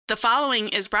The following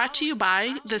is brought to you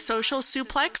by the Social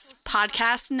Suplex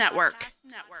Podcast Network.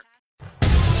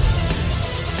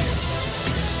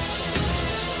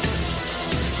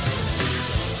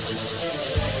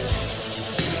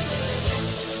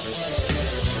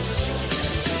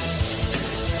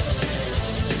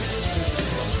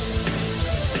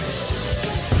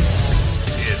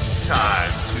 It's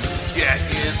time to get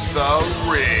in the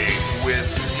ring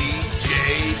with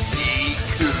DJ D.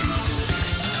 Cougs.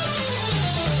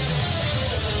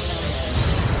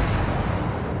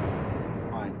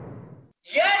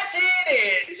 Yes,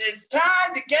 it is. It's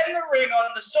time to get in the ring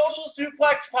on the Social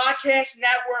Suplex Podcast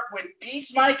Network with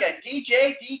Beast Mike and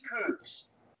DJ D. Cougs.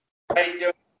 How you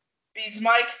doing, Beast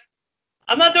Mike?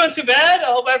 I'm not doing too bad. I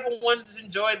hope everyone's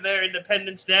enjoyed their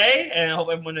Independence Day, and I hope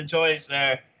everyone enjoys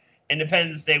their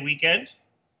Independence Day weekend.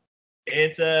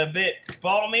 It's a bit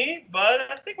balmy, but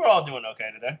I think we're all doing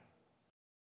okay today.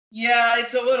 Yeah,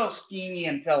 it's a little steamy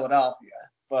in Philadelphia,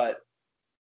 but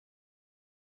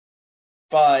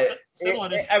Similar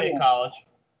to State College.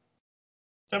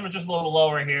 Temperature's a little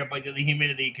lower here, but the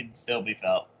humidity can still be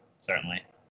felt, certainly.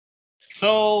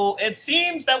 So it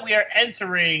seems that we are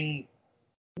entering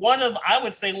one of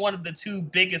the two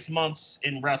biggest months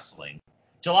in wrestling.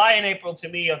 July and April, to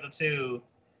me, are the two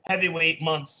heavyweight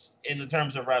months in the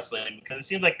terms of wrestling, because it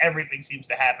seems like everything seems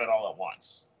to happen all at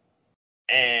once.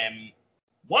 And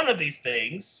one of these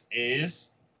things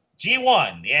is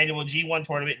G1, the annual G1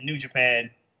 tournament in New Japan.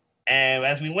 And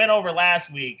as we went over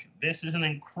last week, this is an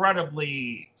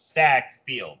incredibly stacked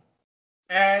field.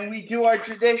 And we do our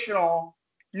traditional.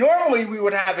 Normally we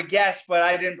would have a guest, but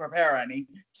I didn't prepare any.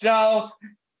 So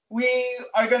we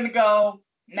are going to go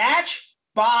match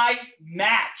by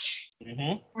match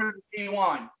for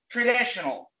G1.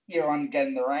 Traditional here on Get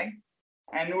in the Ring.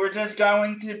 And we're just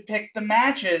going to pick the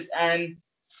matches. And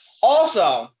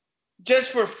also, just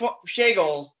for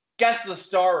Shagles, guess the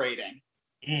star rating.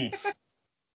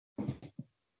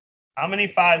 How many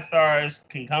 5 stars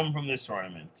can come from this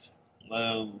tournament?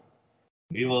 Well,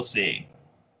 we will see.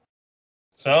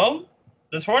 So,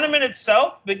 the tournament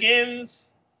itself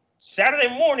begins Saturday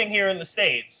morning here in the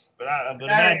States. But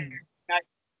imagine...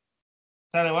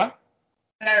 Saturday what?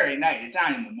 Saturday night. It's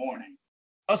not in the morning.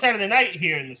 Oh, Saturday night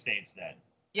here in the States then.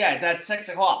 Yeah, that's 6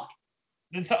 o'clock.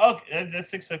 That's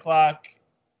 6 o'clock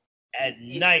at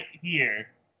night here.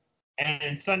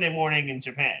 And Sunday morning in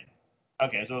Japan.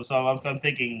 Okay, so I'm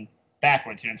thinking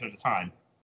backwards here in terms of time.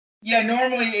 Yeah,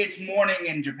 normally it's morning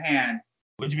in Japan.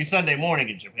 Would you be Sunday morning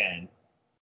in Japan?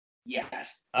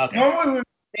 Yes. Okay. Normally we're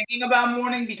thinking about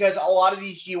morning because a lot of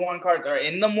these G1 cards are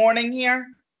in the morning here.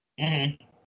 Mm-hmm.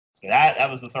 So that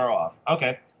was the throw off.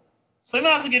 Okay. So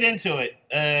now let's get into it.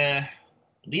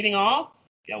 Leading off,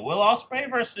 Will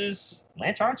Ospreay versus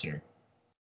Lance Archer.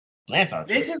 Lance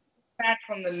Archer. This is a match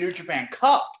from the New Japan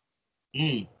Cup.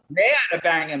 They had a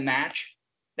banging match.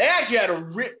 They actually had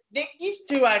these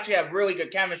two actually have really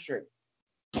good chemistry.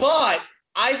 But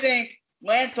I think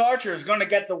Lance Archer is going to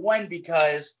get the win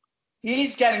because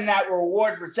he's getting that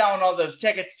reward for selling all those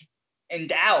tickets in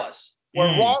Dallas. Where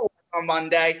Raw was on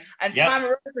Monday, and Time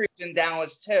Anniversary is in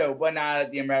Dallas too, but not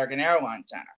at the American Airlines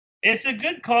Center. It's a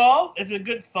good call. It's a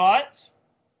good thought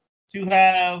to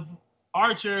have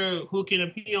Archer, who can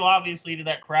appeal obviously to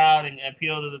that crowd and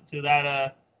appeal to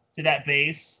that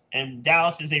base, and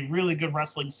Dallas is a really good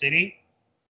wrestling city.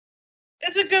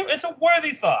 It's a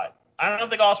worthy thought. I don't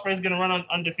think Ospreay's going to run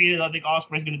undefeated. I think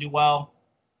Ospreay's going to do well.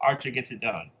 Archer gets it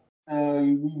done.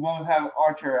 We won't have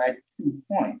Archer at 2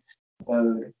 points.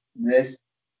 So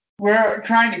we're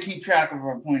trying to keep track of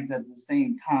our points at the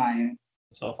same time.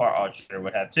 So far, Archer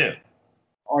would have 2.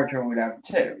 Archer would have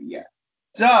 2, yeah.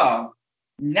 So,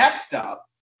 next up,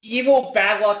 Evil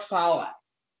Bad Luck Fale.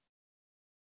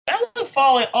 Bad Luck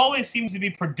Fale always seems to be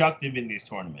productive in these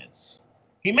tournaments.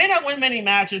 He may not win many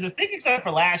matches. I think except for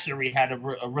last year, he had a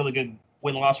really good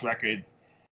win-loss record.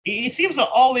 He seems to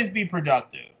always be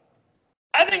productive.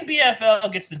 I think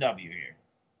BFL gets the W here.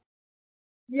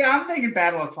 Yeah, I'm thinking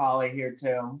Bad Luck Fale here,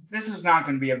 too. This is not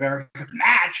going to be a very good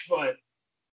match, but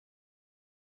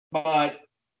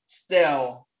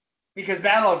still, because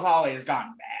Bad Luck Fale has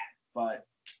gotten bad, but...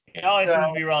 He always seems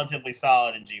to be relatively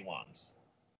solid in G1s.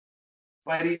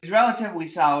 But he's relatively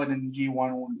solid in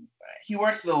G1. He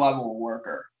works the level of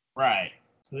worker. Right.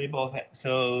 So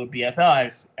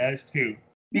BFL has 2.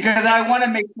 Because I want to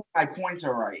make sure my points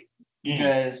are right.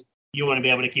 Because you want to be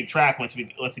able to keep track once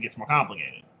it gets more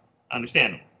complicated.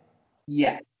 Understandable.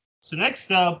 Yeah. So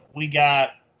next up, we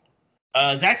got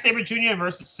Zack Sabre Jr.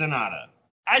 versus Sonata.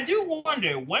 I do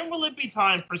wonder, when will it be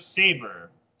time for Sabre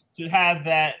to have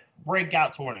that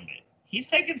breakout tournament? He's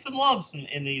taken some lumps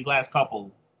in the last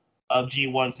couple of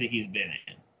G1s that he's been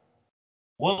in.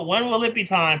 when will it be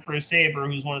time for Sabre,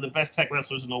 who's one of the best tech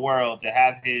wrestlers in the world, to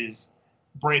have his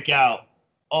breakout?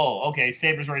 Oh, okay,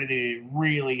 Sabre's ready to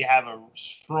really have a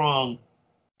strong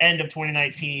end of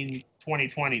 2019,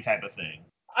 2020 type of thing.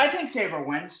 I think Sabre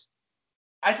wins.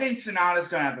 I think Sonata's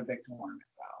going to have a big tournament,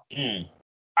 though.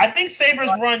 I think Sabre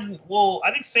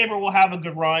will have a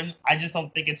good run. I just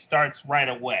don't think it starts right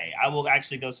away. I will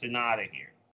actually go Sonata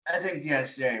here. I think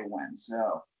TSJ wins,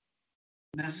 so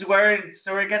this is where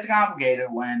it gets complicated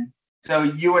when. So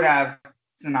you would have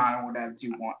Sonata would have 2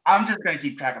 points. I'm just going to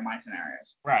keep track of my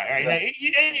scenarios. Right. So,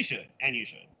 and you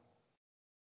should.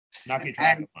 Not keep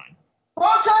track of mine. Well,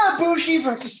 Ibushi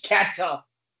versus Kenta.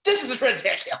 This is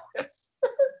ridiculous.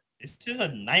 This is a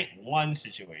night 1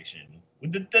 situation.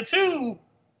 The 2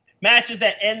 matches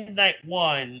that end night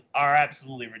 1 are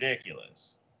absolutely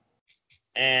ridiculous.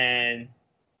 And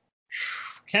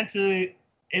Kenta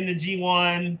in the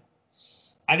G1,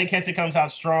 I think Kenta comes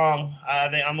out strong.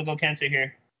 I'm going to go Kenta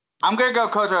here. I'm going to go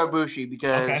Kota Ibushi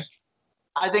because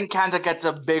I think Kenta gets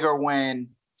a bigger win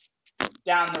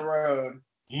down the road.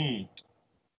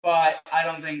 But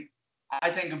I think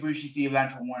Ibushi's the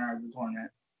eventual winner of the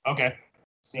tournament. Okay.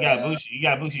 So you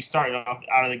got Ibushi starting off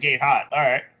out of the gate hot. All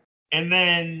right. And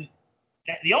then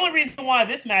the only reason why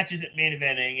this match isn't main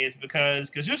eventing is because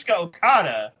Kazuchika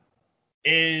Okada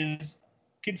is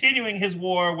continuing his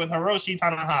war with Hiroshi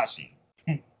Tanahashi.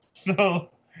 So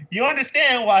you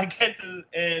understand why Kenta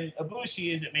and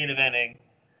Ibushi isn't main eventing,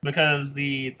 because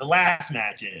the last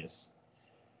match is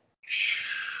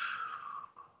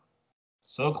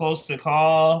so close to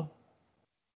call.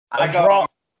 I go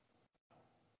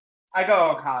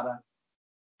Okada.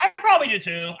 I probably do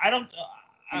too.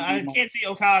 I can't see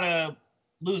Okada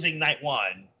losing night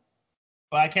 1,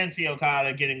 but I can see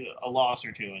Okada getting a loss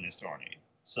or 2 in this tournament.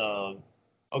 So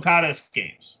Okada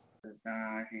escapes.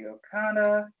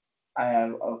 Okada. I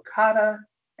have Okada,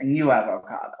 and you have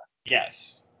Okada.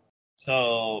 Yes.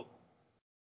 So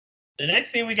the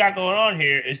next thing we got going on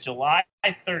here is July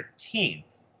 13th.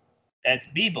 That's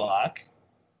B Block.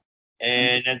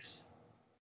 And that's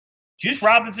Juice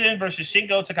Robinson versus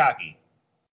Shingo Takagi.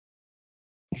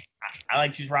 I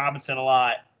like Juice Robinson a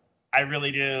lot. I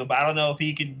really do. But I don't know if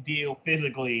he can deal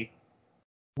physically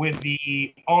with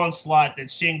the onslaught that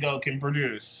Shingo can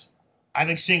produce. I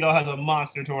think Shingo has a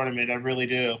monster tournament. I really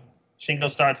do. Shingo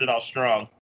starts it off strong.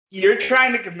 You're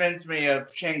trying to convince me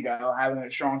of Shingo having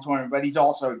a strong tournament, but he's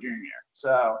also a junior.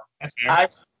 So that's fair.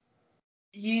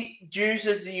 Juice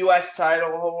is the U.S.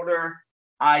 title holder.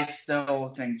 I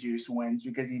still think Juice wins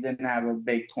because he didn't have a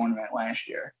big tournament last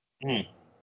year. All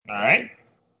right.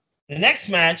 The next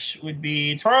match would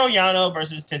be Toru Yano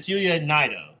versus Tetsuya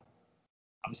Naito.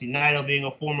 Obviously, Naito being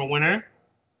a former winner.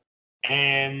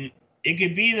 And it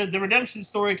could be the redemption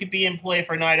story could be in play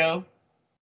for Naito.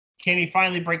 Can he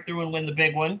finally break through and win the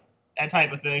big one? That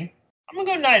type of thing. I'm going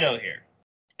to go Naito here.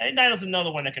 I think Naito's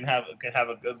another one that can have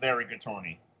a very good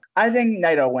tourney. I think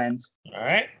Naito wins. All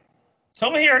right.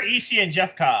 Tomohiro Ishii and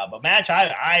Jeff Cobb, a match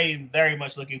I'm very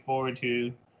much looking forward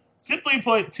to. Simply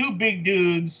put, 2 big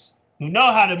dudes who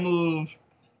know how to move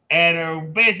and are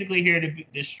basically here to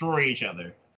destroy each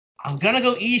other. I'm going to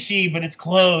go Ishii, but it's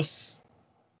close.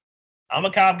 I'm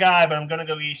a Cobb guy, but I'm going to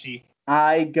go Ishii.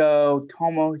 I go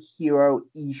Tomohiro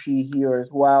Ishii here as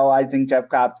well. I think Jeff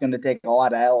Cobb's going to take a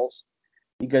lot of L's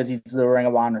because he's the Ring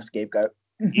of Honor scapegoat.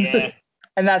 Yeah.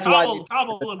 And that's Cobb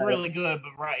will look really good,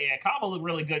 but Cobb will look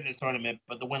really good in this tournament,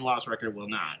 but the win-loss record will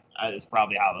not. It's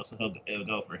probably how it'll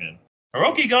go for him.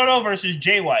 Hiroki Goto versus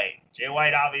Jay White. Jay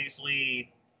White,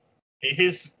 obviously,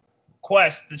 his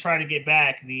quest to try to get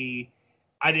back the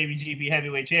IWGP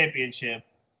Heavyweight Championship.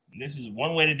 This is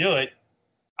one way to do it.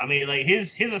 I mean, like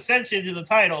his ascension to the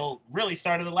title really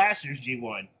started the last year's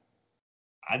G1.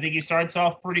 I think he starts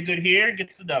off pretty good here and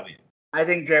gets the W. I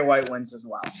think Jay White wins as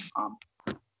well.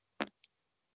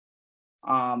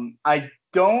 I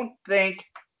don't think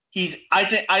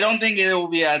it will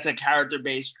be as a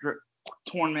character-based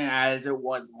tournament as it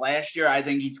was last year. I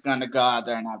think he's gonna go out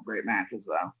there and have great matches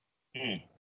though.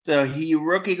 So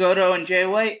Hiroki Goto and Jay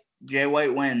White. Jay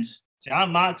White wins.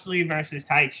 Jon Moxley versus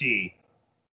Taichi.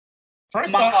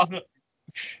 First off, what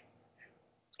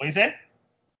you said?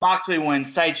 Moxley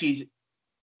wins. Taichi's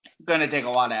gonna take a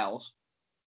lot of L's.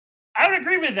 I would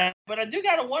agree with that, but I do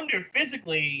gotta wonder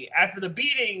physically after the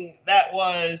beating that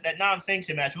was that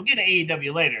non-sanctioned match. We'll get to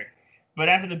AEW later, but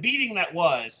after the beating that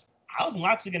was, how is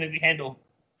Moxley going to handle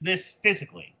this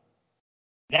physically?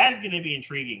 That's going to be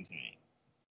intriguing to me.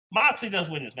 Moxley does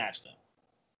win this match though.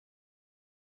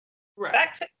 Right.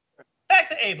 Back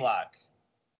to A Block.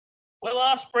 Will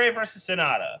Ospreay versus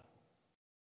Sonata.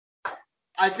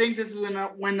 I think this is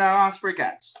gonna win that Ospreay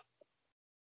gets.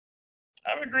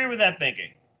 I would agree with that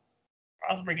thinking.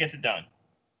 Ospreay gets it done.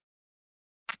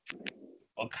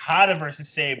 Okada versus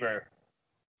Sabre.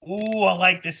 Ooh, I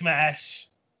like this match.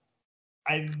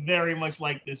 I very much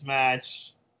like this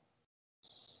match.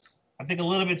 I think a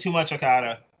little bit too much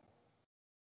Okada.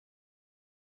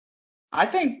 I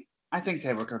think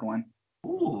Sabre could win.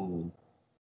 Ooh.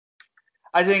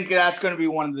 I think that's going to be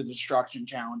one of the destruction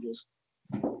challenges.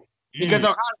 Because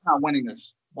Okada's not winning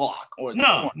this block.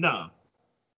 No.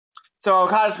 So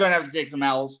Okada's going to have to take some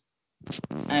L's.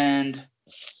 And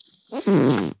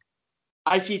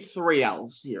I see 3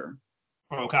 L's here.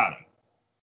 For Okada.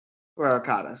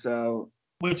 So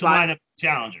which line of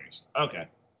challengers? Okay.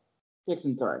 6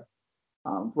 and 3.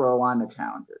 For a line of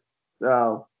challengers.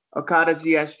 So Okada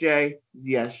ZSJ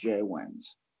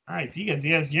wins. All right, so you get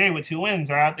ZSJ with 2 wins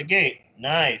right out the gate.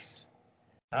 Nice.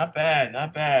 Not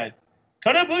bad.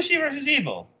 Kota Ibushi versus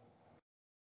Evil.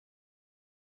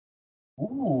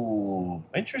 Ooh,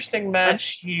 interesting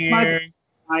match here.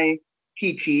 My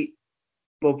cheat sheet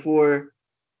before,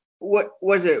 what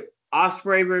was it?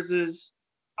 Ospreay versus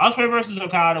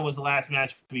Okada was the last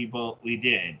match we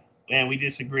did, and we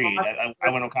disagreed. I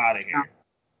went Okada here.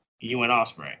 You went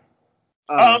Ospreay.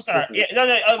 I'm sorry. Yeah, no,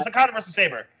 it was Okada versus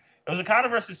Sabre.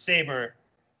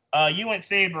 You went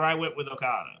Sabre. I went with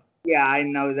Okada. Yeah, I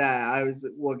know that. I was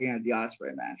looking at the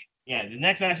Ospreay match. Yeah, the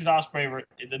next match is Ospreay.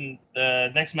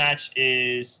 The next match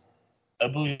is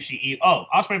Ibushi. Oh,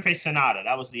 Ospreay faced Sanada.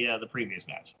 That was the previous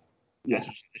match. That's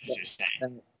what you're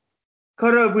saying.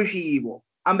 Kota Ibushi Evil.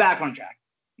 I'm back on track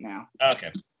now.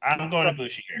 Okay, I'm going to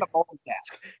Ibushi here.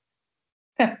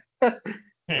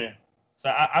 So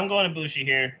I'm going to Ibushi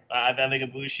here. I think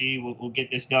Ibushi will get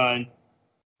this done,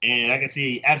 and I can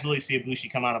absolutely see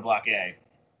Ibushi come out of Block A.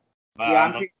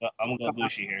 I'm going to go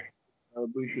Ibushi here.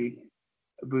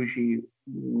 Ibushi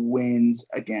wins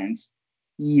against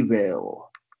Evil.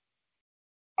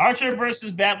 Archer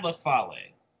versus Bad Luck Fale.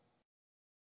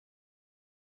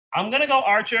 I'm going to go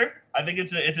Archer. I think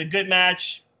it's a good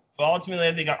match, but ultimately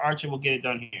I think Archer will get it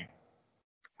done here.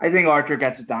 I think Archer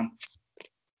gets it done.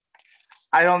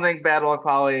 I don't think Bad Luck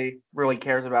Fale really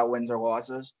cares about wins or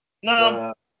losses.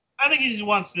 No, I think he just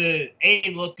wants to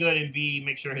A, look good, and B,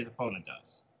 make sure his opponent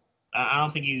does. I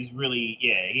don't think he's really,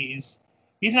 he's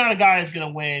not a guy that's going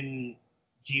to win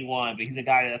G1, but he's a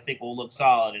guy that I think will look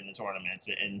solid in the tournaments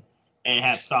and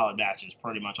have solid matches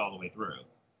pretty much all the way through,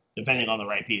 depending on the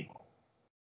right people.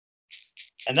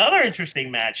 Another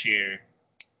interesting match here,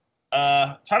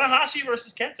 Tanahashi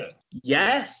versus Kenta.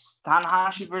 Yes,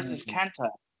 Tanahashi versus Kenta.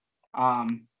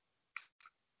 I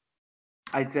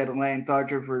said Lance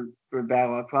Archer for Bad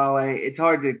Luck Fale. It's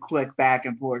hard to click back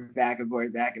and forth.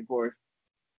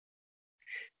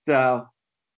 So,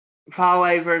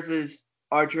 Fale versus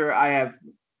Archer,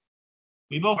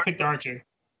 we both picked Archer.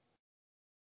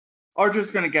 Archer's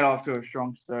going to get off to a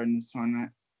strong start in this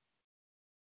tournament.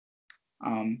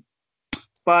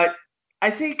 But I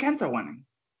see Kenta winning.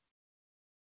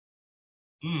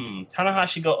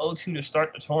 Tanahashi go 0-2 to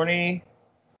start the tourney.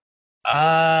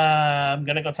 I'm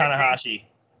gonna go Tanahashi.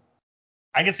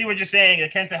 I can see what you're saying.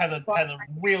 Kenta has a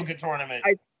real good tournament.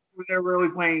 They're really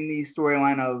playing the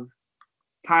storyline of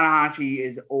Tanahashi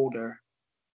is older,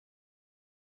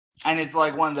 and it's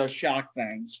like one of those shock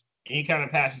things. He kind of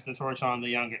passes the torch on to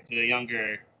the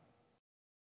younger.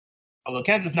 Although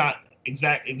Kenta's not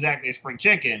exactly a spring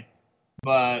chicken,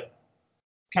 but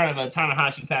kind of a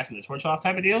Tanahashi passing the torch off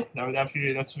type of deal. That's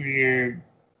the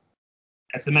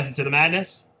method to the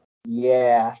madness.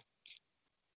 Yeah.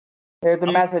 There's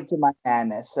a method to my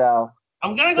madness, so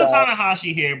I'm gonna go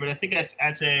Tanahashi here, but I think it's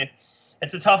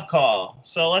a tough call.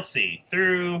 So let's see.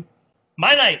 Through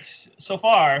my nights so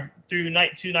far, through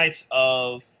 2 nights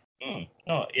of A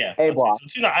block.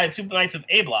 So I have 2 nights of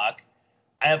A block.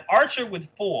 I have Archer with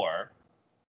 4.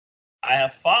 I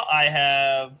have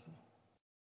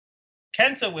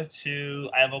Kenta with 2.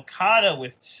 I have Okada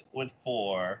with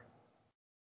 4.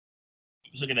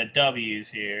 Just looking at W's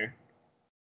here.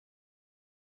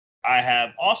 I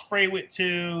have Ospreay with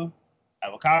 2. I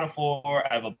have Okada 4.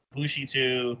 I have Ibushi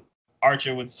 2.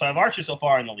 Archer so I have Archer so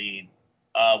far in the lead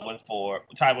with 4,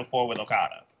 tied with 4 with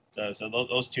Okada. So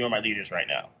those 2 are my leaders right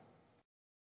now.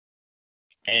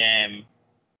 And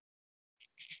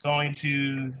going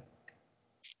to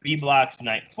B Blocks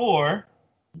Night 4,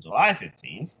 July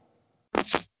 15th,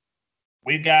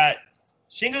 we've got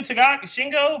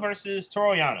Shingo versus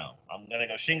Toru Yano. I'm going to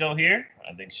go Shingo here.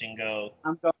 I'm going Shingo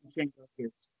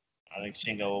here. I think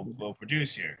Shingo will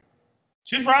produce here.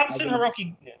 Juice Robinson,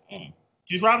 Hiroki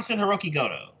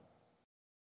Goto.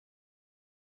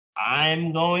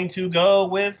 I'm going to go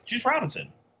with Juice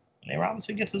Robinson. Nate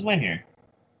Robinson gets his win here.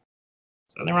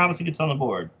 So Nate Robinson gets on the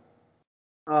board.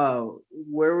 Oh,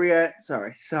 where are we at?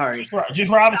 Sorry. Juice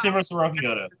Robinson versus Hiroki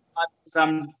Goto.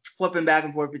 I'm flipping back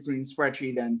and forth between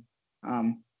spreadsheet and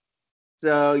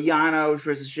so Yano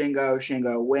versus Shingo.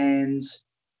 Shingo wins,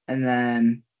 and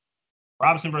then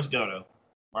Robinson versus Goto.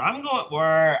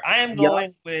 Where I am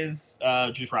going with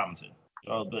Juice Robinson.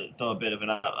 Throw a bit of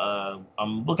an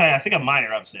I'm looking at, I think, a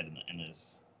minor upset in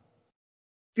this.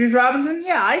 Juice Robinson?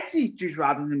 Yeah, I'd see Juice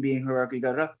Robinson being Hiroki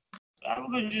Goto. So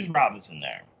I'm going to Juice Robinson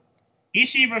there.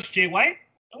 Ishii versus Jay White?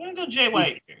 I'm going to go Jay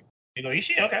White here. You go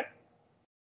Ishii? Okay.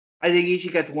 I think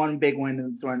Ishii gets one big win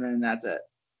in the tournament, and that's it.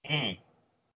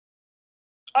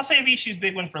 I'll save Ishii's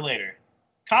big win for later.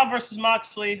 Cobb versus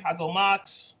Moxley. I'll go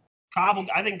Mox.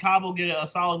 I think Cobb will get a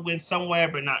solid win somewhere,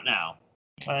 but not now.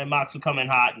 Mox will come in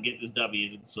hot and get this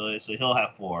W, so he'll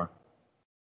have 4.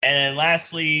 And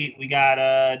lastly, we got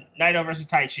Naito versus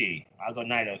Taichi. I'll go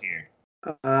Naito here.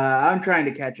 I'm trying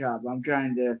to catch up. I'm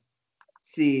trying to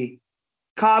see.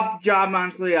 Cobb, John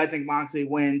Moxley. I think Moxley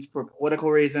wins for political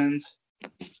reasons.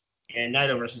 And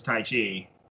Naito versus Taichi,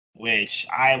 which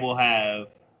I will have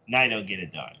Naito get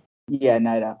it done. Yeah,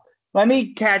 Naito. Let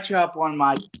me catch up on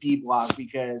my B block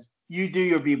because you do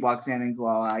your B block standings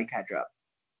while I catch up.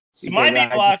 So my B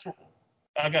block.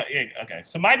 Okay.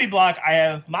 So my B block, I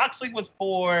have Moxley with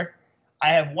 4. I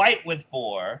have White with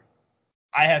 4.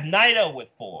 I have Naito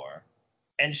with 4,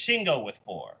 and Shingo with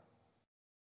 4.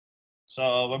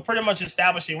 So we're pretty much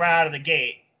establishing right out of the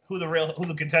gate who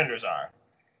the contenders are.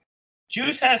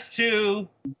 Juice has 2.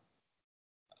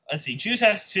 Let's see. Juice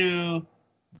has 2.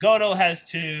 Goto has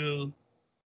 2.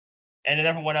 And then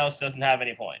everyone else doesn't have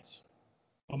any points.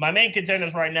 But my main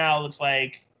contenders right now looks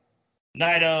like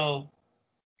Naito,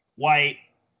 White,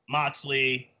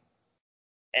 Moxley,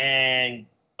 and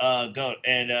Goto.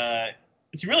 And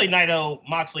it's really Naito,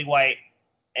 Moxley, White,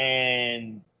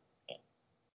 and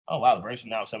oh wow, the Braves are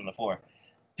now 7-4.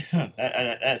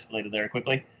 that escalated there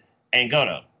quickly. And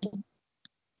Goto.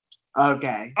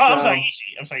 Okay. Oh, so, I'm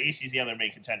sorry, Ishii's the other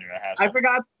main contender I have. So. I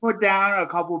forgot to put down a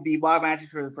couple of B-block matches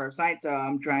for the first night, so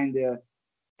I'm trying to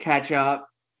catch up.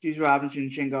 Juice Robinson,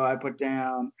 Shingo, I put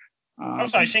down. I'm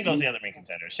sorry, Shingo's the other main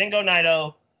contender. Shingo,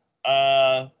 Naito,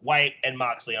 White, and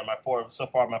Moxley are my 4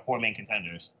 main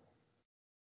contenders.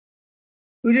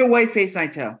 Who did White face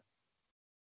night 2?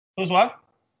 Who's what?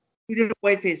 Who did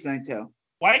White face night 2?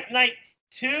 White night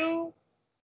 2?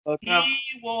 Okay.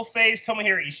 He will face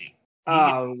Tomohiro Ishii.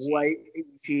 White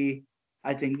Ishii.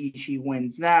 I think Ishii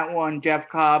wins that one. Jeff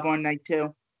Cobb on night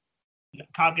 2.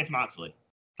 Cobb gets Moxley.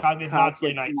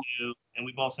 Moxley night 2, and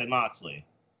we both said Moxley.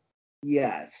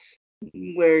 Yes.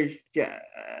 Where's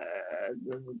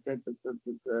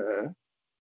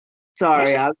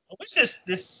Sorry, I wish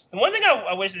this. The one thing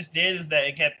I wish this did is that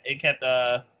it kept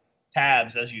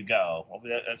tabs as you go.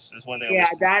 That's one thing.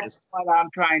 Yeah, that's what I'm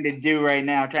trying to do right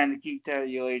now, trying to keep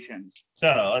tabulations.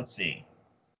 So let's see.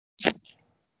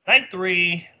 Night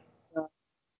 3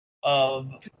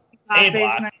 of A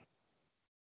block.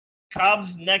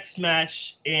 Cobb's next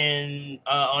match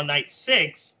on night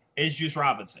 6 is Juice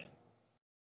Robinson.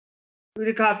 Who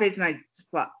did Cobb face night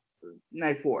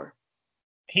 4?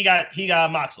 He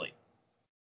got Moxley.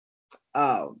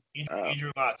 Oh. He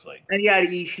drew Moxley. And he had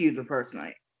Ishii the first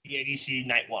night. He had Ishii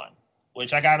night 1,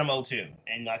 which I got him 0-2,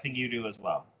 and I think you do as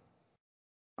well.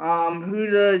 Who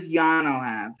does Yano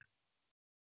have?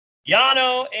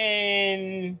 Yano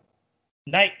in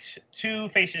night 2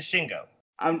 faces Shingo.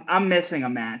 I'm missing a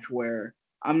match from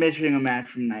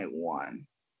night 1.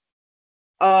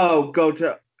 Oh,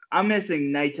 I'm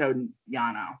missing Naito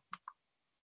Yano.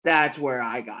 That's where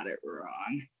I got it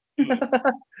wrong.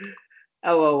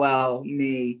 LOL,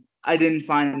 me. I didn't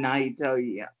find Naito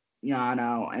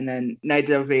Yano, and then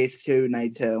Naito phase 2,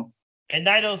 night 2. And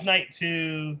Naito's night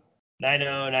 2,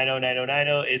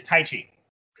 Naito is Taichi.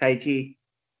 Taichi.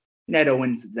 Naito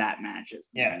wins that match.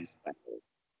 Yes.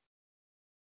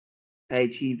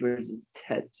 Taichi versus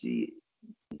Tetsuya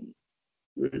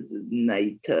versus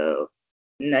Naito.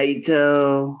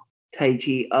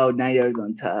 Taichi. Oh, Naito's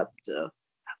on top. So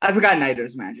I forgot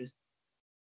Naito's matches.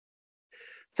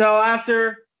 So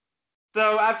after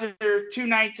 2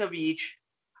 nights of each,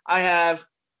 I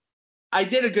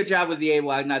did a good job with the A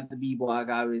block, not the B block,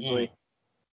 obviously.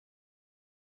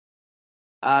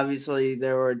 Obviously,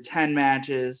 there were 10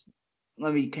 matches.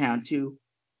 Let me count. 2,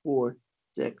 4,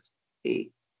 6,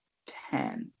 8,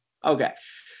 10. Okay.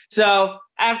 So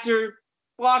after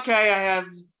block A, I have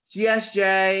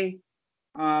GSJ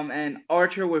and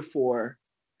Archer with 4,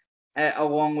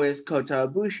 along with Kota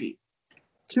Ibushi.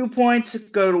 2 points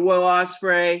go to Will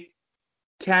Ospreay,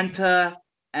 Kenta,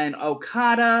 and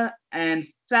Okada, and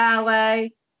Fale.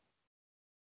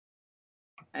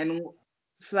 And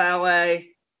Fale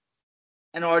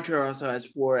And Archer also has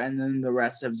 4, and then the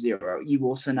rest have 0.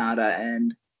 Evil, Sonata,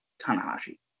 and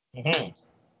Tanahashi. Mm-hmm.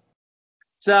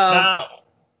 So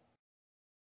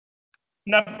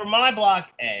now for my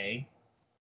block A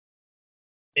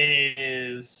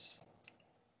is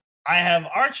I have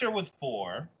Archer with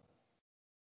 4.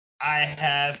 I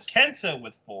have Kenta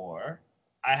with 4.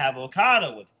 I have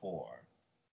Okada with 4.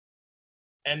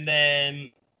 And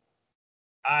then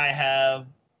I have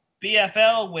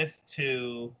BFL with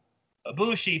 2.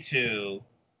 Ibushi 2. I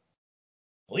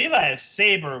believe I have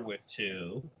Sabre with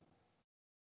 2.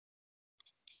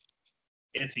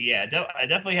 I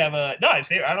definitely have I have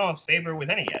Sabre. I don't have Sabre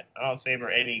with any yet. I don't have Sabre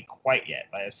any quite yet.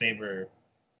 I have Sabre.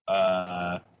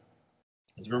 Because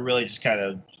we're really just kind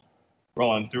of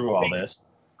rolling through all this.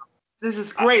 This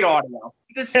is great audio.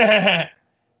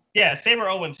 Yeah, Sabre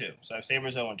 0-2. So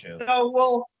Sabre's 0-2. So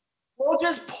we'll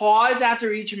just pause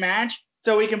after each match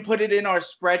so we can put it in our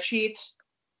spreadsheets.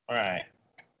 All right.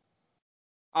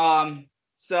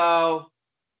 So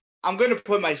I'm going to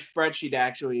put my spreadsheet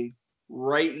actually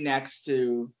right next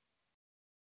to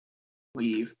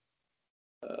Weave.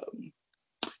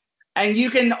 And you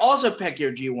can also pick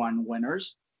your G1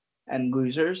 winners and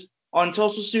losers on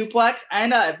Social Suplex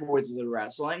and at Voices of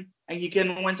Wrestling, and you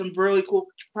can win some really cool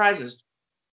prizes.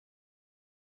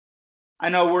 I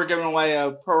know we're giving away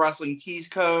a Pro Wrestling Tees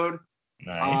code.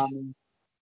 Nice.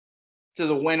 To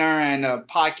the winner and a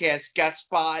podcast guest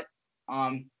spot.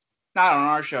 Not on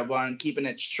our show, but on Keeping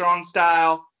It Strong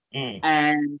Style.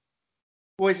 And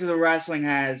Voices of Wrestling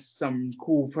has some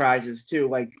cool prizes too,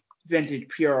 like vintage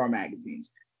Puro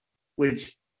magazines,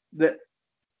 which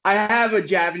I have a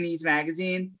Japanese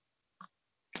magazine,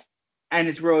 and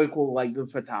it's really cool, like the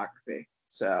photography.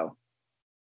 So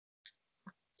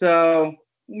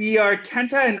we are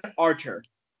Kenta and Archer.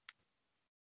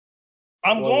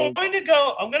 I'm going to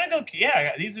go.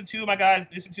 Yeah, these are two of my guys.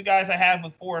 These are 2 guys I have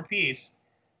with 4 apiece.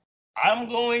 I'm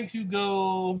going to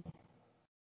go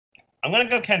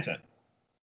Kenta.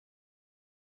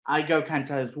 I go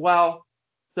Kenta as well.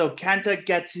 So Kenta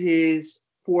gets his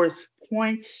 4th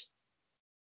point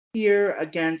here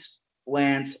against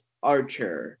Lance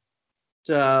Archer.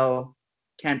 So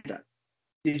Kenta,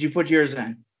 did you put yours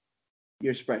in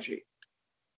your spreadsheet?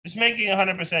 Just making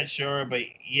 100% sure, but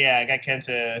yeah, I got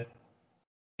Kenta.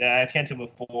 I have Kenta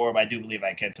with 4, but I do believe I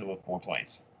have Kenta with 4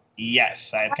 points.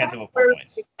 Yes, I have Kenta with 4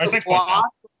 points. Or 6 points now.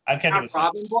 I have Kenta with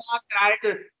 6. Block, and I have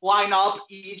to line up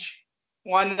each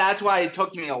one. That's why it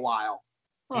took me a while.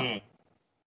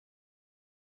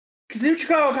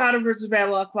 Kazuchika Okada versus Bad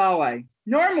Luck Fale.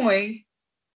 Normally,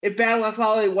 if Bad Luck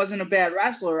Fale wasn't a bad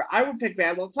wrestler, I would pick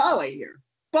Bad Luck Fale here.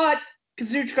 But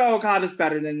Kazuchika Okada is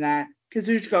better than that.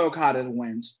 Kazuchika Okada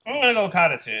wins. I'm going to go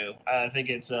Okada too. I think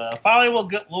it's Fale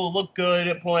will look good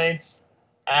at points.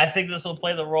 I think this will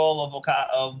play the role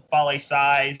of Fale's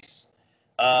size,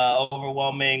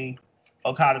 overwhelming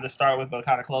Okada to start with, but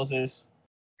Okada closes.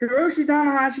 Hiroshi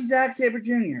Tanahashi, Zack Sabre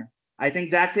Jr. I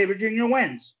think Zack Sabre Jr.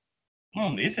 wins.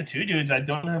 These are 2 dudes I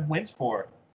don't have wins for.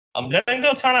 I'm going to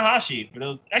go Tanahashi.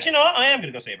 But actually, no, I am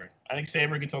going to go Sabre. I think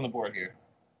Sabre gets on the board here.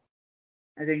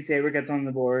 I think Sabre gets on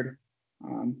the board.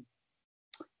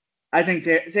 I think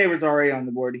Sabre's already on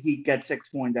the board. He gets 6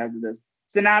 points after this.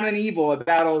 Sonata and Evil, a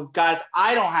battle of guys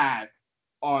I don't have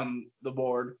on the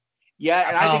board yet.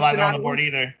 And I don't know if they're on the board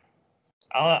either.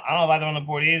 I don't know if they're on the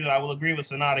board either. I will agree with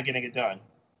Sonata getting it done.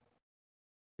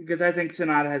 Because I think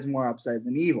Sonata has more upside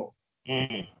than Evil.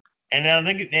 Mm-hmm. And I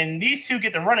think these 2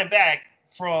 get to run it back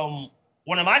from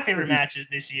one of my favorite matches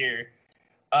this year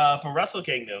from Wrestle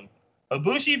Kingdom.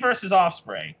 Ibushi versus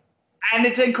Ospreay. And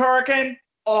it's in Korakuen.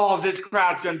 Oh, this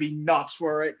crowd's going to be nuts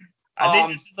for it. I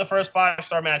think this is the first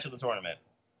 5-star match of the tournament.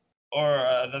 Or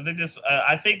I think this is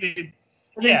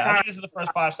the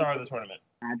first 5-star of the tournament.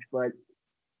 Match, but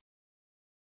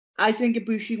I think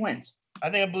Ibushi wins. I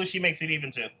think Ibushi makes it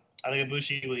even too. I think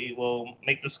Ibushi will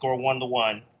make the score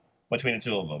 1-1 between the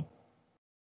 2 of them.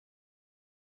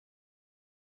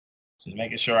 Just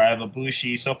making sure I have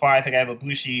Ibushi. So far, I think I have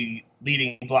Ibushi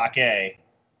leading Block A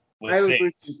with 6. I have Ibushi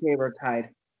and Sabre tied.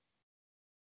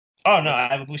 Oh, no, I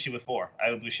have Ibushi with 4. I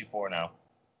have Ibushi 4 now.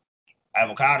 I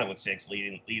have Okada with 6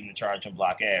 leading the charge in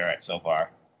Block A right so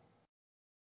far.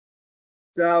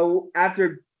 So,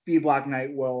 after B Block Night,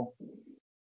 we'll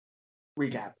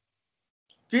recap.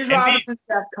 Juice Robinson,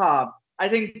 Jeff Cobb. I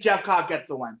think Jeff Cobb gets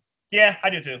the win. Yeah,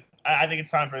 I do too. I think it's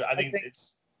time for.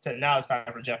 Now it's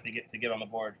time for Jeff to get on the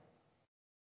board.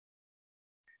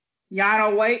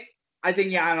 Yano White. I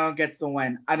think Yano gets the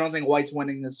win. I don't think White's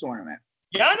winning this tournament.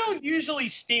 Yano usually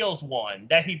steals one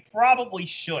that he probably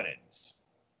shouldn't.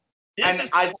 I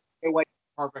think White's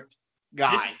a perfect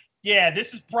guy.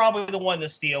 This is probably the one to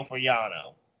steal for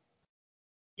Yano.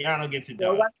 Yano gets it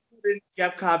done.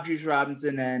 Jeff Cobb, Juice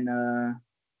Robinson, and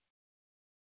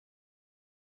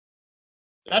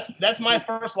that's my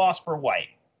first loss for White.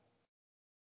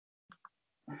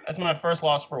 That's my first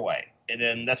loss for White, and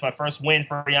then that's my first win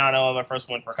for Yano and my first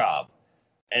win for Cobb,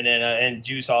 and then and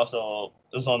Juice also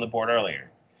was on the board earlier.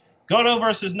 Goto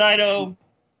versus Naito.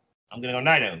 I'm gonna go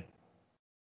Naito.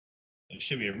 It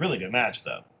should be a really good match,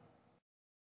 though.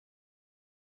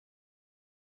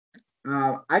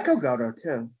 I go Goto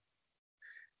too,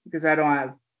 because I don't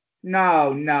have.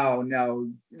 No.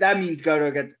 That means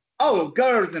Goto gets. Oh,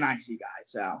 Goto's an IC guy,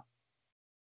 so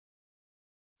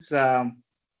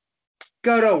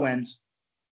Goto wins.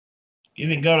 You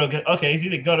think Goto you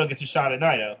think Goto gets a shot at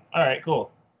Naito? All right,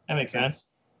 cool. That makes sense.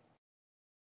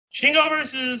 Shingo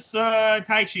versus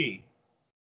Taichi.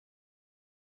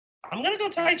 I'm gonna go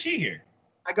Taichi here.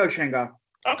 I go Shingo.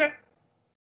 Okay.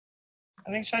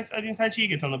 I think Taichi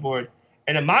gets on the board.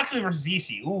 And then Moxley versus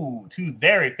Ishii. Ooh, two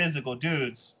very physical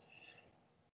dudes.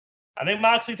 I think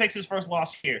Moxley takes his first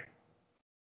loss here.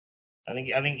 I think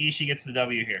Ishii gets the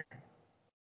W here.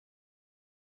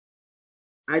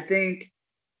 I think.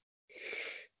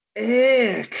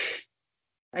 Ick.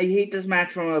 I hate this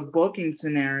match from a booking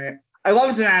scenario. I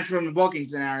love this match from a booking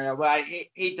scenario, but I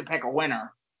hate to pick a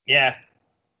winner. Yeah.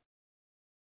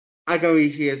 I go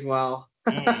Ishii as well.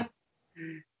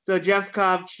 So Jeff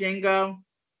Cobb, Shingo.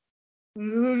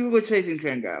 Who was facing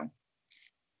Shingo?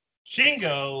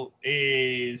 Shingo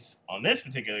is, on this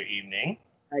particular evening,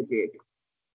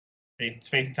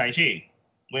 facing Taichi,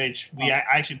 which I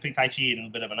actually picked Taichi in a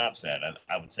bit of an upset,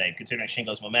 I would say, considering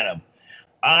Shingo's momentum.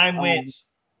 I'm with...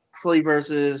 Moxley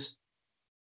versus...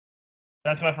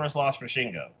 That's my first loss for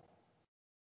Shingo.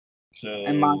 So...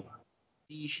 And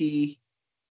Ishii.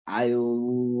 I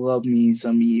love me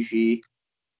some Ishii.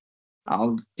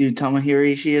 I'll do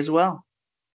Tomohiro Ishii as well.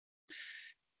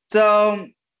 So...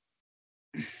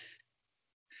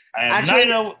 I have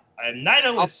Naito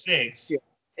with 6.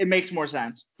 It makes more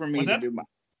sense for me to do mine.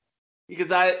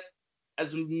 Because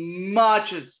as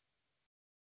much as...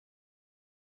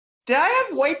 Did I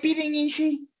have White beating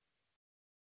Ishii?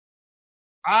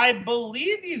 I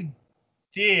believe you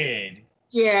did.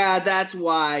 Yeah, that's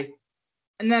why.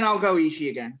 And then I'll go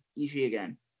Ishii again.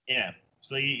 Yeah.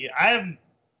 So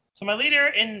So my leader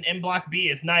in Block B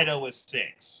is Naito with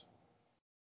 6.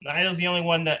 Naito's the only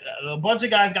one that a bunch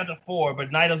of guys got to 4, but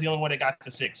Naito's the only one that got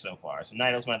to 6 so far. So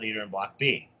Naito's my leader in Block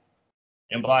B.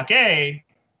 In Block A,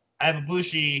 I have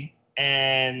Ibushi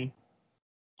and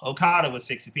Okada with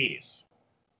 6 apiece.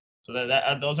 So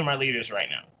those are my leaders right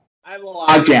now. I have a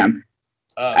logjam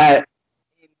at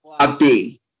Block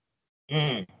B.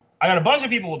 I got a bunch of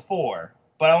people with 4,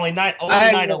 but only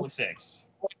Naito with 6.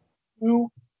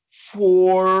 2,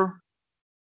 4,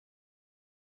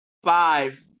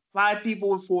 5. 5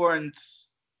 people with 4 and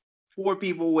 4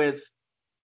 people with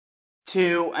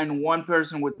 2 and 1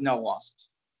 person with no losses.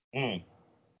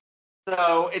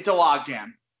 So it's a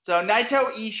logjam. So Naito,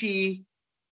 Ishii,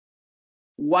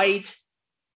 White,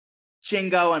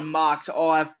 Shingo, and Mox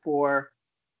all have 4.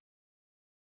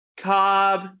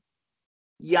 Cobb,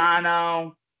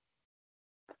 Yano,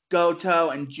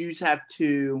 Goto, and Juice have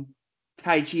 2.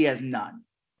 Taichi has none.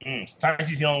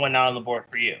 Taichi's the only one now on the board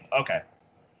for you. Okay.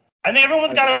 I think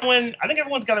everyone's got to win. I think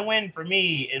everyone's got to win for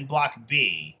me in Block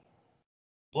B.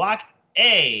 Block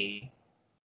A,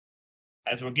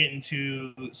 as we're getting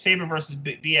to Sabre versus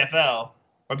BFL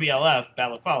or BLF,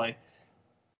 Battle of Folly.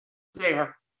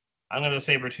 Sabre. I'm going to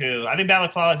Sabre too. I think Battle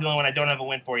of Folly is the only one I don't have a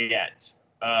win for yet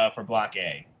for Block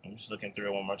A. I'm just looking through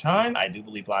it one more time. I do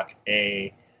believe Block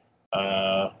A,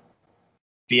 BLF.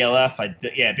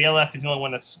 BLF is the only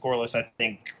one that's scoreless, I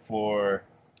think, for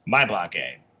my Block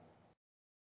A.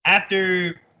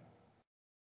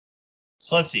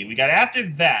 So let's see. After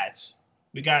that,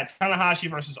 we got Tanahashi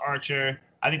versus Archer.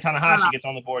 I think Tanahashi gets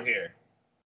on the board here.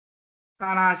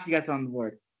 Tanahashi gets on the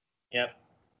board. Yep.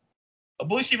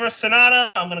 Ibushi versus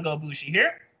Sanada. I'm going to go Ibushi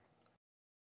here.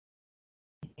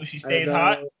 Ibushi stays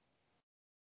hot.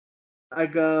 I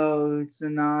go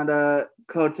Sanada,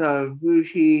 Kota,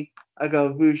 Ibushi. I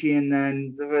go Ibushi, and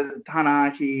then for the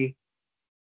Tanahashi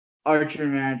Archer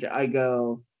match, I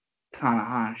go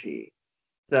Tanahashi.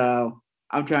 So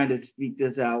I'm trying to speak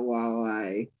this out while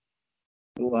I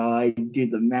do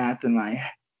the math on my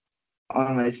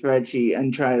spreadsheet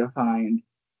and try to find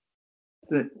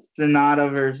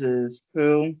Sanada versus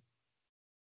who?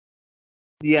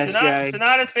 Yes,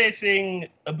 Sanada's facing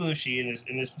Ibushi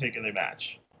in this particular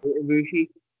match. Ibushi?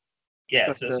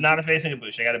 Yeah, so Sanada's facing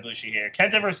Ibushi. I got Ibushi here.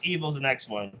 Kenta versus Evil's the next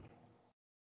one.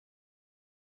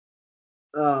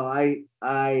 Oh, I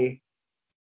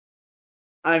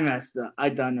messed up. I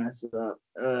done messed up.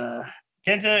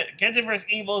 Kenta versus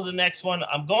Evil is the next one.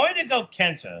 I'm going to go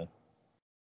Kenta.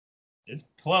 It's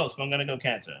close, but I'm going to go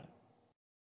Kenta.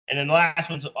 And then the last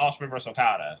one's Ospreay versus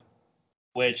Okada,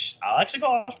 which I'll actually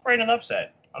go Ospreay in an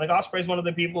upset. I think Ospreay's one of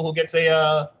the people who gets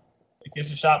a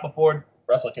shot before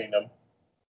Wrestle Kingdom.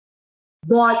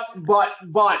 But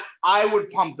I would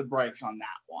pump the brakes on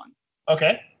that one.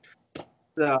 Okay.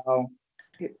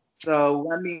 So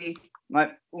let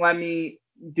me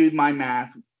do my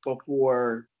math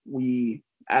before we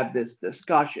have this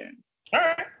discussion. All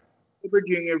right. Super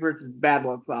Junior versus Bad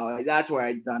Luck Fale. That's where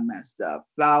I done messed up.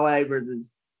 Fale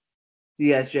versus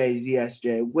ZSJ.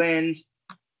 ZSJ wins.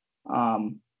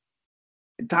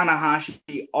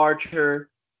 Tanahashi Archer.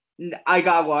 I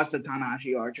got lost to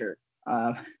Tanahashi Archer.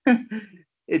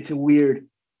 It's weird.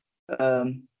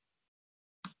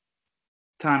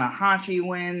 Tanahashi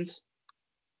wins.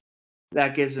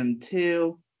 That gives him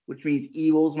 2, which means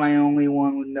Evil's my only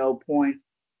one with no points.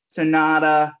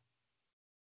 Sonata,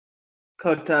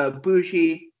 Kota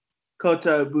Ibushi.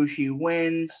 Kota Ibushi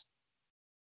wins.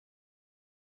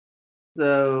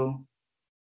 So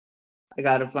I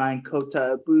gotta find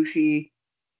Kota Ibushi.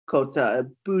 Kota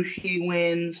Ibushi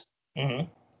wins. Mm-hmm.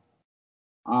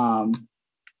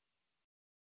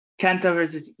 Kenta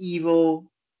versus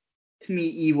Evil. To me,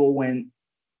 Evil wins.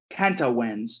 Kenta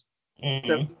wins. Mm-hmm.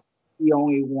 So the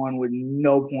only one with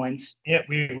no points. Yeah,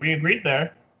 we agreed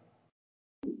there.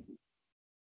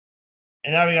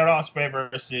 And now we got Ospreay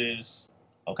versus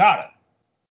Okada.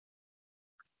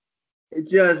 It's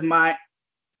just and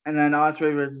then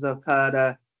Ospreay versus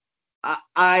Okada.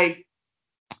 I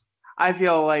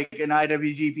feel like an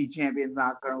IWGP champion's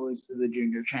not going to lose to the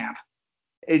junior champ.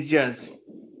 It's just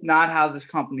not how this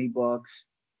company books.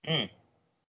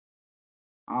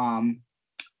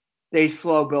 They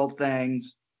slow build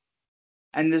things.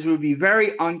 And this would be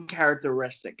very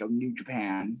uncharacteristic of New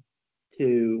Japan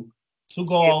to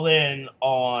go all in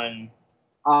on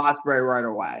Ospreay right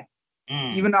away.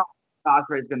 Even though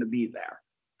Ospreay is going to be there.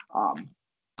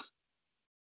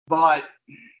 But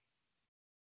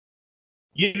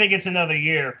you think it's another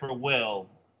year for Will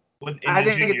in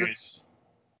the juniors?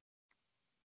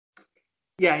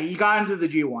 Yeah, he got into the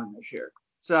G1 this year.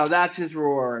 So that's his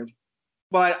reward.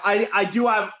 But I do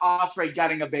have Ospreay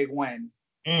getting a big win.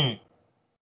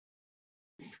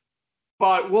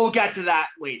 But we'll get to that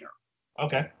later.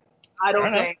 Okay. I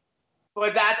don't think.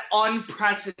 But that's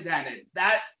unprecedented.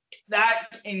 That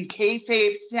in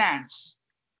kayfabe sense.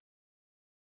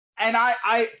 And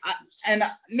I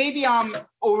maybe I'm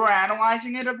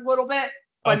overanalyzing it a little bit,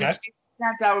 but in kayfabe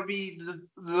sense, that would be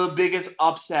the biggest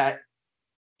upset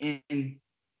in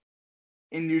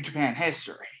New Japan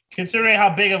history. Considering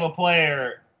how big of a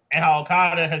player and how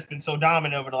Okada has been so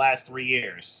dominant over the last 3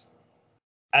 years,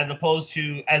 as opposed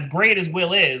to as great as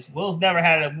Will is, Will's never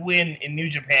had a win in New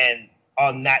Japan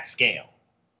on that scale.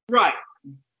 Right.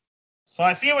 So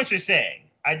I see what you're saying.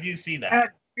 I do see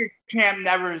that. Champ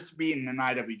never has beaten an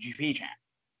IWGP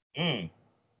champ.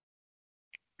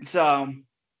 So,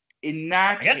 in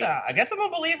that case, I guess I'm a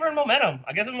believer in momentum.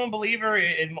 I guess I'm a believer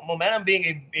in momentum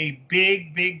being a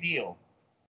big, big deal.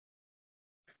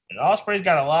 And Ospreay's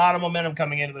got a lot of momentum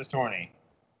coming into this tourney,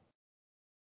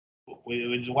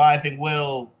 which is why I think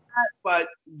Will.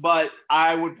 But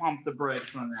I would pump the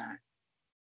brakes on that.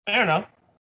 Fair enough.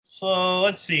 So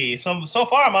let's see. So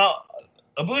far,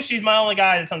 Ibushi's my only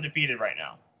guy that's undefeated right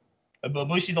now.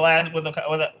 Ibushi's the last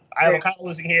I have Okada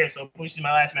losing here, so Ibushi's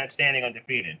my last man standing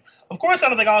undefeated. Of course, I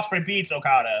don't think Ospreay beats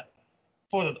Okada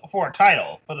for the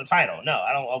title. No,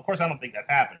 I don't. Of course, I don't think that's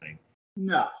happening.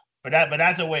 No. But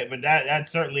that's a way. But that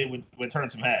certainly would turn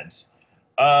some heads.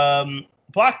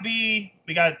 Block B,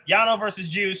 we got Yano versus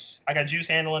Juice. I got Juice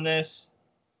handling this.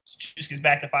 Juice gets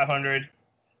back to 500.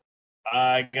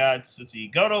 I got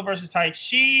Goto versus Tai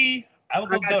Chi. I will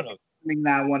go Goto.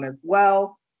 That one as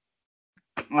well.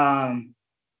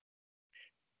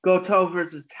 Goto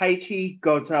versus Tai Chi.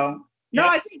 Goto. No,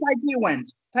 I think Tai Chi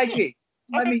wins. Tai Chi.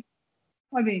 Okay.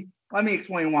 Let me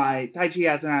explain why Tai Chi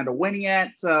hasn't had a win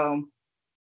yet. So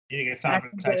you think it's time for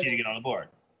Tai Chi to get on the board?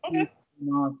 Okay.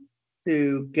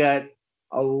 To get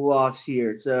a loss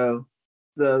here. So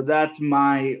that's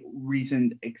my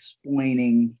reason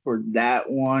explaining for that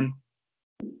one.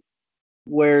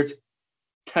 Where's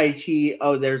Tai Chi?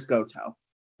 Oh, there's Goto.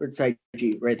 Where's Tai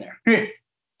Chi? Right there.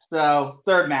 So,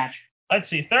 third match. Let's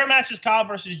see. Third match is Cobb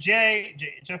versus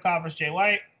Jeff Cobb versus Jay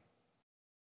White.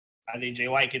 I think Jay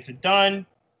White gets it done.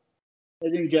 I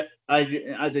think Jay White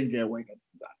gets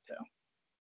it done,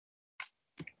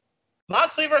 too.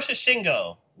 Moxley versus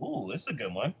Shingo. Ooh, this is a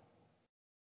good one.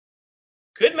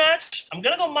 Good match. I'm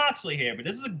going to go Moxley here, but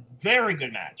this is a very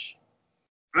good match.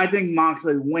 I think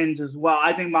Moxley wins as well.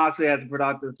 I think Moxley has a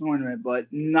productive tournament, but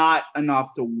not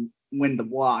enough to win the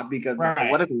block because of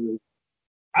political reasons.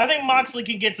 I think Moxley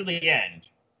can get to the end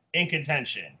in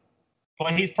contention,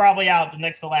 but he's probably out the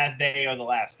next to last day or the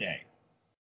last day.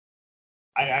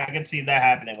 I can see that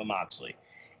happening with Moxley.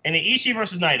 And the Ishii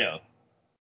versus Naito.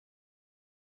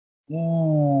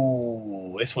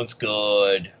 Ooh, this one's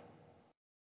good.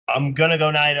 I'm going to go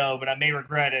Naito, but I may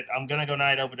regret it. I'm going to go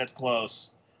Naito, but that's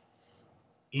close.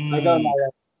 I go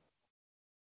Naito.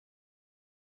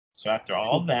 So after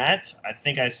all that, I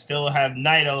think I still have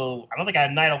Naito. I don't think I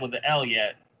have Naito with the L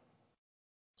yet.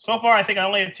 So far, I think I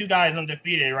only have 2 guys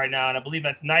undefeated right now, and I believe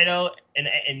that's Naito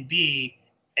in B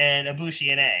and Ibushi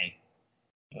in A.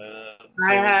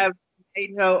 I have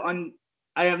Naito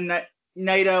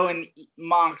and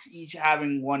Mox each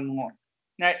having 1 loss.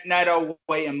 Naito,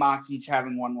 Wait, and Mox each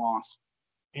having 1 loss.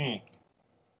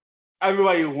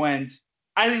 Everybody wins.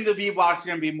 I think the B block's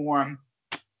going to be more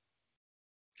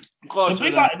closer.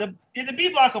 The B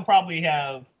block will probably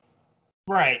have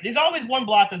there's always 1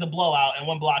 block that's a blowout and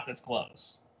 1 block that's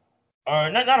close, or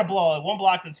not a blowout. 1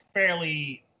 block that's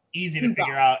fairly easy to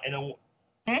figure out. And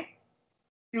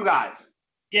 2 guys.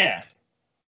 Yeah.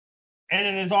 And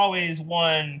then there's always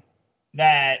one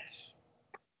that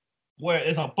where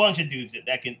there's a bunch of dudes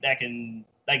that can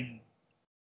like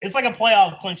it's like a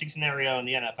playoff clinching scenario in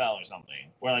the NFL or something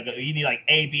where like you need like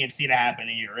A, B, and C to happen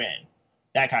and you're in.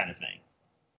 That kind of thing.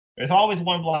 There's always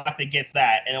 1 block that gets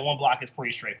that, and then 1 block is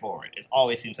pretty straightforward. It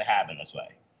always seems to happen this way.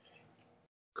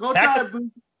 Kota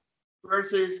Ibushi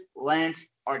versus Lance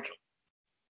Archer.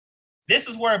 This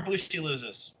is where Ibushi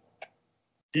loses.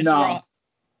 Okay.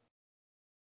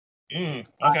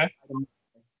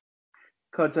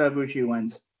 Kota Ibushi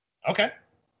wins. Okay.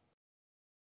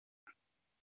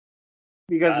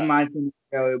 Because in my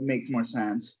scenario, it makes more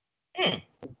sense.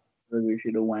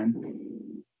 Ibushi to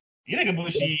win. You think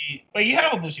Ibushi... Well, you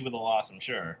have Ibushi with a loss, I'm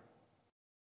sure.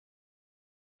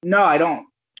 No, I don't.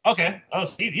 Okay. Oh,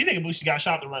 so you think Ibushi got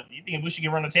shot to run... You think Ibushi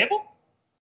can run the table?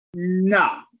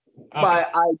 No. Okay.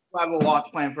 But I have a loss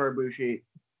plan for Ibushi.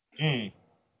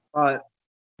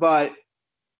 But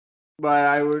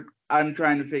I'm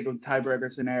trying to think of tiebreaker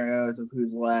scenarios of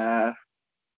who's left.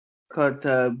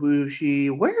 Kota Ibushi.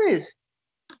 Where is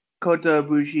Kota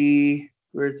Ibushi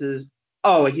versus...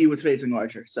 Oh, he was facing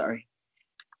Archer. Sorry.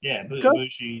 Yeah,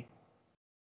 Ibushi.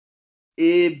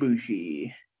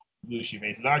 Ibushi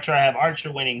faces Archer. I have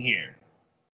Archer winning here.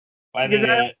 I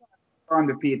think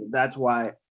undefeated. That's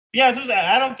why. Yeah, so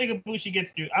I don't think Ibushi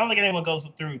gets through. I don't think anyone goes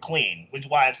through clean, which is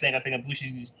why I'm saying I think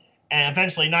Ibushi and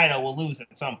eventually Naito will lose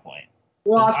at some point.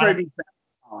 Well, Ospreay beats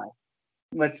BLF.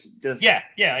 Let's just... Yeah,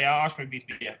 Ospreay beats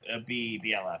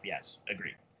BLF. Yes,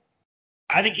 agreed.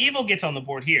 I think Evil gets on the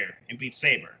board here and beats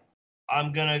Sabre.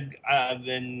 I'm going to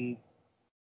then...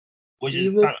 Which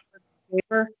is...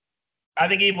 Sabre? I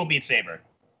think Evil beats Sabre.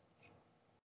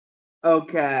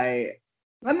 Okay.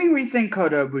 Let me rethink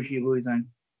Kota Ibushi losing.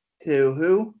 To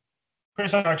who?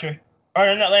 Chris Archer.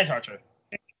 Or not Lance Archer.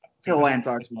 To Lance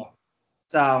Archer.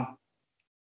 So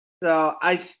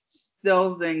I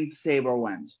still think Sabre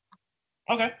wins.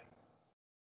 Okay.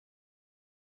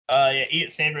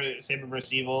 Sabre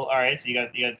versus Evil. All right, so you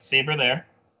got Sabre there.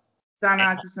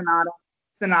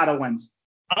 Sonata wins.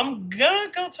 I'm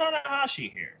gonna go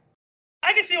Tanahashi here.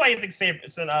 I can see why you think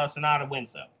Sonata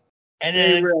wins though. And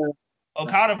then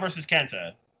Okada versus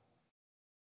Kenta.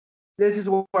 This is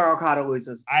where Okada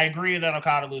loses. I agree that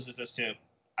Okada loses this too.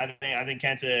 I think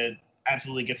Kenta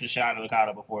absolutely gets a shot at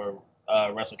Okada before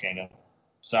Wrestle Kingdom.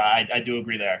 So I do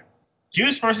agree there.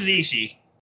 Juice versus Ishii.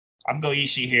 I'm going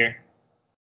Ishii here.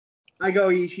 I go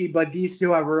Ishii, but these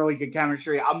two have really good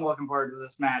chemistry. I'm looking forward to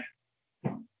this match.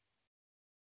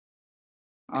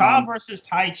 Cobb versus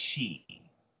Tai Chi.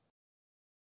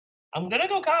 I'm going to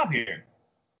go Cobb here.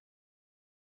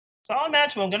 Solid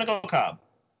match, but I'm going to go Cobb.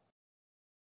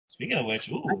 Speaking of which,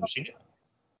 Shingo.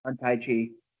 On Tai Chi.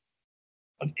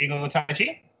 You going to go Tai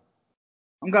Chi?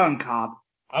 I'm going Cobb.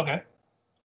 Okay.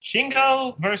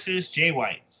 Shingo versus Jay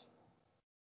White.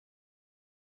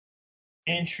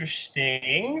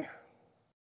 Interesting.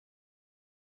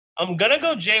 I'm going to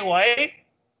go Jay White.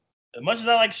 As much as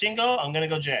I like Shingo, I'm going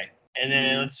to go Jay. And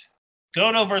then let's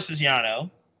Goto versus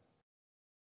Yano.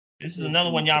 This is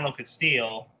another one Yano could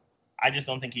steal. I just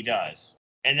don't think he does.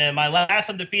 And then my last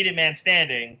undefeated man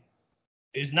standing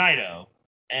is Naito.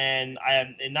 And I have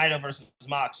Naito versus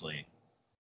Moxley.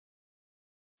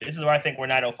 This is where I think where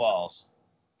Naito falls.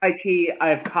 I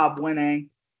have Cobb winning.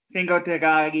 Shingo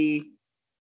Takagi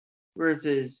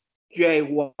versus Jay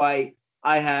White.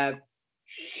 I have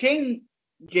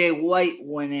Jay White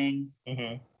winning.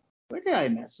 Mm-hmm. Where did I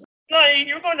mess up? No,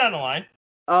 you were going down the line.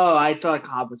 Oh, I thought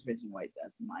Cobb was facing White.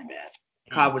 That's my bad.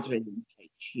 Cobb was facing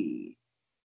Taichi,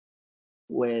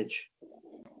 which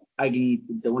I need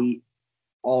to delete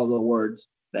all the words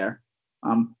there,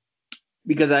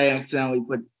 because I accidentally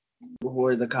put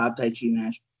before the Cobb Taichi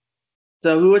match.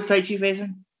 So who was Taichi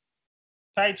facing?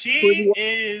 Taichi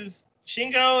is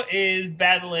Shingo is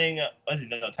battling.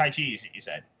 Taichi. You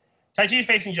said Taichi is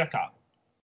facing Jeff Cobb,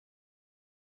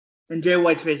 and Jay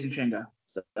White's facing Shingo.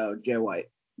 So Jay White.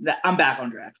 I'm back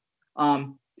on track.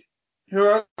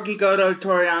 Hiroki Goto,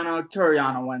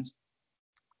 Toriano wins.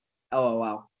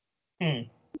 LOL.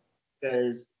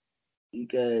 Because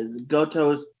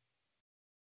Goto's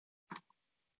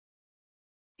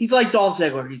he's like Dolph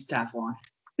Ziggler. He's Teflon.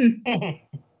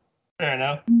 Fair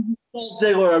enough. Dolph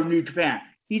Ziggler of New Japan.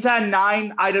 He's had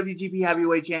 9 IWGP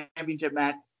Heavyweight Championship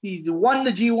matches. He's won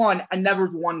the G1 and never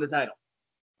won the title.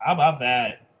 How about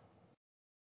that?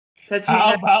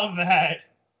 How about that?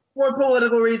 For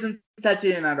political reasons,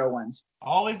 Tetsuya Naito wins.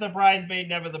 Always the bridesmaid,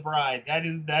 never the bride. That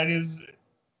is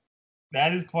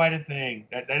quite a thing.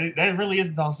 That really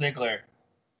is Dolph Ziggler.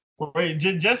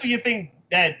 Just when you think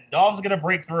that Dolph's gonna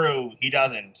break through, he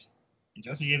doesn't.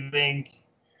 Just when you think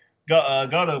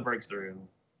Goto breaks through,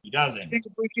 he doesn't. I think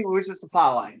Ibushi loses to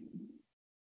Pala.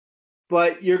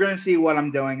 But you're gonna see what I'm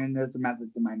doing, and there's a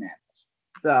method to my madness.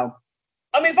 So,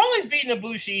 I mean, Fale's beaten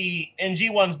Ibushi in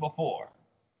G1s before.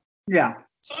 Yeah.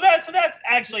 So that's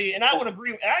actually, and I would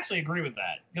actually agree with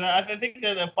that, because I think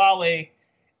that Fale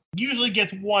usually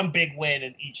gets one big win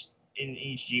in each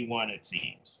G1. It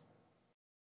seems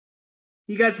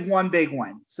he gets one big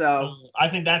win. So I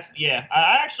think I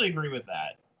actually agree with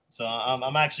that. So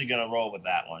I'm actually gonna roll with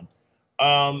that one.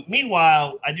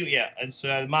 Meanwhile, it's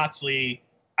Moxley.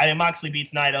 I think Moxley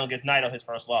beats Naito and gets Naito his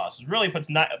first loss. It really puts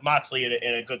Moxley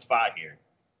in a good spot here,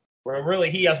 where really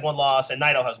he has one loss and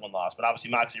Naito has one loss, but obviously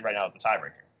Moxley right now is the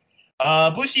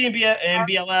tiebreaker. Bushi and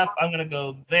BLF, I'm going to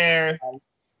go there.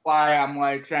 Why I'm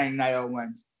saying Naito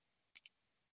wins.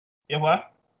 Yeah,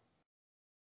 what?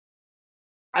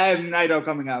 I have Naito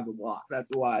coming out of the block. That's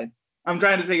why. I'm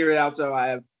trying to figure it out. So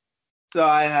I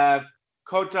have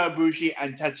Kota Ibushi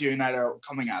and Tetsuya Naito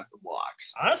coming out of the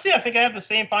blocks. Honestly, I think I have the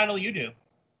same final you do.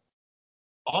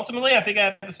 Ultimately, I think I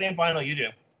have the same final you do.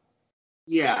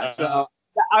 Yeah, so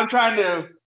I'm trying to.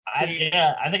 I think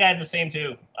I have the same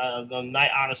too.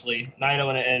 Honestly, Naito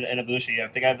and Ibushi, I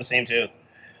think I have the same too.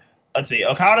 Let's see,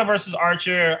 Okada versus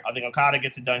Archer. I think Okada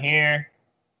gets it done here.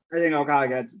 I think Okada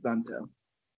gets it done too.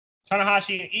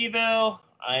 Tanahashi and Evil.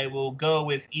 I will go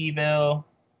with Evil.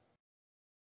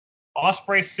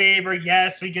 Ospreay Sabre.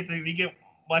 Yes, we get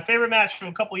my favorite match from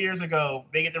a couple years ago.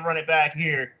 They get to run it back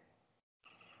here.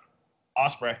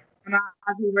 Ospreay.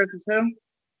 Tanahashi versus who?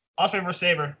 Ospreay versus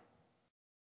Sabre.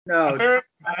 No.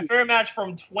 My favorite match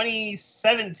from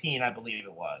 2017, I believe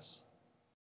it was.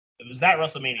 It was that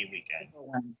WrestleMania weekend.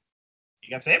 You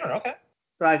got Sabre? Okay.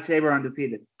 So I have Sabre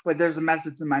undefeated. But there's a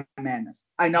method to my madness.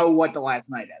 I know what the last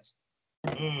night is.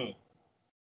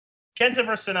 Kenta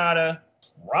versus Sonata.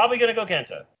 Probably going to go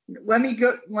Kenta. Let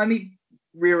me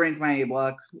rearrange my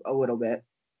block a little bit.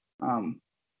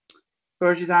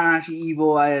 First Tanahashi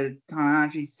Evil. I had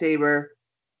Tanahashi Sabre,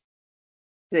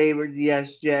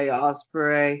 DSJ,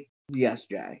 Ospreay,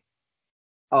 DSJ.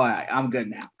 All right, I'm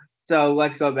good now. So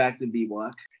let's go back to B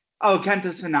block. Oh,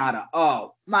 Kenta Sonata.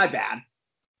 Oh, my bad.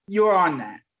 You're on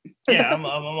that. Yeah, I'm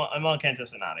on Kenta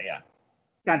Sonata. Yeah.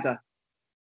 Kenta.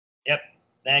 Yep,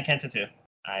 and Kenta too.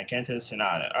 All right, Kenta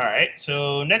Sonata. All right,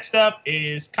 so next up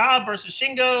is Cobb versus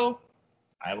Shingo.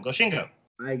 I will go Shingo.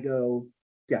 I go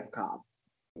Jeff Cobb.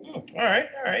 All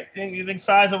right. You think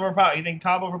size overpower? You think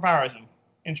Cobb overpowers him?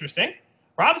 Interesting.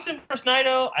 Robinson versus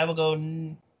Naito. I'll go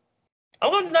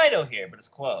Naito here, but it's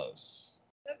close.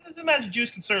 That's a match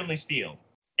Juice can certainly steal.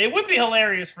 It would be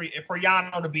hilarious for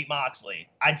Yano to beat Moxley.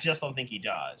 I just don't think he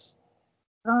does.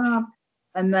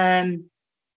 And then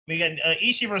we got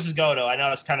Ishii versus Goto. I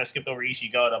know it's kind of skipped over Ishii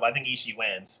Goto, but I think Ishii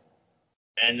wins.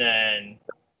 And then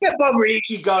skip over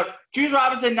Ishii Goto. Juice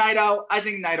Robinson, Naito. I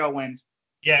think Naito wins.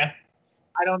 Yeah.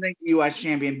 I don't think the U.S.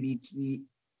 champion beats the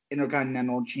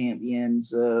Intercontinental champion.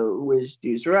 So who is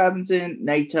Juice Robinson?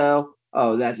 Naito.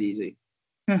 Oh, that's easy.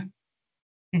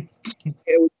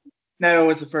 Naito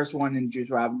was the first one, and Juice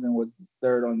Robinson was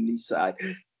third on the side.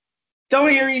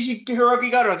 Tomohiro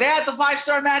Hiroki Goto. They had the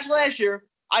 5-star match last year.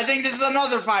 I think this is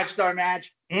another 5-star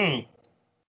match.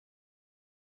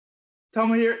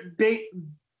 Tomohiro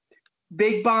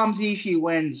Big Bombs Ishii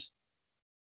wins.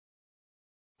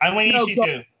 I win Ishii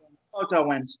too. Goto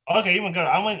wins. Okay, you want Goto.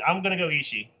 I'm gonna go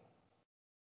Ishii.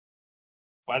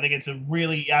 I think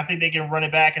I think they can run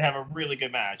it back and have a really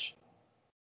good match.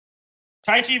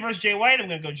 Taichi versus Jay White. I'm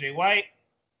gonna go Jay White.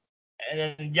 And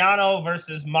then Yano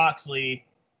versus Moxley.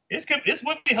 This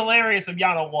would be hilarious if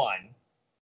Yano won.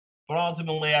 But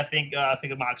ultimately, I think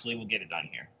Moxley will get it done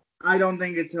here. I don't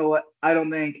think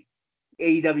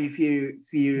AEW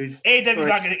fuse.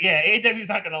 AEW's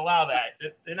not gonna allow that.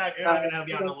 They're not gonna have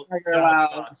Yano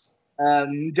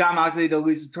lose. Jon Moxley to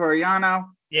lose to Toru Yano.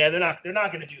 Yeah, they're not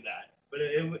gonna do that. But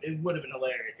it would have been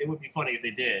hilarious. It would be funny if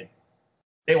they did.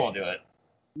 They won't do it.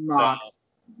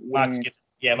 Mox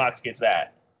gets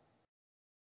that.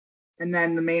 And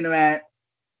then the main event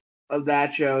of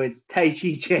that show is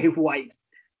Taichi J. White.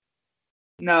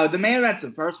 No, the main event's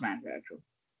the first match, actually.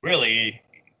 Really?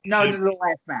 No, the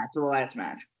last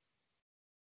match.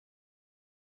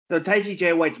 So Taichi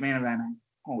J. White's main event.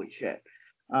 Holy shit.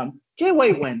 Jay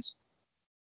White wins.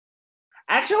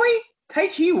 Actually,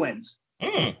 Taichi wins.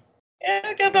 Yeah,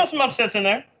 I got those some upsets in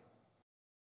there.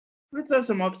 Let's throw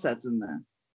some upsets in there.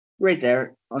 Right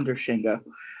there, under Shingo.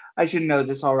 I should know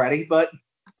this already, but...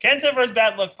 Kenta versus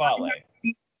Bad Luck Fale.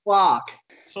 Block.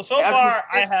 So far,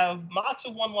 I have Mox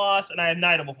with 1 loss, and I have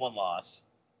Naito with 1 loss.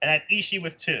 And I have Ishii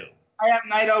with 2. I have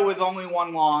Naito with only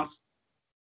 1 loss.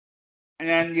 And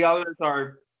then the others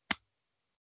are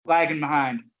lagging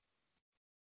behind.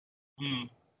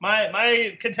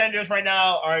 My contenders right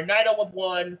now are Naito with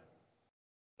 1.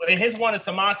 And his 1 is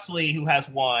to Moxley, who has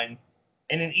 1.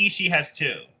 And then Ishii has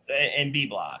 2 in B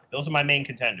block. Those are my main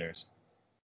contenders.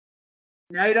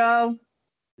 Naito,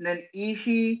 and then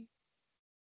Ishii.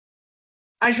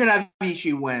 I should have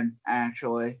Ishii win,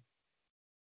 actually.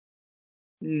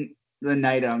 The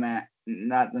Naito match,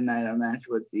 not the Naito match,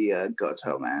 with the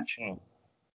Goto match.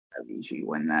 Have Ishii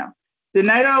win now. Did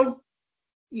Naito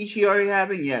Ishii already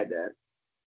happen? Yeah, it did.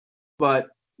 But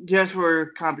just for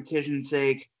competition's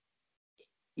sake,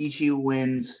 Ishii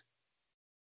wins.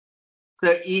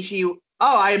 So Ishii.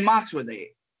 Oh, I had Mox with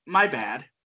 8. My bad.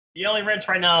 The only wrench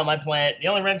right now in my plan, the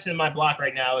only wrench in my block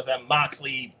right now is that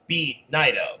Moxley beat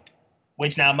Naito,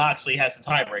 which now Moxley has the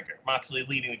tiebreaker. Moxley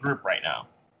leading the group right now.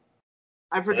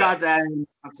 I forgot that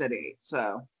Mox at 8.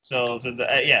 So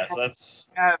that's.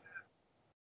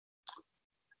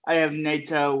 I have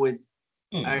Naito with.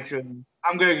 Actually,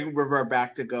 I'm going to revert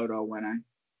back to Goto winning.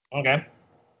 Okay.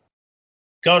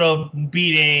 Goto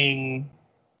beating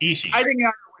Ishii. I think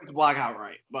Naito wins the block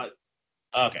outright, but.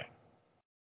 Okay.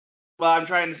 Well, I'm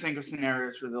trying to think of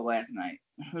scenarios for the last night.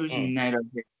 Who's Naito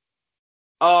here?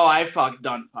 Oh, I fucked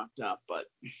up, but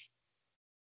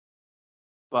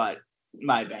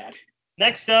my bad.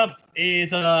 Next up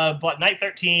is night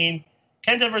 13,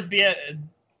 Kenta versus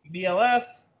BLF.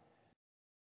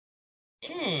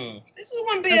 This is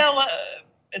one BLF.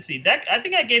 Let's see. I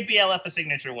think I gave BLF a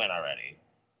signature win already.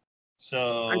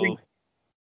 So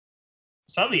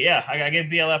suddenly, yeah, I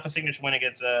gave BLF a signature win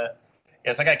against.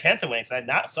 Yes, I got Kenta winning.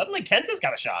 Suddenly Kenta's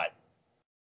got a shot.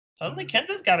 Suddenly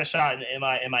Kenta's got a shot in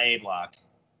my A block.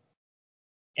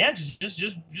 Yeah, just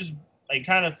like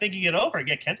kind of thinking it over.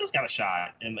 Yeah, Kenta's got a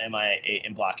shot in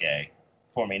block A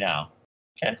for me now.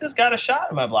 Kenta's got a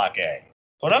shot in my block A.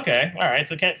 But okay, all right.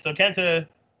 So Kenta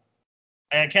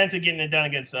getting it done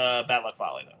against Bad Luck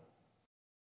Fale though.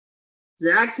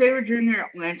 Zack Sabre Jr.,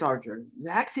 Lance Archer.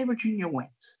 Zack Sabre Jr.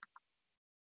 wins.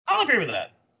 I'll agree with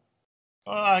that.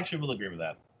 I actually will agree with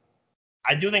that.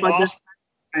 I do think my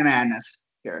madness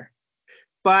here.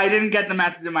 But I didn't get the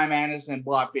method of my madness in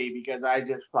Block B because I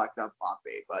just fucked up Block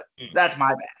B. But that's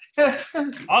my bad.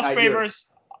 Ospreay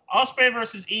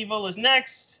versus Evil is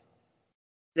next.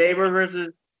 Sabre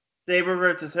versus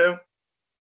who?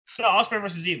 No, Ospreay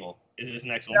versus Evil is this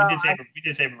next one. No, we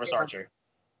did Sabre versus Archer.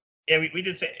 Yeah, we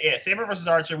did say Sabre versus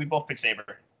Archer. We both picked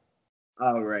Sabre.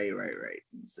 Oh, right.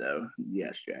 So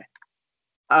yes, Jay.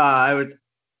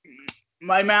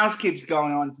 My mouse keeps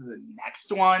going on to the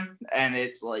next one, and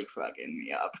it's like fucking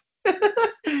me up.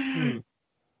 This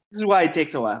is why it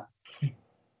takes a while.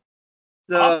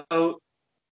 So,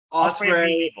 Ospreay,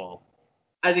 Evil.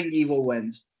 I think Evil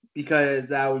wins because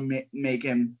that would make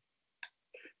him.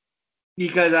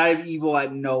 Because I have Evil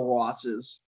at no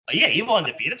losses. Oh, yeah, Evil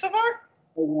undefeated so far?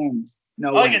 No wins.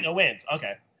 No wins.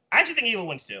 Okay. I actually think Evil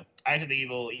wins too. I actually think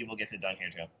Evil gets it done here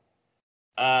too.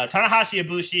 Tanahashi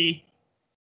Ibushi,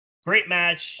 great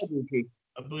match.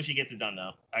 Ibushi gets it done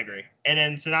though. I agree. And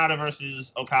then Sonata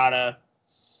versus Okada.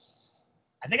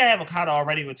 I think I have Okada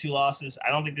already with 2 losses. I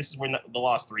don't think this is where the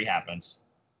loss 3 happens.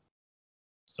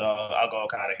 So I'll go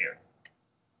Okada here.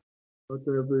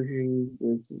 Kota Ibushi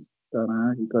versus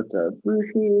Tanahashi. Kota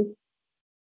Ibushi,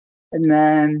 and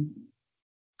then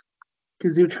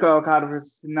Kazuchika Okada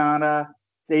versus Sonata.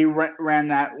 They ran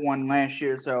that one last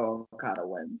year, so Okada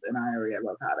wins. And I already have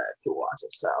Okada at 2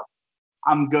 losses, so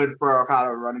I'm good for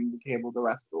Okada running the table the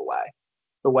rest of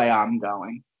the way I'm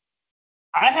going.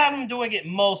 I have him doing it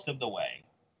most of the way,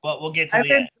 but we'll get to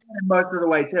the end. Most of the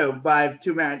way too. But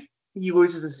 2 match, he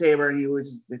loses to Sabre and he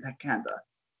loses to Kenta.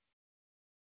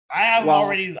 I have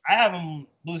him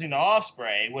losing to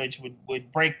Ospreay, which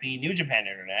would break the New Japan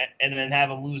internet, and then have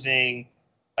him losing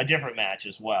a different match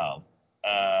as well.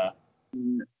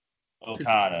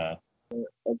 Okada,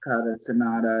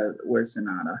 Sonata. Where's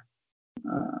Sonata?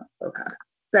 Okada.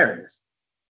 There it is.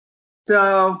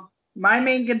 So my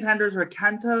main contenders were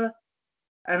Kenta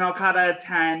and Okada at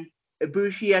 10,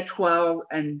 Ibushi at 12,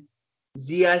 and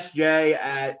ZSJ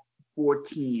at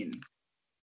 14.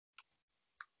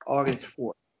 August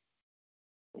 4th.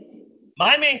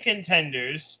 My main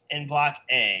contenders in Block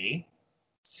A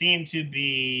seem to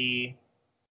be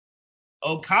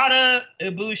Okada,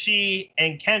 Ibushi,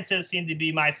 and Kenta seem to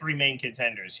be my 3 main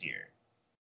contenders here.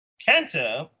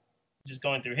 Kenta, just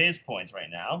going through his points right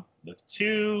now, with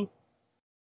 2.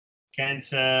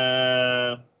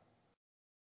 Kenta,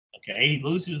 okay, he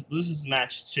loses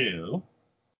match 2.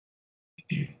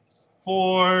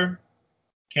 4.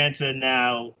 Kenta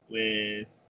now with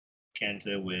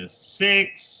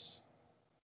 6.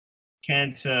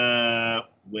 Kenta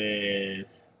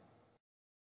with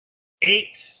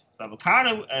 8. So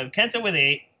Okada, Kenta with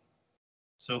 8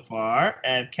 so far. I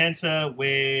have Kenta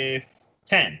with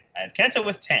 10.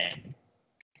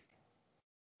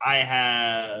 I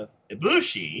have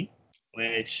Ibushi,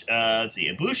 which let's see,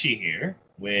 Ibushi here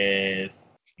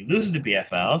he loses to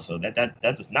BFL, so that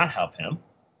does not help him.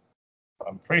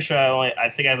 I'm pretty sure I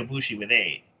think I have Ibushi with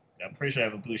 8. I'm pretty sure I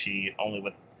have Ibushi only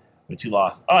with 2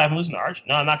 losses. Oh, I have him losing to Archer.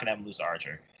 No, I'm not gonna have him lose to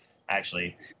Archer.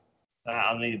 Actually,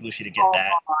 I'll need Ibushi to get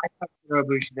that.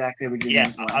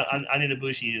 I need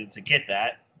Ibushi to get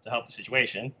that to help the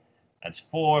situation. That's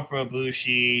 4 for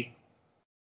Ibushi.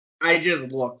 I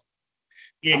just looked.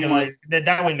 Yeah, because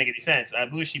that wouldn't make any sense.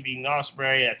 Ibushi beating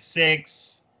Ospreay at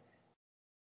 6.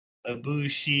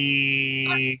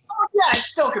 Ibushi. Yeah, it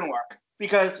still can work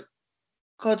because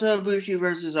Kota Ibushi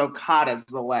versus Okada is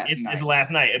the last night. It's the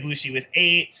last night. Ibushi with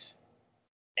 8.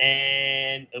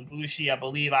 And Ibushi, I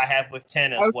believe I have with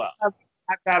 10 as well. I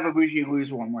have to have Ibushi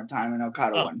lose one more time and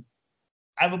Okada win.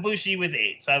 I have Ibushi with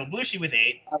 8. So I have Ibushi with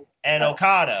 8 and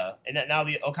Okada. And now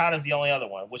Okada's the only other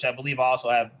one, which I believe I also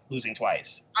have losing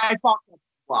twice. I fucked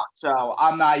up, so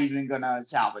I'm not even going to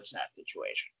salvage that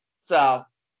situation. So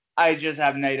I just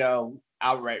have Naito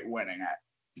outright winning it.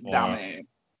 Dominating.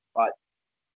 But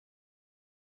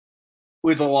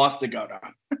with a loss to go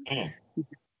down.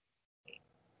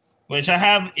 Which I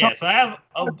have, so I have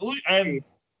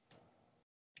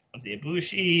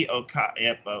Ibushi,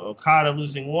 Okada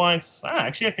losing once.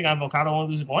 Actually, I think I have Okada only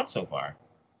losing once so far.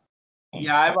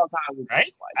 Yeah, I have Okada losing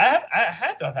twice. I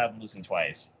had to have him losing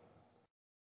twice.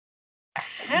 I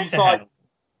had to have him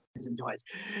losing twice.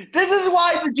 This is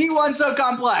why the G1's so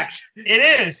complex. It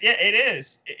is. Yeah, it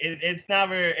is. It's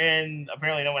never, and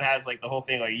apparently no one has like the whole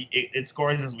thing. Like it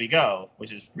scores as we go,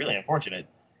 which is really unfortunate.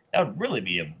 That would really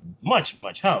be a much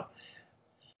help.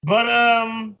 But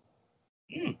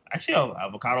actually,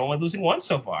 Okada only losing once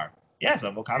so far. Yes,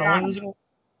 Okada only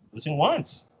losing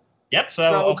once. Yep.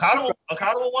 So Okada with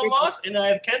 1 loss, and I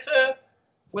have Kenta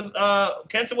with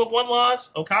 1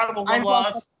 loss. Okada with 1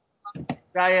 loss.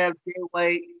 I have Jay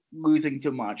White losing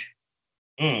too much.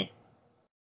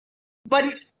 But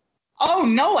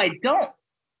no, I don't.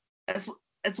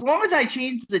 As long as I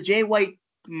change the Jay White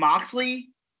Moxley,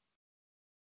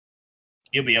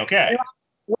 you'll be okay.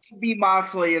 Let's be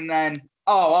Moxley and then,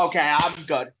 okay, I'm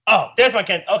good. Oh, there's my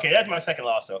Okay, that's my second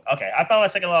loss. So, okay, I found my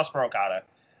second loss for Okada.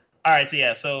 All right,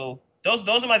 so those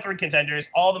are my 3 contenders.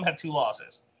 All of them have 2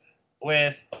 losses.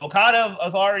 With Okada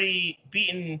has already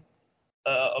beaten,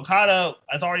 Okada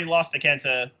has already lost to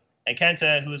Kenta, and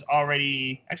Kenta, who's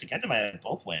already, actually, Kenta might have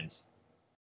both wins.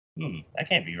 That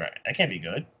can't be right. That can't be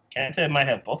good. Kenta might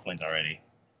have both wins already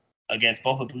against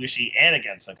both Ibushi and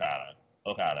against Okada.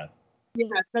 Yeah,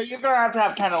 so you're gonna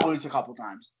have Kenta lose a couple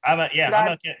times. I'm at the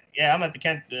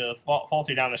Kenta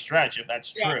falter down the stretch if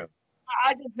that's true.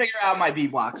 I just figured out my B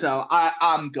block, so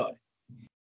I'm good.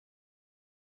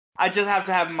 I just have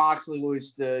to have Moxley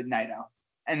lose to Naito,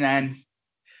 and then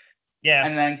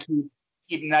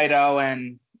keep Naito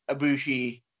and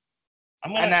Ibushi,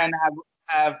 and then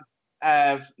have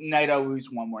Naito lose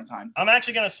one more time. I'm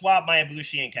actually gonna swap my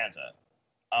Ibushi and Kenta.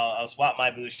 I'll swap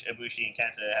my Ibushi and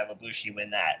Kenta, have Ibushi win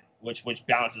that, which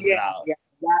balances it out. Yeah,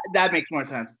 that makes more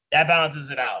sense. That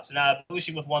balances it out. So now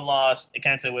Ibushi with 1 loss,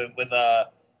 Kenta with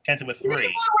 3.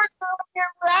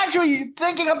 We're actually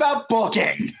thinking about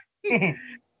booking.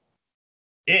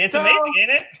 It's amazing, isn't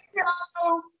it?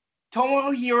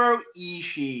 Tomohiro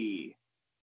Ishii.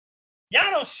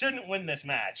 Yano shouldn't win this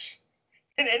match.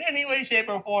 in any way, shape,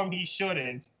 or form, he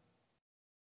shouldn't.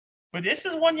 But this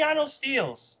is one Yano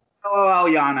steals. Oh, well,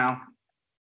 Yano.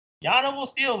 Yano will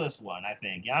steal this one, I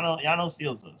think. Yano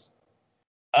steals this.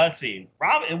 Let's see.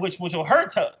 Robin, which will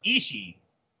hurt to Ishii.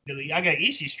 Because I got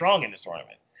Ishii strong in this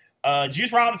tournament.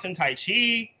 Juice Robinson, Tai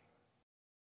Chi.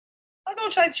 I'll go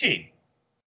Tai Chi.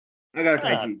 I got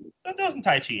Tai Chi. Let's throw some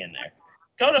Tai Chi in there.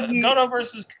 Goto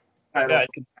versus.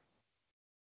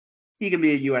 He can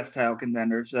be a U.S. title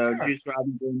contender, so sure. Juice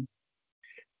Robinson.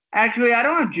 Actually, I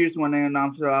don't have Juice winning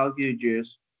enough, so I'll do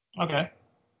Juice. Okay.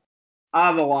 I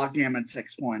have a lock him at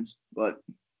 6 points, but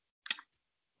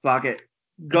fuck it.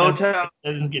 Goto. That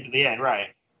doesn't get to the end,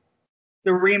 right?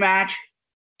 The rematch.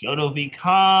 Goto v.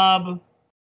 Cobb.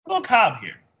 I'll go Cobb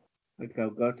here. Let's go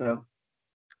Goto.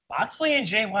 Moxley and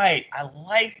Jay White. I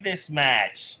like this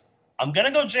match. I'm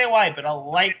gonna go Jay White, but I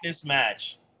like this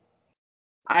match.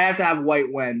 I have to have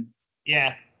White win.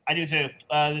 Yeah, I do too.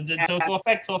 To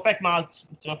affect Mox,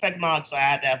 I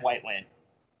had to have White win.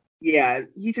 Yeah,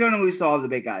 he's gonna lose to all the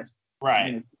big guys.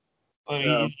 Right.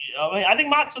 I think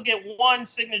Mox will get one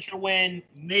signature win,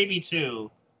 maybe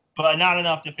two, but not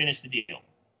enough to finish the deal.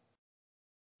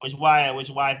 Which is why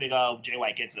I think Jay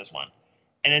White gets this one.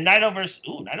 And then Naito versus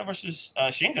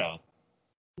Shingo.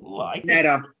 Ooh, I like this.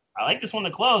 Naito. I like this one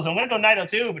to close. I'm gonna go Naito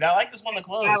too, but I like this one to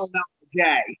close. I don't know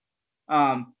Jay.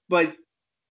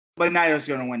 But Naito's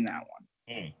gonna win that one.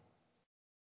 Mm.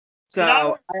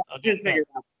 So I just figured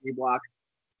out the block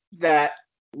that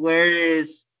where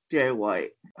is Jay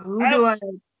White? I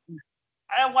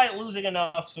have White losing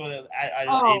enough so that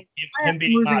I him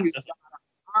beating Mox.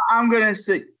 I'm gonna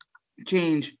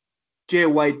change Jay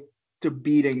White to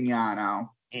beating Yano.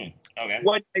 Okay.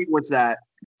 What date was that?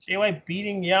 Jay White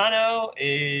beating Yano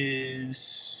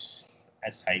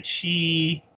that's Tai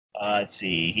Chi. Let's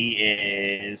see. He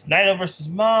is Naito versus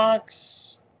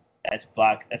Mox. That's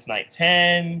night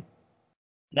 10.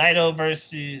 Naito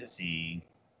versus, let's see.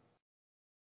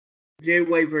 Jay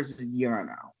White versus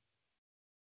Yano.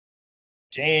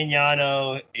 Jay and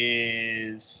Yano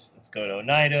is, let's go to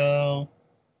Naito.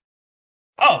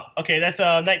 Oh, okay. That's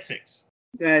night 6.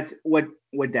 That's what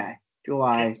day?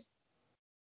 July.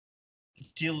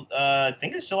 I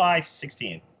think it's July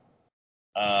 16th.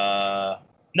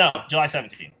 No, July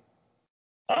 17th.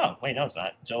 Oh, wait, no, it's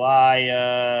not.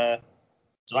 July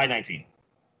 19th.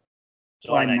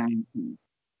 July 19th.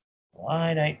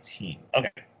 July 19th.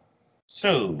 Okay.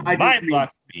 So my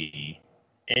block B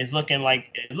is looking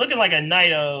like a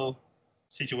Naito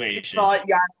situation. I thought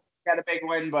Yano got a big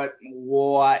win, but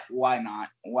what? Why not?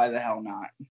 Why the hell not?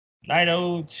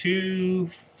 Naito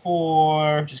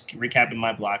 2-4. Just recapping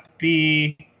my block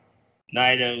B.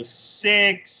 Naito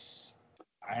 6.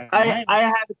 I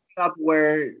have it up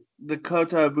where the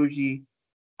Kota Ibushi.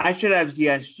 I should have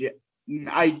ZSJ.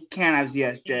 I can't have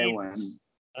ZSJ win.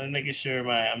 I'm making sure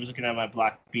I'm just looking at my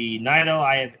block B. Naito,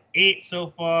 I have 8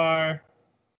 so far.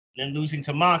 Then losing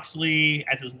to Moxley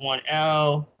as his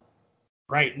 1L.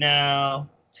 Right now,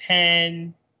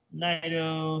 10.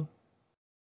 Naito.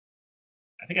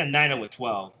 I think I'm Naito with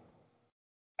 12.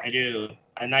 I do.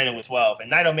 I'm Naito with 12.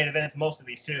 And Naito main events most of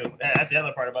these too. That's the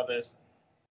other part about this.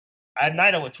 I have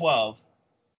Naito with 12.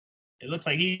 It looks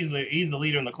like he's the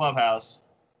leader in the clubhouse.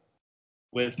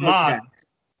 With Mox.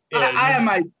 Okay. I have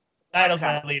my Naito's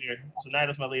my leader. So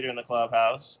Naito's my leader in the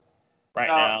clubhouse right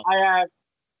now. I have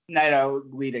Naito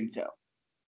leading too.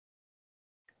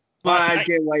 But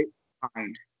Jay White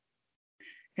behind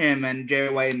him, and Jay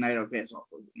White and Naito face off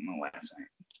in the last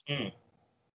night.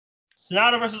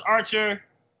 Sonata versus Archer.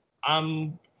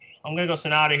 I'm gonna go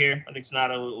Sonata here. I think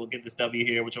Sonata will get this W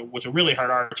here, which will really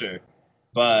hurt Archer.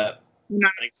 But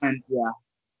I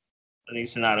think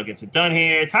Sonata gets it done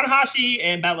here. Tanahashi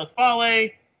and Bad Luck Fale.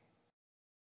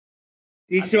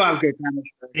 These two have good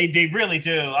chemistry. They really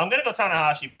do. I'm gonna go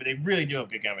Tanahashi, but they really do have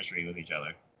good chemistry with each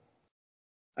other.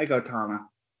 I go Tana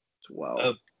as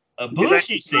well.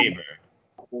 Ibushi Saber.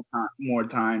 More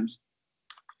times.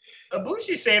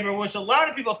 Ibushi Saber, which a lot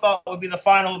of people thought would be the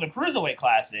final of the Cruiserweight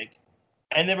Classic,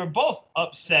 and they were both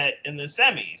upset in the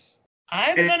semis.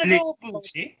 I'm gonna go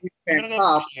Ibushi.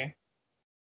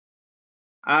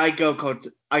 I go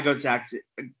Kota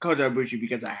Ibushi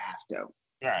because I have to. All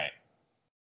right.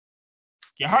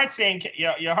 Your heart's saying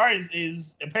your heart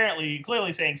is apparently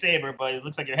clearly saying Saber, but it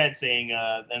looks like your head's saying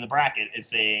in the bracket it's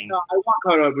saying. No, I want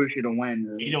Kota Ibushi to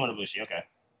win. You don't want Ibushi, okay.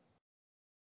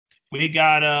 We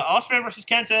got Ospreay versus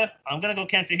Kenta. I'm gonna go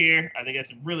Kenta here. I think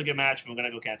it's a really good match, but I'm gonna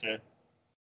go Kenta.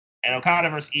 And Okada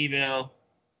versus Evil.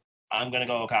 I'm gonna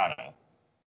go Okada.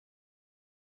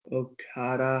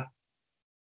 Okada.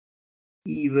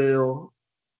 Evil.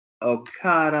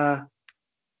 Okada.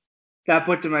 That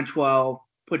puts him at 12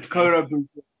 Puts Kota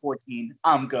Ibushi at 14.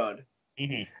 I'm good.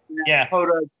 Mm-hmm. Yeah.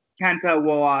 Kota, Kenta,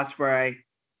 Will Ospreay.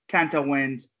 Kenta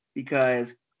wins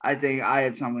because I think I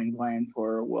have something planned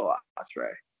for Will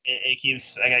Ospreay. It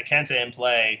keeps. I got Kenta in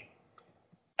play.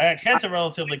 I got Kenta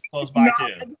relatively close by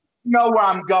too. I know where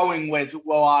I'm going with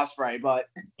Will Ospreay, but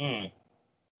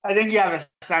I think you have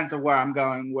a sense of where I'm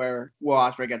going, where Will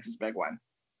Ospreay gets his big win.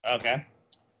 Okay.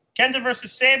 Kenta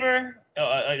versus Sabre.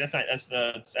 That's not.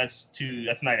 That's two.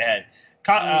 That's night ahead.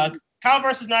 Kyle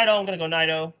versus Naito. I'm gonna go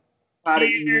Naito.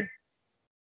 Here.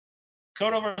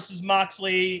 Goto versus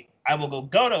Moxley. I will go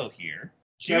Goto here.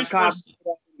 Juice versus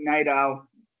Naito.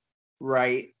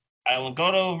 Right. I went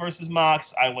Goto versus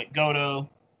Mox. I went Goto.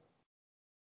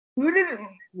 Who did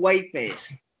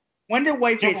Whiteface? When did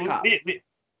Whiteface Cobb?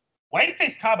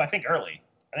 Whiteface Cobb, I think early.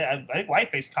 I think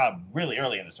Whiteface Cobb really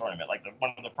early in this tournament, like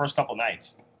one of the first couple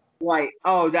nights. White.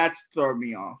 Oh, that's throwing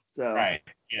me off. So right.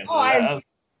 Yeah. So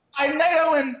I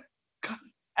Naito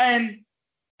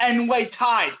and White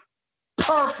tied.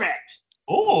 Perfect.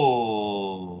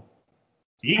 Ooh.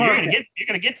 You're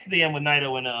gonna get to the end with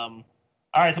Naito and All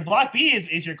right, so block B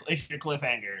is your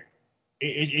cliffhanger.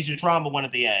 Is your drama one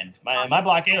at the end? My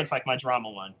block A looks like my drama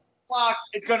one. Blocks.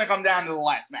 It's gonna come down to the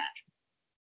last match.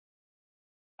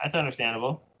 That's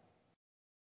understandable.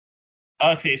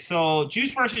 Okay, so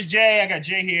Juice versus Jay. I got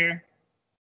Jay here.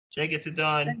 Jay gets it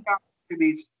done.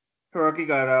 Beats Hiroki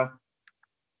Goto.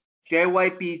 Jay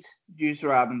White beats Juice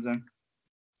Robinson.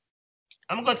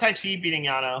 I'm gonna go Tai Chi beating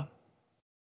Yano.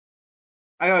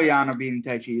 I go Yano beating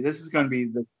Tai Chi. This is gonna be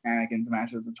the Anakin's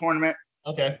match of the tournament.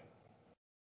 Okay.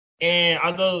 And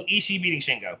I'll go Ishii beating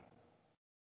Shingo.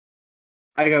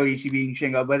 I go Ishii beating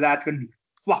Shingo, but that's gonna be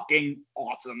fucking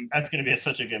awesome. That's gonna be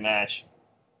such a good match.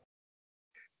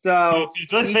 So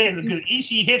let's say because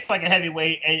Ishii hits like a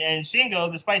heavyweight, and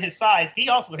Shingo, despite his size, he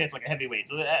also hits like a heavyweight.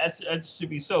 So that should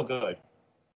be so good.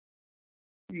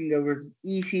 Shingo versus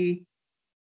Ishii.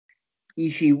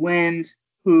 Ishii wins.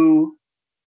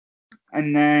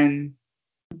 And then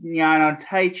Yano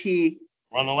Taichi.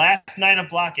 We're on the last night of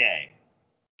Block A.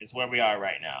 Is where we are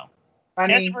right now.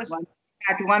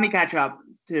 Let me catch up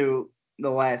to the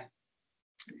last.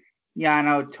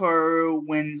 Yano Toru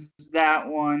wins that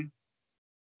one.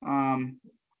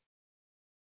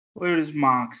 Who does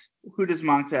Mox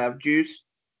have? Juice?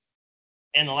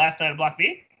 In the last night of Block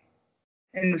B?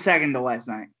 In the second to last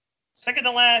night. Second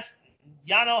to last,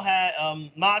 Yano had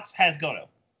Mox has Goto.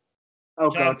 Oh,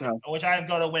 Goto. Which I have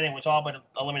Goto winning, which all but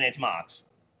eliminates Mox.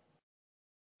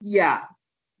 Yeah.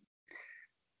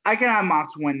 I can have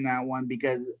Mox win that one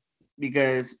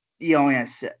because he only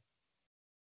has 6.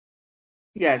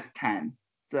 He has 10.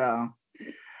 So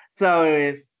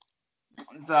I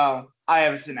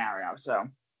have a scenario. So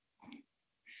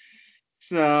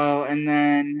and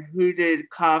then who did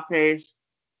Cobb face?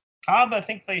 Cobb, I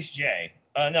think, faced Jay.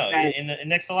 No, in the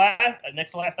next to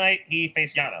last night he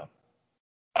faced Yano.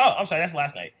 Oh, I'm sorry, that's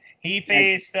last night. He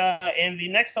faced in the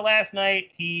next to last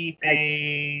night he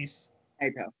faced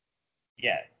Naito.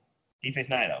 Yeah, he faced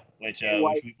Naito, which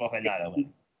we both had Naito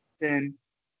win. Then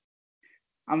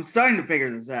I'm starting to figure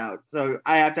this out. So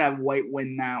I have to have White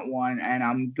win that one, and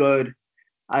I'm good.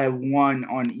 I have 1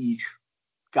 on each.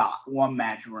 Got 1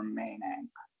 match remaining.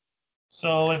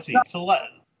 So let's see.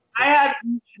 I have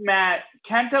each match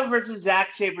Kenta versus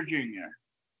Zack Sabre Jr.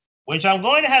 Which I'm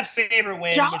going to have Sabre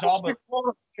win. I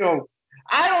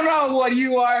don't know what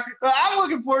you are, but I'm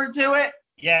looking forward to it.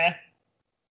 Yeah.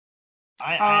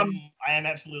 I am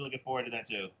absolutely looking forward to that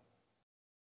too.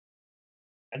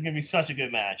 That's gonna be such a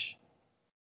good match.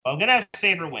 But I'm gonna have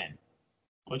Sabre win,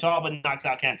 which all but knocks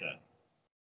out Kenta.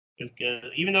 Because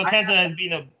even though Kenta has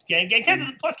beaten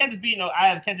Kenta's beating, I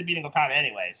have Kenta beating Okada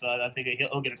anyway, so I think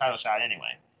he'll get a title shot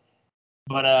anyway.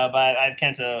 But I have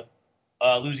Kenta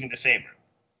losing to Sabre.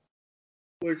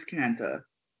 Where's Kenta?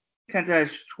 Kenta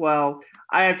has 12.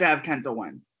 I have to have Kenta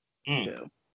win. Too.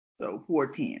 So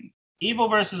 14. Evil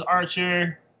versus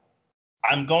Archer.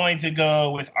 I'm going to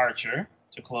go with Archer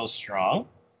to close strong.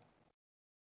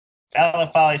 Fallon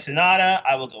Folly Sonata.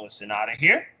 I will go with Sonata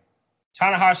here.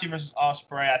 Tanahashi versus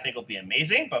Ospreay. I think will be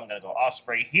amazing, but I'm going to go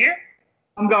Ospreay here.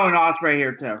 I'm going Ospreay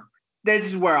here too. This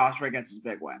is where Ospreay gets his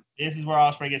big win. This is where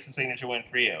Ospreay gets the signature win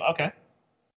for you. Okay.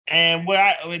 And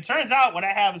it turns out what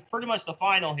I have is pretty much the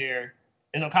final here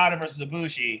is Okada versus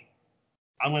Ibushi.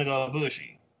 I'm going to go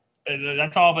Ibushi.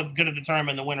 That's all but going to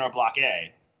determine the winner of Block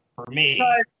A for me.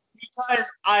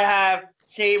 Because I have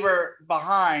Sabre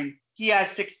behind. He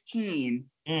has 16.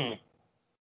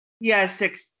 He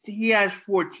has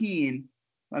 14.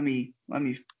 Let me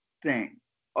think.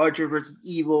 Archer versus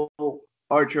Evil.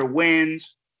 Archer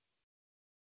wins.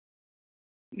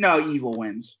 No, Evil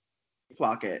wins.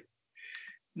 Fuck it.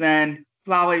 Then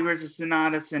Fale versus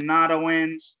Sonata. Sonata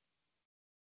wins.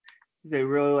 They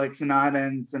really like Sonata,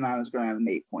 and Sonata's going to have an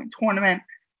 8-point tournament.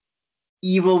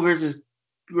 Evil versus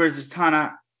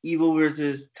Tana. Evil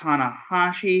versus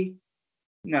Tanahashi.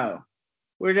 No.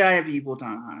 Where did I have Evil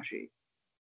Tanahashi?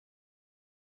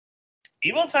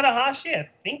 Evil Tanahashi? I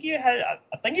think you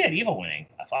had Evil winning.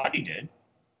 I thought you did.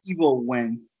 Evil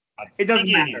win. It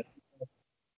doesn't matter.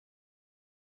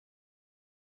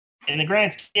 In the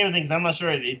grand scheme of things, I'm not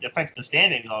sure it affects the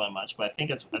standings all that much, but I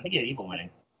think you had Evil winning.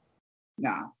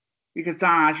 No. Because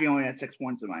Tanahashi only had 6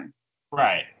 points of mine.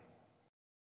 Right.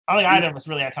 I don't think either of us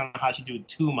really had Tanahashi do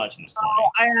too much in this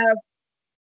tournament. I have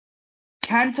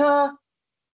Kenta,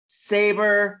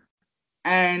 Sabre,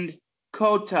 and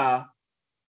Kota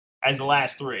as the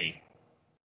last 3.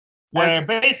 Where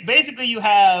basically you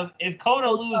have, if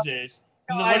Kota loses,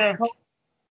 the winner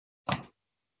of...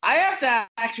 I have to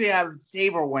actually have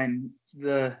Sabre win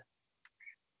the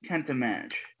Kenta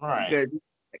match. Right.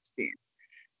 16.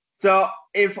 So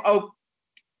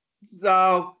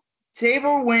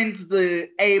Sabre wins the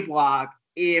A block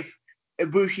if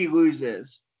Ibushi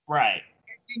loses. Right.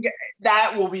 I think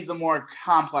that will be the more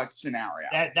complex scenario.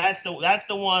 That's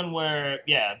the one where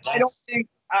I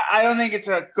don't think it's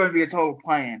going to be a total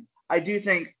play-in. I do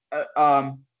think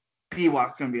B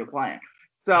block's going to be a play-in.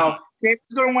 So Sabre's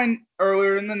going to win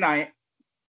earlier in the night,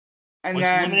 and which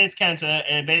then eliminates Kenta,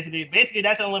 and basically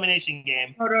that's an elimination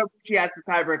game. Kota Ibushi has the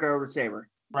tiebreaker over Sabre.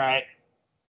 Right.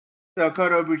 So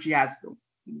Kota Ibushi has to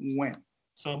win.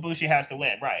 So Ibushi has to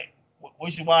win, right?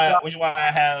 Which is why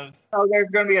I have. So there's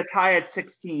going to be a tie at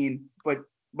 16, but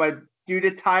due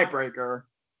to tiebreaker,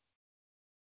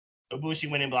 Ibushi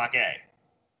winning block A.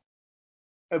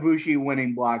 Ibushi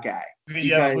winning block A. Because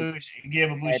you have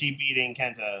Ibushi beating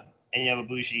Kenta, and you have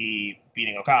Ibushi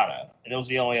beating Okada, and those are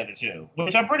the only other 2.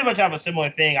 Which I pretty much have a similar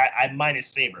thing. I minus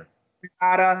Sabre.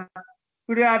 Sonata.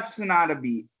 Who did I have Sonata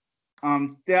beat?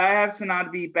 Did I have Sonata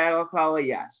beat Battle Fale?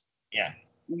 Yes. Yeah.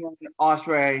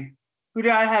 Ospreay. Who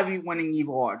did I have winning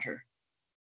Evil Archer?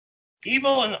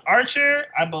 Evil and Archer,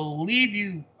 I believe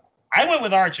you. I went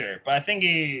with Archer, but I think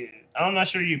I'm not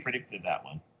sure you predicted that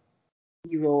one.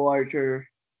 Evil Archer.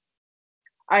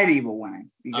 I had Evil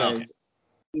winning because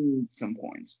he needs some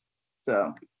points.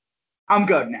 So I'm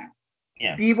good now.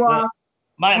 Yeah. B-Block.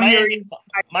 My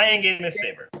end game is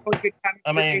Sabre.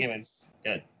 My end game is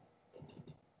good.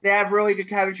 They have really good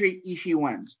chemistry. Ishii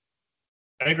wins.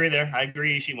 I agree there. I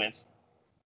agree Ishii wins.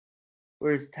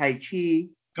 Where's Taichi?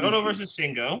 Goto versus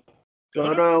Shingo.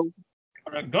 Goto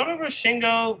versus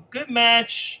Shingo. Good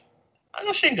match. I'll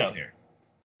go Shingo here.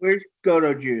 Where's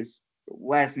Goto Juice?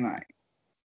 Last night.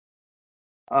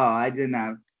 Oh, I didn't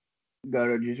have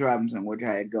Goto Juice Robinson, which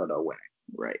I had Goto winning.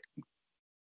 Right.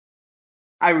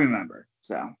 I remember.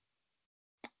 So.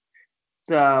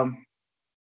 Yeah,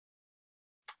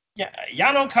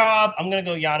 Yano Cobb. I'm going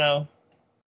to go Yano.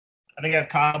 I think I have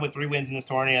Cobb with 3 wins in this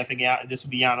tourney. I think this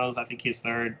would be Yano's. I think his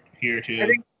 3rd here, too. I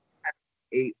think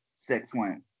 8-6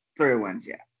 wins. 3 wins,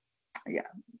 yeah. Yeah,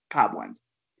 Cobb wins.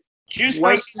 Juice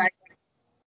versus...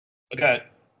 Okay.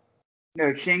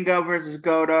 No, Shingo versus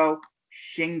Goto.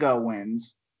 Shingo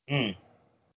wins. The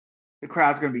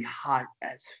crowd's going to be hot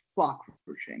as fuck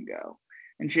for Shingo.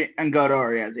 And Goto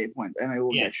already has 8 points. And I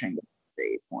will get Shingo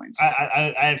 8 points.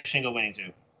 I have Shingo winning,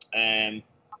 too.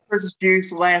 Versus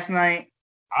Juice last night.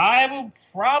 I will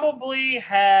probably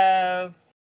have...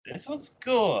 This one's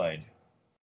good.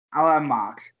 I'll have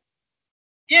Mox.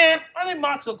 Yeah, I think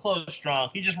Mox will close strong.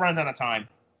 He just runs out of time.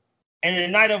 And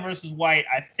then Naito versus White,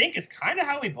 I think is kind of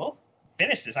how we both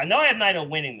finish this. I know I have Naito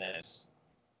winning this.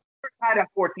 We're tied at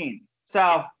 14.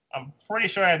 So I'm pretty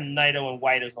sure I have Naito and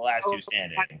White as the last 2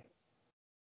 standing.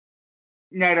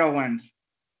 Naito wins.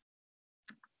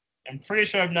 I'm pretty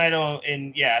sure I have Naito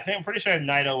I'm pretty sure I have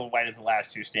Naito and White as the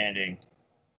last 2 standing.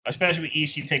 Especially with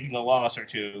Ishii taking a loss or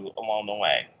 2 along the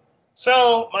way.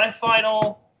 So my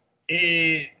final,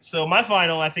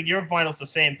 I think your final's the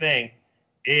same thing,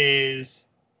 is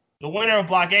the winner of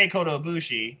Block A, Kota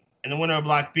Ibushi, and the winner of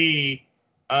Block B,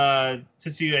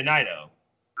 Tetsuya Naito.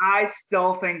 I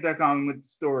still think they're going with the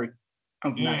story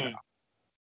of Naito.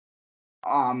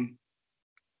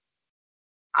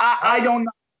 I don't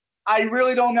know. I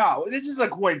really don't know. This is a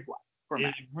coin flip for me.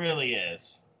 It really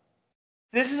is.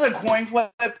 This is a coin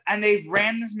flip, and they've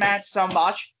ran this match so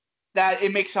much that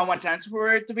it makes so much sense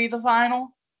for it to be the final,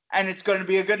 and it's going to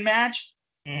be a good match.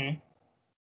 Mm-hmm.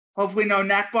 Hopefully no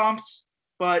neck bumps,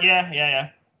 but... Yeah.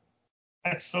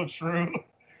 That's so true.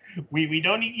 We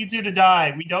don't need you two to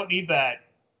die. We don't need that.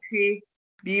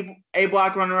 The A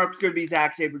block runner-up is going to be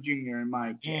Zack Sabre Jr. in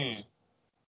my case.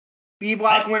 B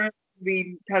block winner is going to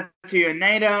be Tetsuya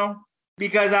Naito,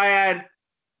 because I had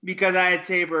because I had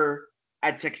Sabre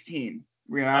at 16.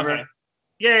 Remember? Okay.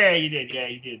 Yeah, you did. Yeah,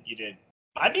 you did.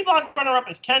 My B-Block runner-up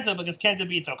is Kenta because Kenta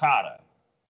beats Okada.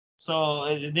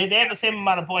 So they have the same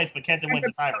amount of points, but Kenta wins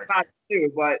the tiebreaker.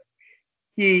 Too, but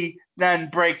he then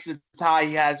breaks the tie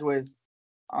he has with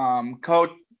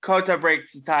Kota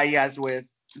breaks the tie he has with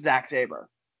Zack Sabre.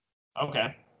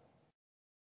 Okay.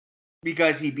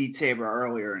 Because he beat Sabre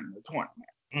earlier in the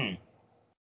tournament.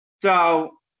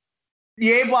 So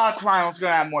the A-Block final is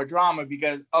going to have more drama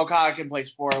because Okada can place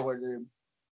forward.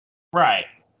 Right.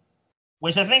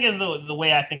 Which I think is the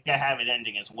way I think I have it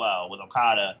ending as well, with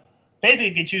Okada. Basically,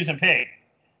 he can choose and pick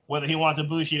whether he wants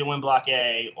Ibushi to win Block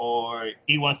A or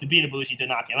he wants to beat Ibushi to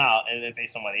knock him out and then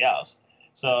face somebody else.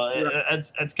 So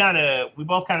it's kind of, we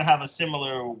both kind of have a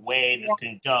similar way this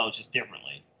can go, just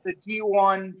differently. The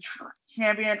G1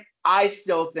 champion, I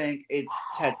still think it's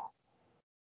Tetsuya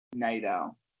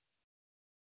Naito.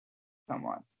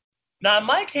 Someone. Now, in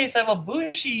my case, I have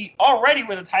Ibushi already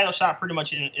with a title shot pretty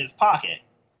much in his pocket.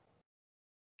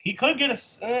 He could get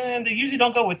they usually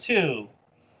don't go with two.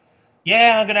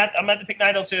 Yeah, I'm gonna have to pick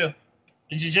Naito too.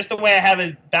 It's just the way I have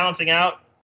it balancing out.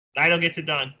 Naito gets it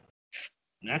done.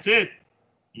 And that's it.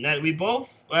 And we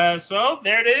both. So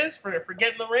there it is for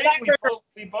getting the ring.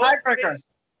 We both.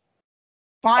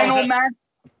 Final match.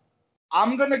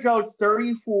 I'm gonna go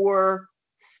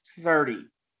 34-30.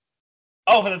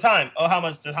 Oh, for the time. Oh, how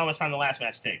much time the last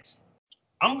match takes?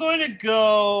 I'm going to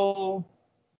go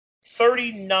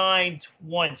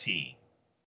 39-20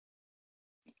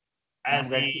 as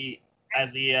the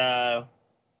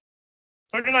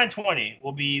 39-20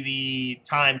 will be the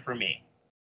time for me.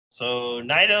 So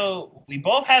Naito, we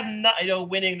both have Naito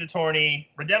winning the tourney,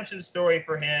 redemption story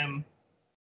for him,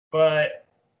 but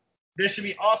there should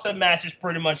be awesome matches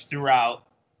pretty much throughout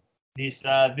this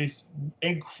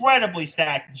incredibly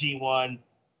stacked G1.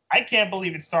 I can't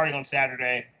believe it's starting on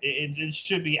Saturday. It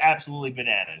should be absolutely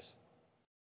bananas.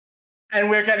 And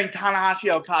we're getting Tanahashi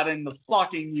Okada in the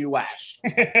fucking U.S.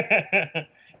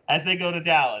 As they go to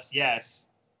Dallas, yes.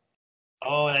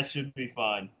 Oh, that should be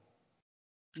fun.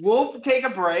 We'll take a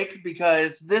break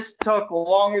because this took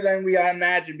longer than we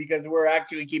imagined because we're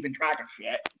actually keeping track of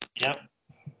shit. Yep.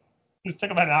 This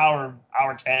took about an hour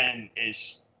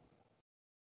 10-ish.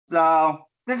 So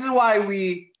this is why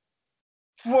we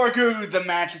forego the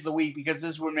match of the week because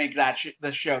this would make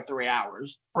the show 3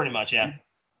 hours. Pretty much, yeah.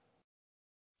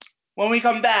 When we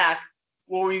come back,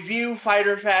 we'll review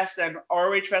Fyter Fest and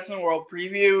ROH Wrestling World,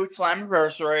 preview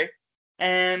Slammiversary,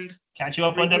 and catch you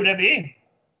up on WWE.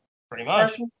 Pretty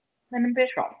much. And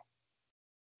Bischoff.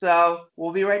 So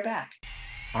we'll be right back.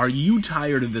 Are you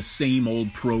tired of the same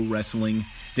old pro wrestling?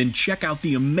 Then check out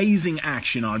the amazing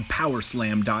action on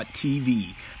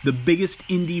Powerslam.tv, the biggest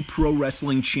indie pro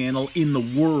wrestling channel in the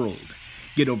world.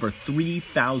 Get over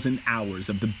 3,000 hours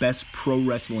of the best pro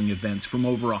wrestling events from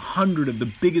over 100 of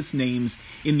the biggest names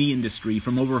in the industry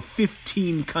from over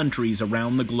 15 countries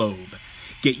around the globe.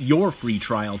 Get your free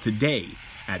trial today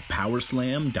at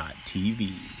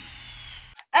Powerslam.tv.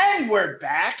 And we're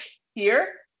back here.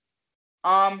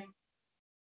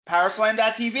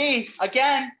 Powerslam.tv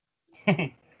again.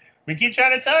 We keep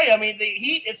trying to tell you. I mean, the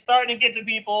heat is starting to get to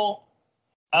people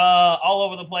all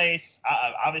over the place.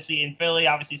 Obviously in Philly,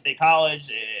 obviously State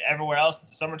College, everywhere else. It's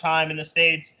the summertime in the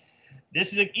States.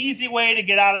 This is an easy way to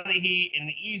get out of the heat and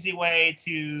an easy way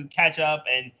to catch up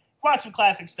and watch some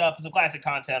classic stuff, some classic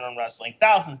content on wrestling.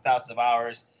 Thousands of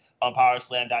hours on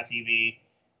Powerslam.tv.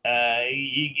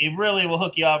 It really will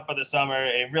hook you up for the summer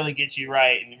and really get you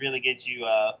right and really get you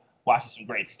watching some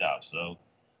great stuff. So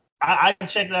I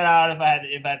check that out if I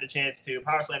had the chance to.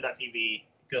 Powerslam.tv,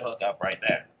 good hook up right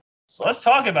there. So let's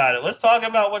talk about it. Let's talk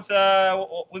about what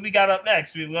we got up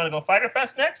next. We want to go Fyter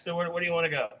Fest next, or where do you want to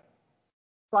go?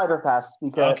 Fyter Fest,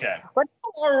 because okay. Let's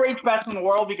go ROH Best in the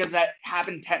World because that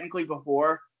happened technically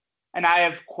before, and I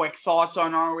have quick thoughts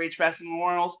on ROH Best in the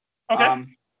World. Okay.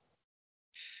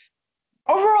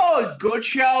 Overall, a good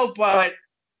show, but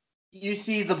you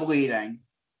see the bleeding.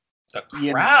 The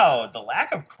crowd, the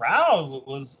lack of crowd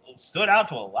stood out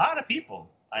to a lot of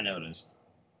people, I noticed.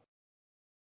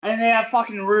 And they have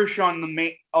fucking Roosh on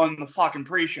the fucking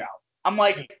pre-show. I'm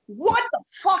like, what the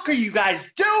fuck are you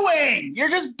guys doing? You're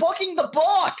just booking the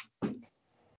book.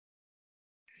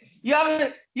 You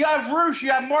have Roosh,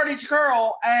 you have Marty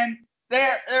Scurll, and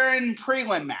they're in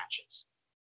prelim matches.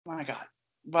 Oh my God.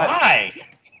 But why?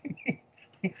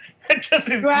 You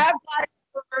have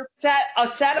a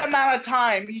set amount of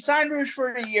time. You signed Roosh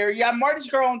for a year. You have Marty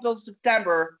Scurll until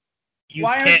September.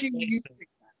 Why aren't you using them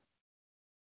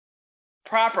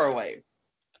properly?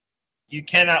 You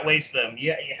cannot waste them.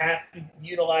 You have to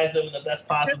utilize them in the best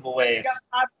possible ways.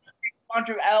 bunch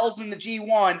of L's in the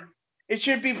G1, it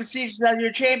should be perceived that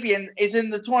your champion is in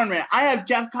the tournament. I have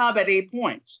Jeff Cobb at 8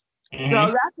 points. So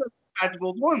that's a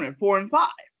respectable tournament, 4 and 5.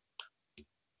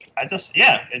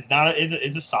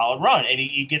 It's a solid run, and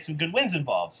he gets some good wins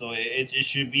involved. So it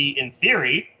should be, in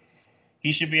theory,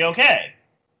 he should be okay.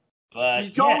 But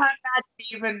you don't have that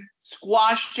to even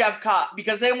squash Jeff Cobb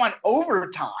because they went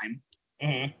overtime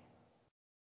at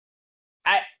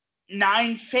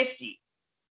 9:50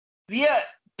 via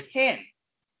pin.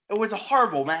 It was a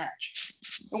horrible match.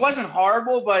 It wasn't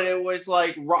horrible, but it was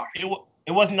like rough.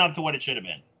 It wasn't up to what it should have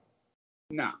been.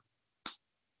 No.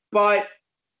 But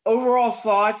overall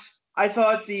thoughts, I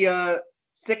thought the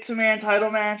 6-man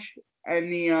title match and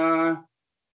the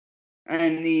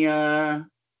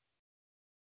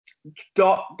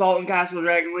Dalton Castle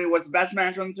Dragon Lee was the best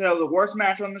match on the show. The worst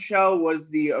match on the show was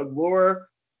the Allure.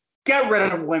 Get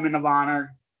rid of Women of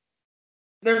Honor.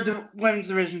 The women's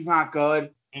division's not good.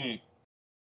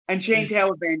 And Shane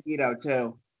Taylor Bandito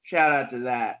too. Shout out to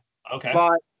that. Okay.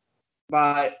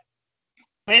 But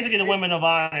basically, the Women of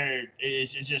Honor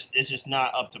is just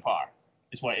not up to par.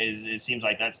 It's what is. It seems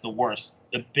like that's the worst,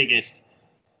 the biggest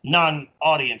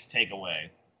non-audience takeaway.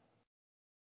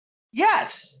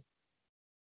 Yes.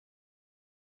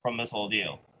 From this whole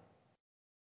deal.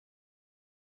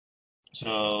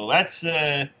 So that's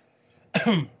Matt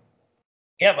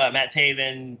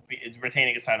Taven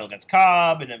retaining his title against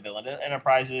Cobb and then Villain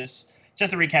Enterprises.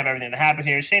 Just to recap everything that happened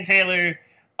here, Shane Taylor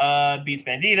beats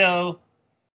Bandito.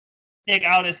 Nick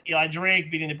Aldis, Eli Drake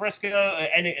beating the Briscoe,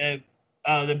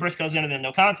 the Briscoes entered the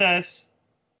no contest.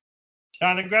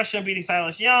 Jonathan Gresham beating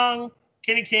Silas Young.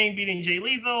 Kenny King beating Jay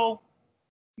Lethal.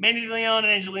 Mandy Leon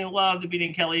and Angelina Love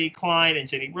beating Kelly Klein and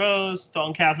Jenny Rose.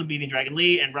 Dalton Castle beating Dragon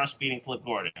Lee, and Rush beating Flip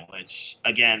Gordon, which,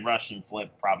 again, Rush and Flip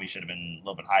probably should have been a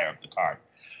little bit higher up the card.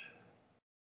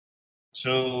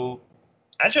 So,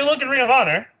 actually look at Ring of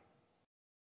Honor.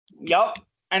 Yep.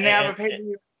 And they have a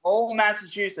pay-per-view all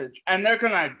Massachusetts, and they're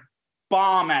going to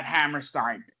bomb at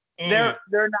Hammerstein. They're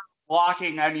not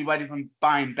blocking anybody from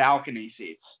buying balcony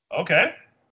seats. Okay.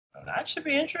 That should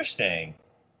be interesting.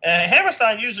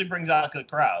 Hammerstein usually brings out good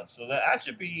crowds, so that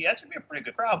should be a pretty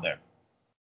good crowd there.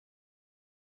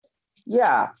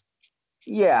 Yeah.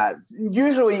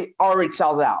 Usually already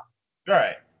sells out.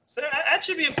 Right. So that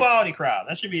should be a quality crowd.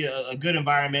 That should be a good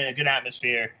environment, a good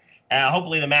atmosphere, and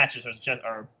hopefully the matches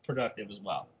are productive as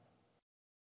well.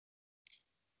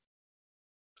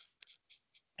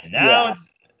 And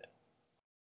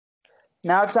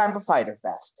now it's time for Fyter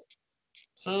Fest.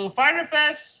 So Fyter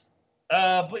Fest.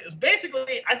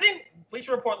 Basically, I think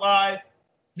Bleacher Report Live,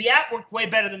 the app worked way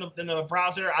better than the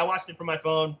browser. I watched it from my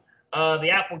phone. The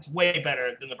app worked way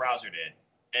better than the browser did,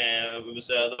 and it was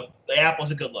the app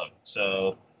was a good look.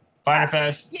 So, Fyter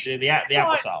Fest, the app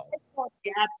was solid.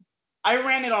 I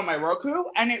ran it on my Roku,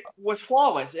 and it was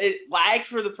flawless. It lagged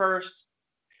for the first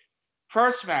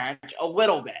match a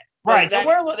little bit. Right,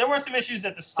 there were some issues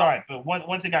at the start, but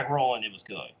once it got rolling, it was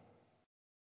good.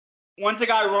 Once it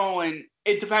got rolling,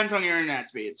 it depends on your internet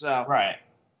speed. So right,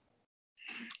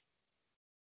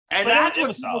 and that's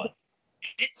what people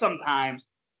did sometimes.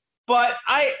 But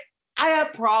I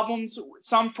have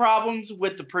some problems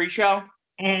with the pre-show.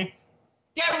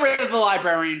 Get rid of the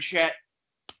librarian shit.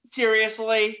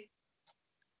 Seriously,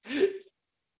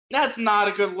 that's not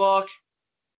a good look,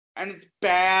 and it's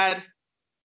bad.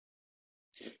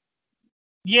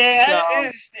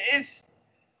 Yeah, it's.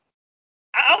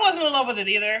 I wasn't in love with it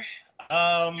either.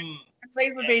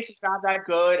 Flavor base is not that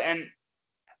good, and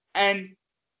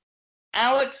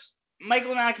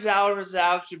Michael Nakazawa versus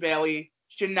Alex Jabali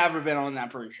should never have been on that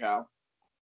pre-show.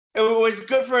 It was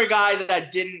good for a guy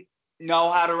that didn't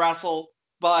know how to wrestle,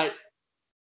 but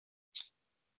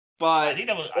I think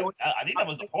that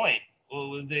was the point.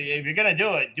 If you're gonna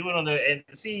do it on and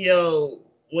the CEO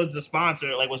was the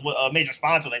sponsor, like was a major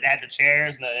sponsor. Like they had the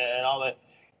chairs and all that,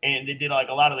 and they did like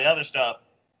a lot of the other stuff.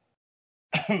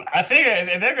 I figure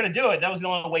if they're going to do it, that was the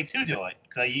only way to do it.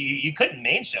 Because you couldn't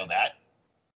main show that.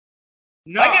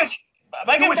 No. I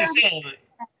get what you're saying.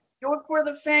 Do it for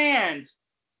the fans.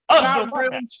 Oh, not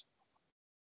really. Match.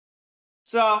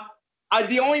 So,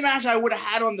 the only match I would have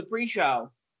had on the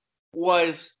pre-show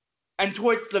was, and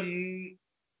towards the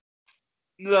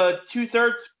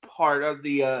 2/3 part of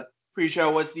the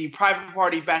pre-show was the Private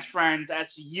Party Best Friends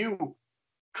SCU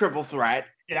triple threat.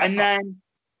 Yeah, and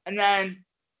then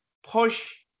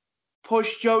push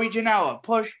Joey Janela,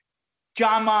 push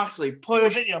John Moxley,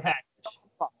 push video package,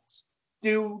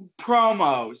 do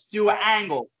promos, do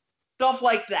angles, stuff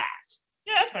like that.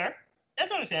 Yeah, that's fair.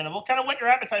 That's understandable. Kind of whet your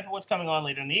appetite for what's coming on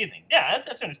later in the evening. Yeah,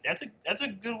 that's a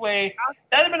good way.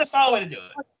 That'd have been a solid way to do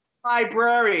it.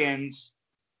 Librarians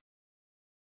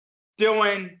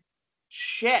doing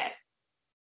shit.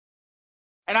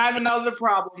 And I have another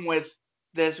problem with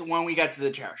this when we get to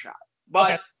the chair shot.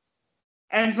 But okay.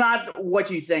 And it's not what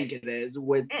you think it is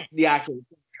with the actual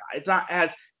chair shot. It's not. It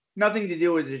has nothing to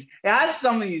do with it. It has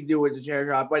something to do with the chair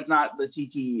shot, but it's not the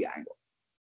CTE angle.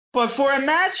 But for a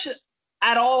match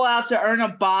at All Out to earn a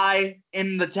bye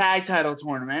in the tag title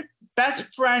tournament, Best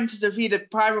Friends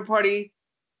defeated Private Party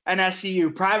and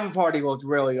SCU. Private Party looked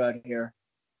really good here.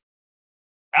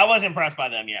 I was impressed by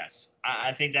them, yes.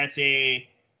 I think that's they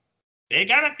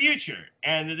got a future.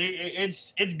 And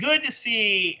it's good to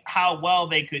see how well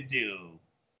they could do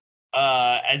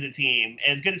as a team.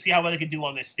 And it's good to see how well they could do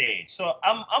on this stage. So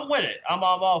I'm with it. I'm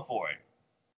all for it.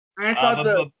 I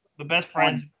thought the Best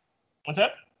Friends. What's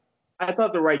up? I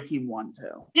thought the right team won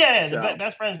too. Yeah, so. The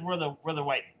Best Friends were the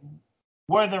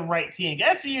right team.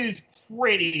 SCU's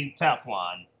pretty tough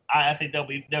one. I think they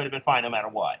would have been fine no matter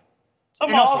what. So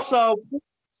and also,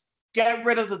 get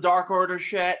rid of the Dark Order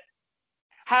shit.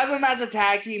 Have them as a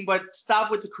tag team, but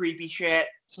stop with the creepy shit.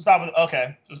 So stop with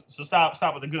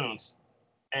the goons,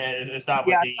 and stop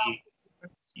with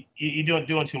you're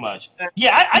doing too much.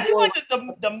 Yeah, I do like the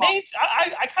main.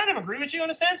 I kind of agree with you in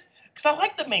a sense because I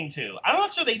like the main two. I'm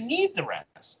not sure they need the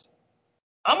rest.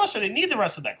 I'm not sure they need the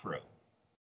rest of that crew.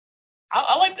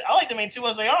 I like the main two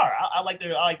as they are. I like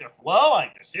their flow. I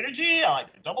like their synergy. I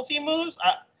like their double team moves.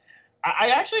 I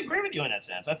actually agree with you in that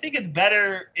sense. I think it's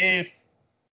better if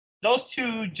those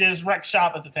two just wreck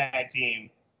shop as a tag team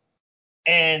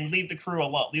and leave the crew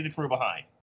alone, leave the crew behind.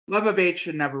 Leva Bates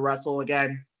should never wrestle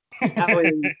again.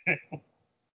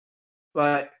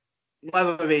 But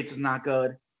Leva Bates is not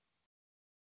good.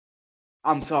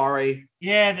 I'm sorry.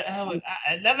 Yeah,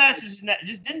 that match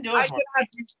just didn't do it for me.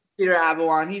 Peter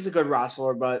Avalon, he's a good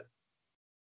wrestler, but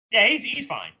yeah, he's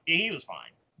fine. Yeah, he was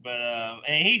fine, but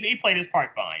and he played his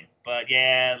part fine. But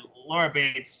yeah, Leva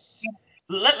Bates,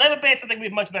 I think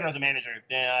we're much better as a manager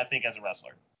than I think as a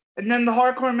wrestler. And then the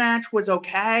hardcore match was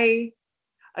okay.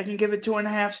 I can give it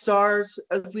 2.5 stars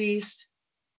at least.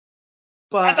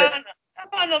 But I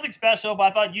thought nothing special, but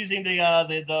I thought using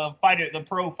the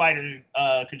pro fighter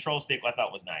control stick I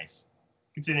thought was nice.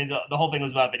 Considering the whole thing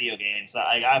was about video games,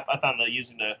 I found that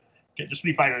using the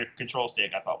Street Fighter control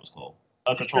stick I thought was cool.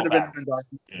 Control pad.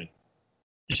 Good.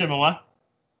 You should have been what?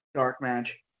 Dark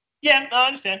match. Yeah, I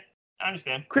understand.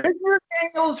 Christopher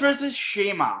Daniels versus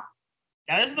Shima.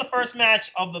 Now this is the first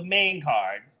match of the main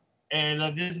card, and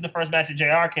this is the first match that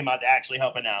JR came out to actually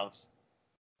help announce.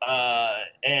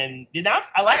 And the announce,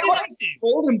 I like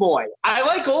Golden Boy. I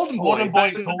like Golden Boy.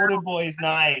 Golden Boy is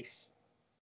nice.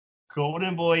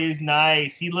 Golden Boy is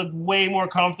nice. He looked way more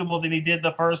comfortable than he did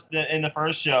in the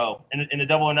first show in the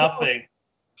Double or Nothing.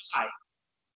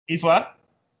 He's what?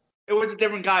 It was a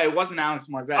different guy. It wasn't Alex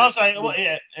Marvez. I'm sorry. Well,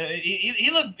 yeah, he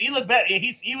looked better.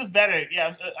 He was better.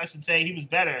 Yeah, I should say he was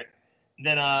better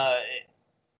than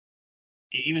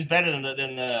he was better than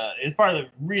the. It's part of the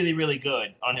really really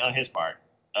good on his part.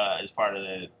 As part of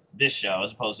this show,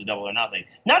 as opposed to Double or Nothing.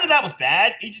 Not that was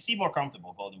bad. He just seemed more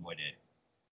comfortable. Golden Boy did.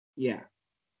 Yeah.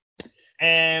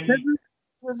 And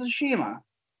was a Shima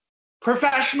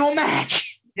professional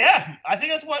match. Yeah, I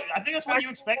think that's what you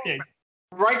expected.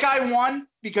 Right guy won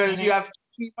because you have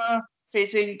Shima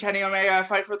facing Kenny Omega,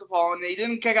 Fight for the Fallen. They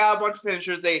didn't kick out a bunch of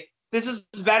finishers. This is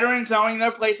veterans knowing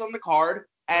their place on the card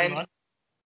and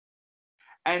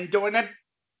doing it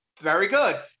very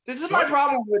good. This is my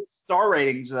problem with star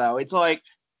ratings, though. It's like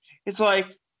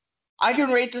I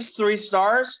can rate this 3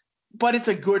 stars, but it's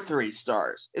a good 3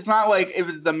 stars. It's not like it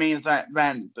was the main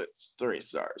event that's 3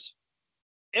 stars.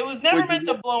 It was never meant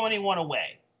to blow anyone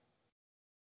away.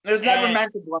 It was never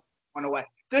meant to blow anyone away.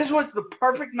 This was the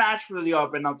perfect match for the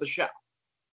open of the show.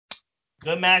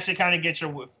 Good match to kind of get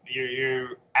your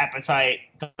appetite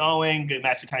going. Good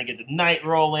match to kind of get the night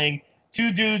rolling.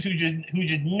 2 dudes who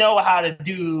just know how to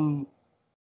do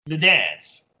the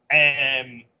dance,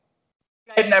 and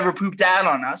they've never pooped out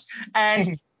on us.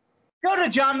 And go to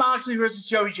Jon Moxley versus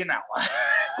Joey Janela.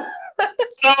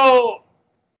 So,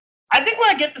 I think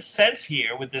what I get the sense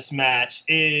here with this match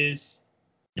is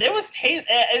there was and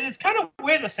it's kind of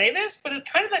weird to say this, but it's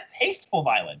kind of like tasteful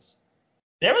violence.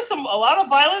 There was a lot of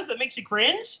violence that makes you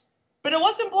cringe, but it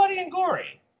wasn't bloody and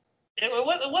gory. It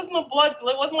wasn't a blood.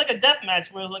 It wasn't like a death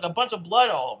match where it was like a bunch of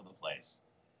blood all over the place.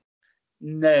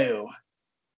 No.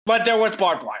 But there was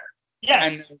barbed wire.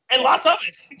 Yes, and lots of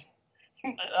it.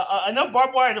 Enough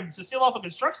barbed wire to seal off a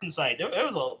construction site. There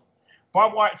was a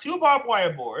barbed wire, 2 barbed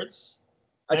wire boards,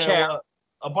 a chair,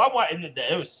 a barbed wire.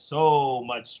 There was so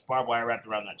much barbed wire wrapped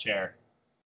around that chair.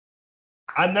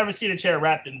 I've never seen a chair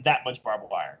wrapped in that much barbed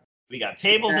wire. We got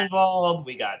tables involved.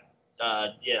 We got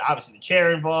obviously the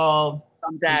chair involved.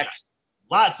 Thumbtacks.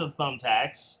 Lots of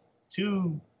thumbtacks.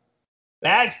 2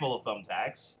 bags full of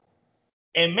thumbtacks.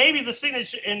 And maybe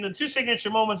the 2 signature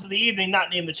moments of the evening,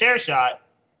 not named the chair shot,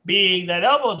 being that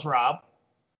elbow drop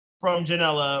from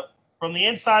Janela from the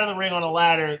inside of the ring on a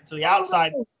ladder to the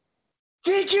outside.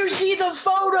 Did you see the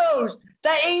photos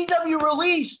that AEW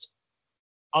released?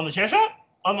 On the chair shot?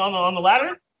 On the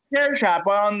ladder? Chair shot,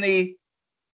 but on the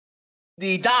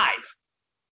dive.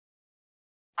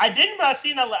 I didn't, but I've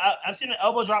seen the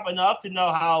elbow drop enough to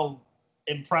know how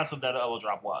impressive that elbow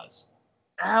drop was.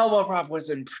 Elbow drop was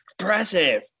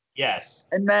impressive. Yes.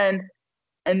 And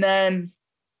then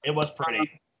it was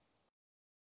pretty.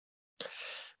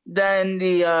 Then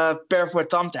the barefoot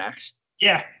thumbtacks.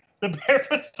 Yeah, the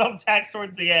barefoot thumbtacks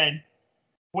towards the end,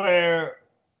 where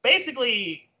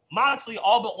basically Moxley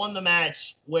all but won the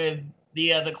match with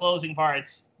the closing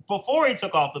parts before he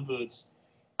took off the boots.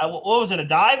 What was it, a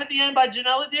dive at the end by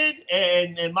Janela did?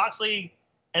 And Moxley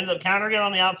ended up countering it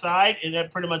on the outside, and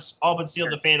that pretty much all but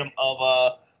sealed the fate of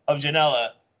Janela.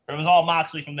 It was all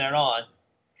Moxley from there on.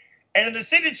 And in the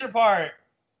signature part,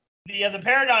 the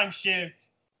paradigm shift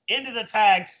into the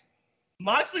tags,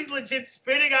 Moxley's legit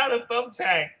spitting out a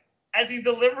thumbtack as he's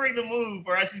delivering the move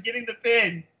or as he's getting the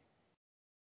pin.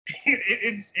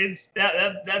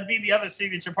 That'd be the other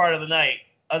signature part of the night,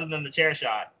 other than the chair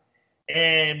shot.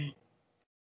 And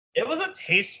it was a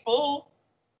tasteful,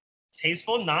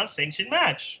 non-sanctioned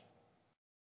match.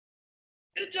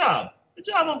 Good job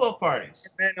on both parties.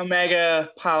 And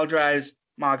Omega pile drives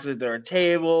Moxley to a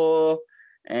table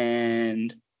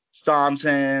and stomps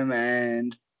him,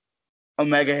 and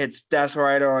Omega hits Death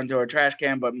Rider onto a trash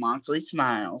can, but Moxley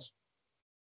smiles.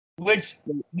 Which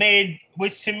to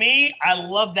me, I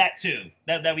love that too.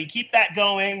 That we keep that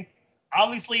going.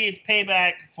 Obviously, it's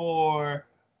payback for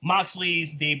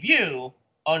Moxley's debut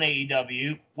on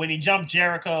AEW when he jumped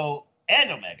Jericho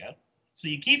and Omega. So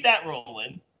you keep that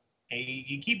rolling, and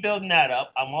you keep building that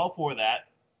up. I'm all for that.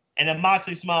 And then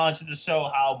Moxley smiling just to show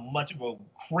how much of a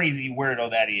crazy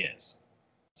weirdo that he is.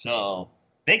 So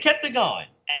they kept it going.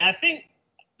 And I think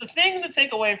the thing to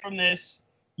take away from this,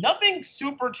 nothing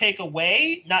super take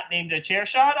away, not named a chair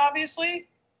shot, obviously.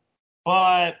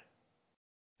 But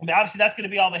I mean, obviously that's going to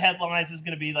be all the headlines. It's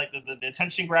going to be like the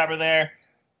attention grabber there.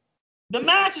 The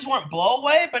matches weren't blow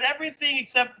away, but everything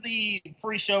except the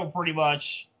pre-show pretty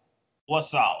much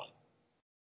was solid.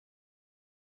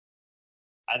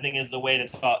 I think is the way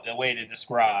to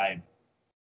describe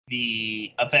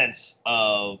the events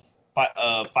of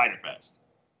Fyter Fest.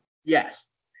 Yes.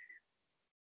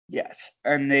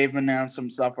 And they've announced some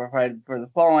stuff for the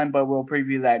following, but we'll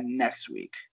preview that next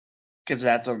week because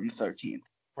that's on the 13th.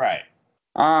 Right.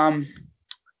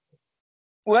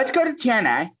 Let's go to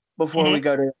TNA before we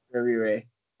go to WWE.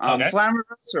 Okay.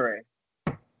 Slammiversary.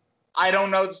 I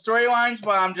don't know the storylines,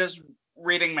 but I'm just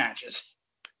reading matches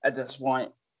at this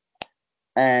point.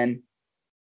 And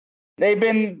they've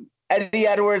been, Eddie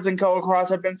Edwards and Cole Cross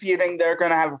have been feuding. They're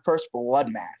going to have a first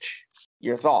blood match.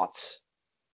 Your thoughts?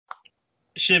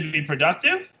 Should be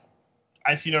productive.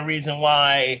 I see no reason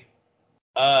why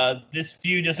this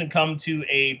feud doesn't come to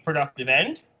a productive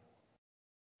end.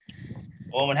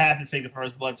 Well, we'll have to take the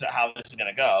first blood to how this is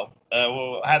going to go.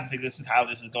 We'll have to think this is how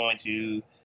this is going to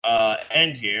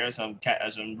end here. So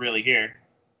I'm really here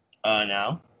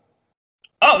now.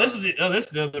 Oh, this was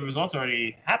the results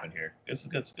already happened here. This is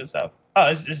good stuff. Oh,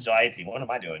 this is July 18th. What am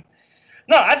I doing?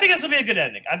 No, I think this will be a good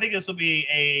ending. I think this will be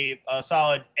a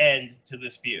solid end to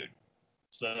this feud.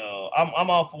 So I'm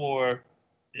all for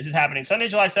this is happening Sunday,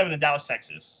 July 7th in Dallas,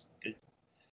 Texas.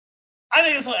 I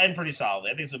think this will end pretty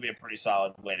solidly. I think this will be a pretty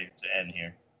solid way to end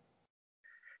here.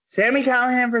 Sami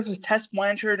Callihan versus Tess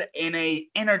Blanchard in a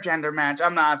intergender match.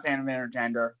 I'm not a fan of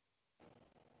intergender.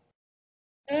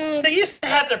 They used to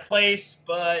have their place,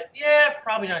 but yeah,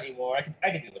 probably not anymore.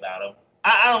 I could do without them.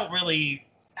 I don't really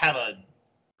have a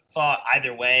thought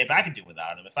either way, but I could do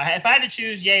without them. If I had to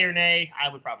choose yay or nay, I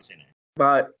would probably say nay.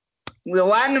 But the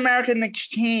Latin American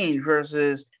Exchange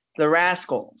versus the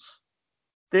Rascals.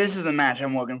 This is the match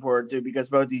I'm looking forward to because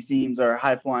both these teams are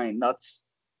high-flying nuts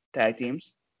tag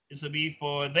teams. This will be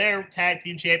for their tag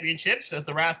team championships as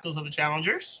the Rascals are the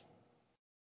challengers.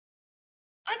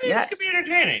 I think this could be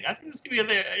entertaining. I think this could be an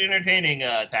entertaining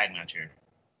tag match here.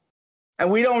 And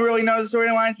we don't really know the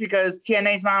storylines because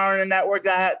TNA's not on the network.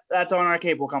 That's on our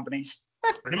cable companies.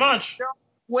 Pretty much.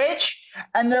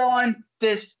 And they're on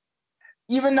this.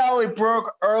 Even though it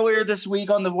broke earlier this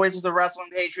week on the Voice of the Wrestling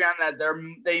Patreon that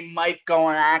they might go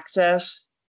on Access,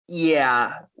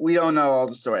 yeah, we don't know all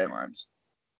the storylines.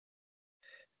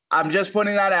 I'm just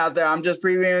putting that out there. I'm just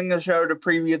previewing the show to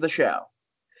preview the show.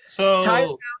 So Ty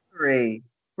Valkyrie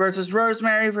versus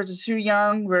Rosemary versus Su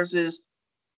Yung versus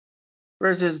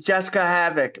versus Jessica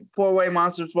Havoc, 4-way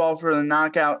Monsters Ball for the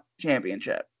Knockout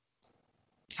Championship.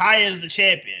 Taya is the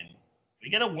champion. We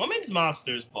get a women's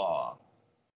Monsters Ball.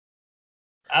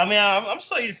 I mean, I'm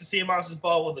so used to seeing Monsters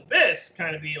Ball with Abyss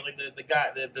kind of being like the guy,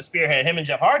 the spearhead, him and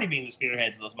Jeff Hardy being the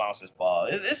spearheads of those Monsters Ball.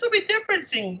 This will be different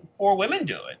seeing 4 women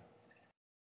do it.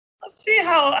 Let's see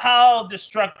how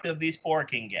destructive these 4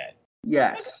 can get.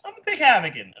 Yes. I'm a big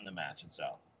Havoc in the match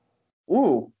itself.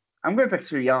 Ooh, I'm going to pick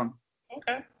Su Yung.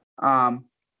 Okay.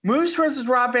 Moose versus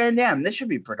Rob Van Dam. This should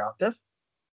be productive.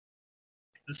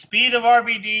 The speed of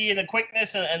RVD and the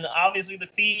quickness and obviously the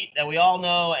feet that we all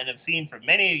know and have seen for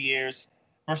many years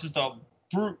versus the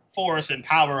brute force and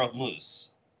power of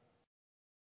Moose.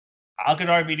 How can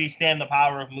RVD stand the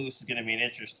power of Moose is going to be an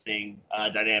interesting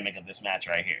dynamic of this match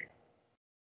right here.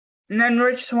 And then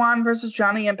Rich Swann versus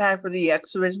Johnny Impact for the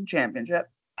X Division Championship.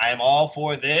 I am all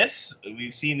for this.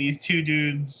 We've seen these 2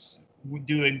 dudes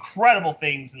do incredible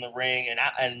things in the ring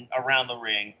and around the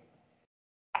ring.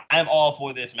 I'm all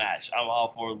for this match. I'm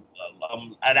all for.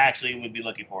 I'd actually would be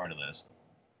looking forward to this.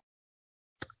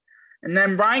 And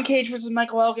then Brian Cage versus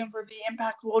Michael Elgin for the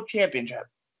Impact World Championship.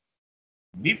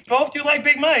 We both do like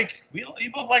Big Mike. We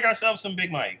both like ourselves some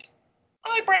Big Mike. I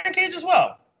like Brian Cage as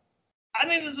well. I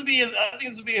think this would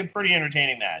be a pretty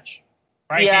entertaining match.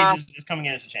 Brian Cage is coming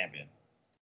in as a champion.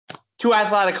 2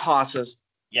 athletic hosses.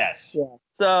 Yes. Yeah.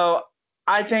 So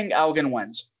I think Elgin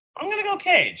wins. I'm gonna go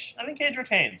Cage. I think Cage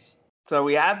retains. So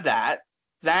we have that.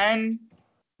 Then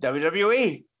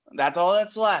WWE. That's all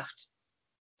that's left.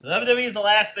 The WWE is the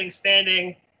last thing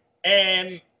standing.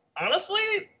 And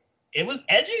honestly, it was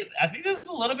edgy. I think there was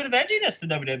a little bit of edginess to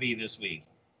WWE this week.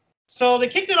 So they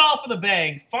kicked it off with a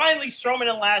bang. Finally, Strowman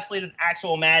and Lashley had an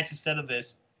actual match instead of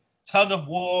this tug of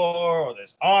war or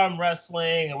this arm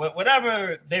wrestling or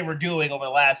whatever they were doing over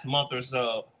the last month or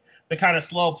so to kind of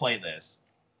slow play this.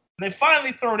 And they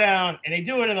finally throw down, and they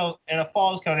do it in a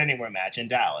Falls Count Anywhere match in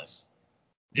Dallas.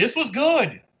 This was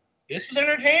good. This was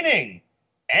entertaining.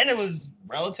 And it was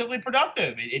relatively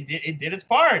productive. It did its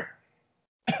part.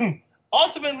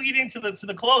 Ultimately leading to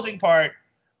the closing part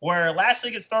where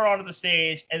Lashley gets thrown onto the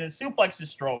stage and then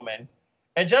suplexes Strowman.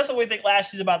 And just when we think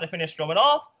Lashley's about to finish Strowman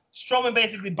off, Strowman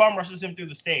basically bum rushes him through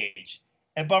the stage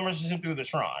and bum rushes him through the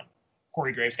Tron.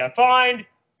 Corey Graves got fined.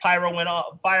 Pyro went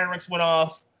off. Fireworks went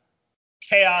off.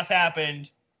 Chaos happened.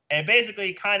 And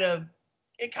basically it kind of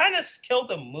killed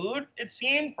the mood, it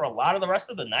seemed, for a lot of the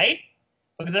rest of the night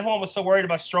because everyone was so worried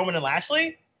about Strowman and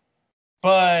Lashley.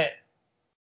 But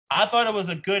I thought it was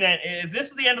a good end. If this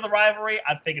is the end of the rivalry,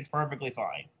 I think it's perfectly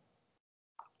fine.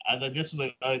 I thought this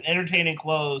was an entertaining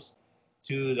close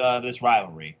to this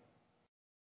rivalry.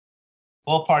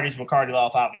 Both parties were carted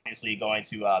off, obviously, going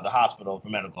to the hospital for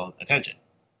medical attention.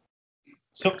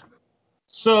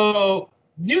 So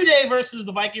New Day versus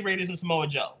the Viking Raiders and Samoa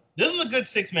Joe. This was a good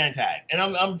 6-man tag. And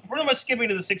I'm pretty much skipping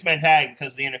to the 6-man tag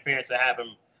because of the interference that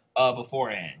happened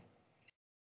beforehand.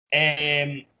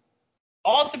 And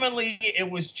ultimately, it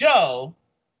was Joe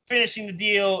finishing the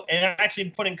deal and actually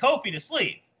putting Kofi to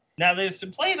sleep. Now, there's some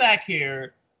playback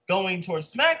here going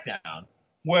towards SmackDown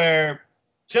where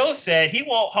Joe said he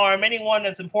won't harm anyone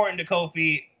that's important to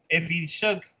Kofi if he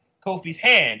shook Kofi's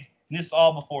hand. And this is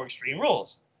all before Extreme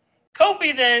Rules.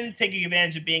 Kofi then, taking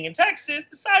advantage of being in Texas,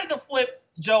 decided to flip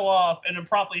Joe off and then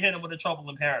promptly hit him with a Trouble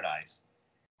in Paradise.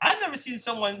 I've never seen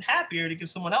someone happier to give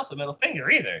someone else a middle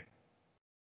finger either.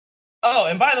 Oh,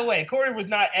 and by the way, Corey was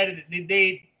not edited.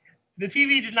 The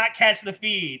TV did not catch the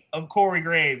feed of Corey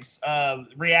Graves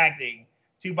reacting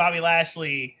to Bobby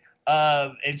Lashley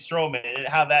and Strowman and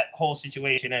how that whole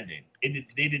situation ended.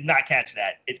 They did not catch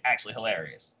that. It's actually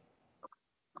hilarious.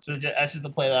 So that's just to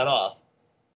play that off.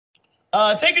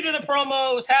 Taker to the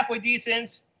promo. It was halfway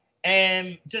decent.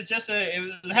 And it was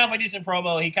a halfway decent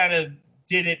promo. He kind of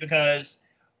did it because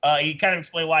he kind of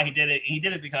explained why he did it. He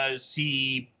did it because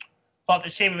he thought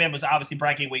that Shane McMahon was obviously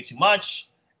bragging way too much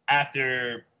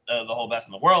after the whole Best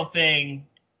in the World thing.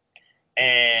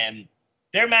 And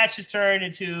their match has turned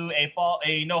into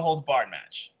a no-holds-barred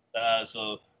match.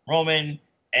 So Roman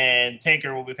and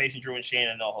Taker will be facing Drew and Shane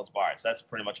in no-holds-barred. So that's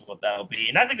pretty much what that will be.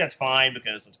 And I think that's fine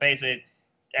because, let's face it,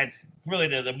 that's really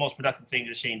the most productive thing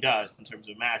that Shane does in terms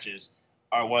of matches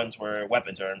are ones where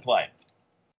weapons are in play.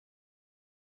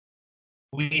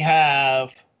 We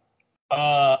have...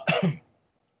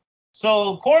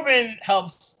 So Corbin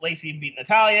helps Lacey beat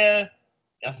Natalya.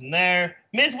 Nothing there.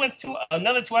 Miz wins to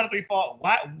another 2 out of 3 falls.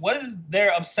 What is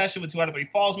their obsession with 2 out of 3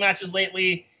 falls matches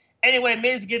lately? Anyway,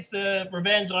 Miz gets the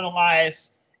revenge on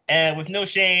Elias, and with no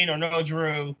Shane or no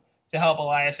Drew to help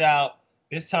Elias out,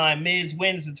 this time Miz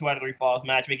wins the 2 out of 3 falls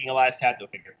match, making Elias tap to a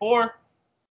figure 4.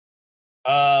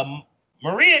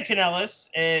 Maria Kanellis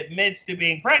admits to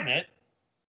being pregnant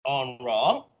on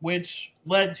Raw, which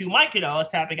led to Mike Kanellis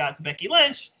tapping out to Becky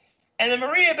Lynch. And then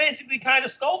Maria basically kind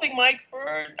of scolding Mike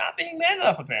for not being man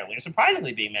enough, apparently, or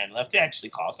surprisingly being man enough to actually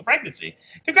cause the pregnancy.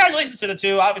 Congratulations to the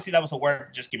two. Obviously, that was a work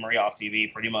to just get Maria off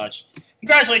TV, pretty much.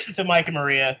 Congratulations to Mike and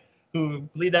Maria, who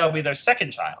believe that will be their second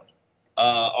child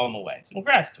on the way. So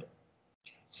congrats to them.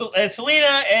 So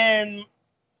Selena and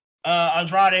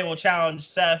Andrade will challenge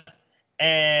Seth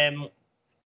and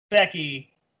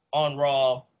Becky on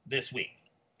Raw this week.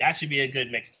 That should be a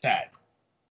good mixed tag.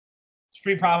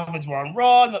 Street Profits were on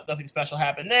Raw. Nothing special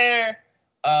happened there.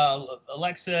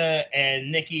 Alexa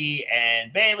and Nikki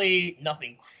and Bayley,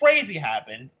 nothing crazy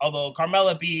happened. Although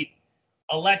Carmella beat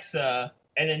Alexa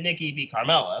and then Nikki beat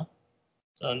Carmella.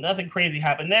 So nothing crazy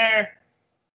happened there.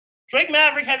 Drake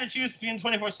Maverick had to choose between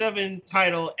 24/7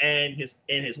 title and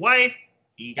his wife.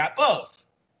 He got both.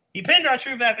 He pinned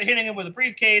R-Truth after hitting him with a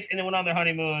briefcase and then went on their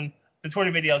honeymoon. The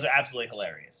Twitter videos are absolutely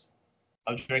hilarious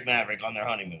of Drake Maverick on their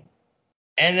honeymoon.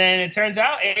 And then it turns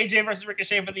out AJ versus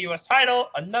Ricochet for the U.S. title.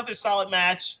 Another solid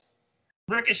match.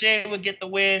 Ricochet would get the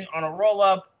win on a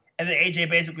roll-up, and then AJ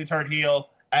basically turned heel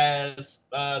as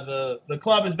the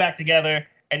club is back together,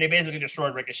 and they basically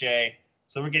destroyed Ricochet.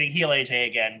 So we're getting heel AJ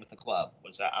again with the club,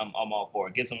 which I'm all for.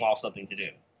 It gives them all something to do.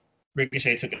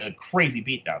 Ricochet took a crazy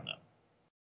beatdown, though.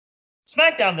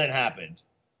 SmackDown then happened.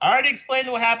 I already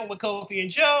explained what happened with Kofi and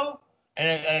Joe,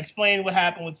 and I explained what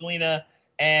happened with Selena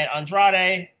and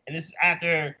Andrade, and this is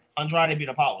after Andrade beat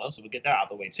Apollo, so we'll get that out of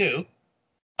the way too.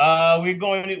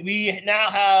 We now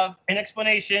have an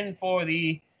explanation for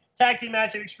the tag team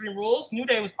match at Extreme Rules. New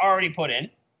Day was already put in,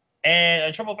 and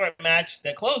a triple threat match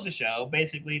that closed the show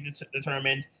basically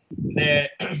determined that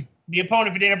the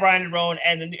opponent for Daniel Bryan and Rowan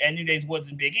and New Day's Woods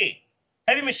and Big E.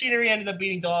 Heavy Machinery ended up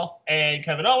beating Dolph and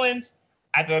Kevin Owens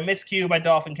after a miscue by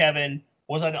Dolph and Kevin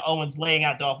was like the Owens laying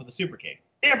out Dolph with a super kick.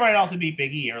 Daniel Bryan also beat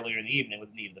Big E earlier in the evening with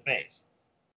a knee to the face.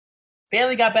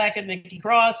 Bayley got back at Nikki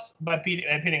Cross by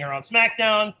pinning her on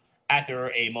SmackDown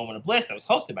after a moment of bliss that was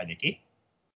hosted by Nikki.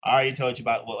 I already told you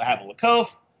about what happened with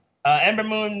Kofi. Ember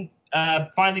Moon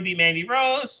finally beat Mandy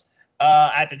Rose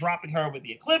after dropping her with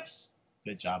the Eclipse.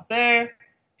 Good job there.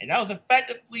 And that was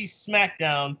effectively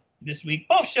SmackDown this week.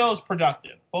 Both shows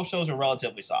productive. Both shows are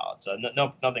relatively solid, so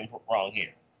nothing wrong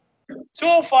here.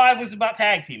 205 was about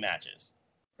tag team matches.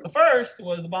 The first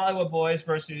was the Bollywood Boys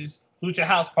versus Lucha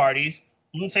House Parties,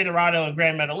 Lince Dorado and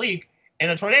Grand Metalik in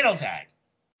a tornado tag.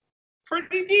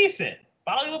 Pretty decent.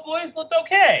 Bollywood Boys looked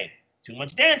okay. Too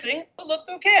much dancing, but looked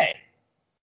okay.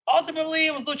 Ultimately,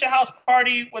 it was Lucha House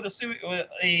Party with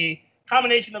a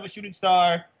combination of a shooting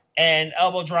star and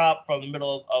elbow drop from the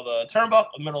middle of the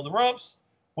turnbuckle, the middle of the ropes,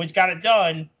 which got it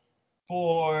done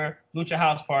for Lucha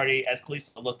House Party as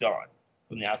Kalisto looked on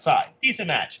from the outside. Decent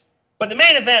match. But the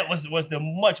main event was the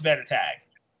much better tag.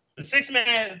 The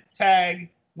 6-man tag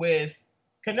with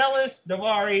Kanellis,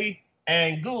 Daivari,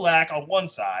 and Gulak on one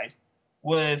side,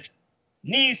 with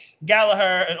Nice,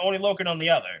 Gallagher, and Oni Lorcan on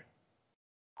the other.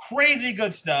 Crazy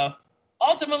good stuff.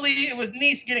 Ultimately, it was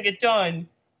Nice getting it done,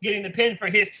 getting the pin for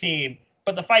his team,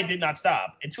 but the fight did not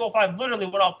stop. And 205 literally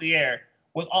went off the air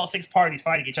with all 6 parties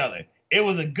fighting each other. It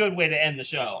was a good way to end the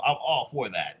show. I'm all for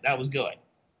that. That was good.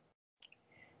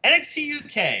 NXT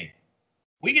UK.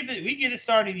 We get it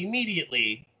started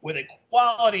immediately with a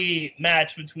quality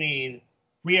match between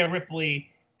Rhea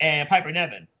Ripley and Piper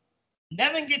Niven.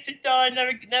 Niven gets it done.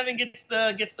 Niven gets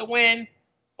the win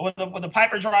with a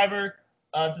Piper driver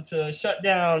to shut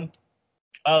down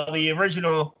the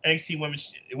original NXT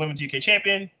Women's UK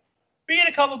champion. We get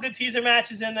a couple good teaser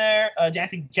matches in there.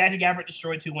 Jazzy Gabbert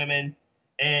destroyed 2 women,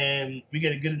 and we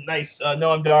get a good, nice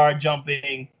Noam Dar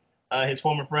jumping his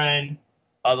former friend,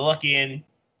 the Luckian.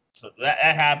 So that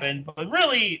happened. But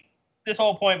really, this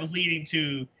whole point was leading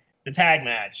to the tag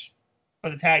match for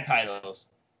the tag titles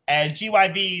as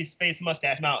GYVs face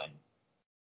Mustache Mountain.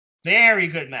 Very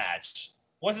good match.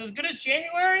 Was it as good as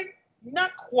January?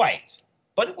 Not quite,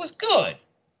 but it was good.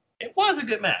 It was a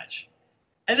good match.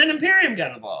 And then Imperium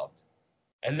got involved.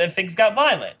 And then things got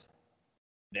violent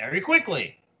very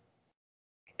quickly.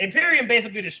 Imperium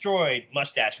basically destroyed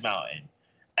Mustache Mountain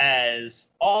as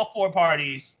all 4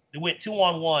 parties went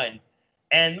 2-on-1.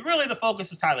 And really the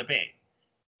focus was Tyler Bate.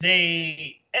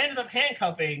 They ended up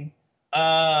handcuffing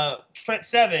Trent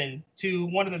Seven to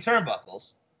one of the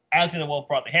turnbuckles. Alexander Wolf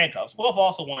brought the handcuffs. Wolf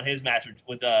also won his match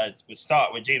with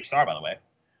James Starr, by the way,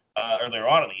 earlier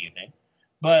on in the evening.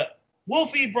 But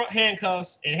Wolfie brought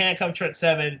handcuffs and handcuffed Trent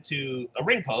Seven to a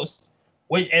ring post.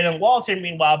 And then Walter,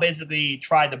 meanwhile, basically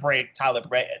tried to break Tyler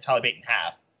Bate in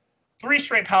half. 3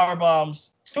 straight power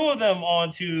bombs, 2 of them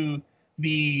onto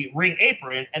the ring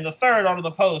apron, and the third onto the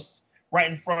post right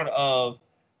in front of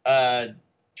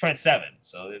Trent Seven.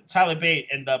 So Tyler Bate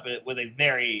ended up with it was a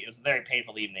very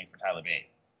painful evening for Tyler Bate.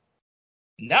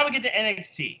 Now we get to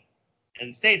NXT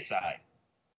and stateside.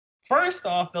 First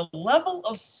off, the level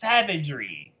of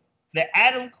savagery that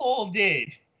Adam Cole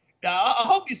did. Now, I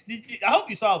hope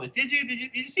you saw this. Did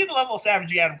you see the level of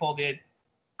savagery Adam Cole did?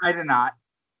 I did not.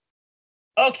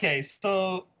 Okay,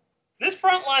 so this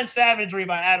frontline savagery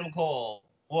by Adam Cole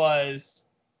was.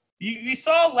 We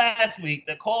saw last week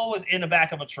that Cole was in the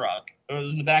back of a truck, or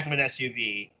was in the back of an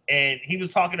SUV, and he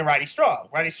was talking to Roddy Strong.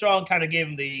 Roddy Strong kind of gave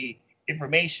him the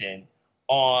information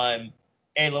on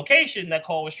a location that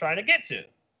Cole was trying to get to.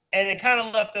 And it kind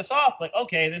of left us off like,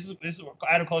 okay, this is where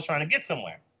Adam Cole's trying to get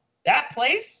somewhere. That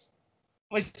place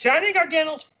was Johnny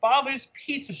Gargano's father's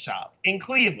pizza shop in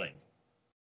Cleveland.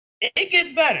 It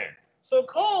gets better. So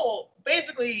Cole,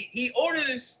 basically, he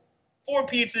orders 4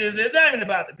 pizzas. It's not even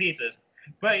about the pizzas.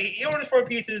 But he orders 4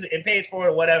 pizzas and pays for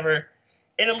it, whatever.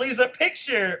 And it leaves a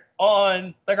picture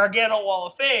on the Gargano Wall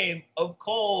of Fame of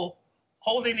Cole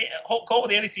holding Cole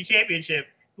with the NXT Championship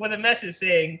with a message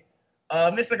saying,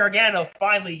 Mr. Gargano,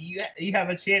 finally, you have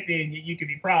a champion you can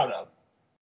be proud of.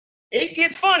 It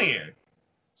gets funnier.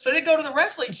 So they go to the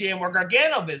wrestling gym where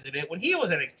Gargano visited when he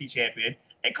was NXT champion.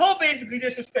 And Cole basically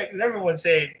disrespected everyone,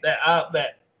 saying that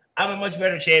I'm a much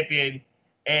better champion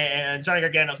and Johnny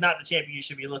Gargano's not the champion you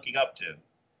should be looking up to.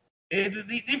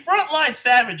 The frontline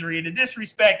savagery and the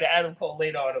disrespect that Adam Cole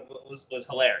laid on it was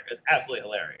hilarious. It's absolutely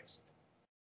hilarious.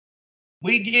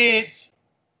 We get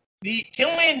the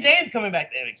Killian Dane's coming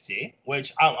back to NXT,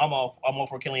 which I'm all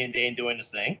for Killian Dane doing this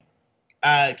thing.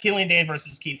 Killian Dane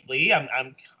versus Keith Lee.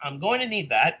 I'm going to need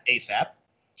that ASAP.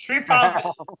 Street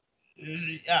Profits.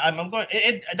 I'm going.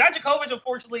 Dijakovic,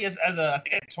 unfortunately, is as a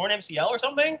torn MCL or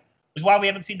something, which is why we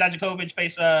haven't seen Dijakovic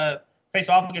face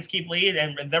off against Keith Lee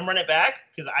and them run it back,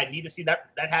 because I need to see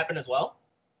that happen as well.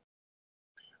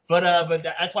 But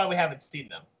that's why we haven't seen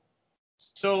them.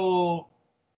 So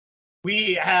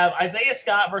we have Isaiah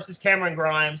Scott versus Cameron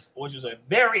Grimes, which was a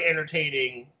very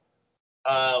entertaining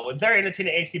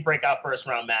NXT breakout first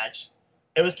round match.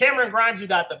 It was Cameron Grimes who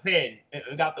got the pin,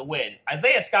 who got the win.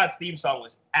 Isaiah Scott's theme song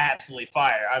was absolutely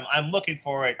fire. I'm looking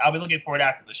for it. I'll be looking for it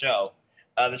after the show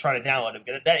to try to download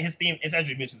it. His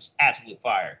entry music was absolute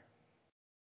fire.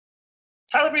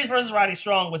 Tyler Breeze versus Roddy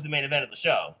Strong was the main event of the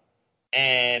show,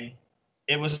 and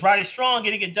it was Roddy Strong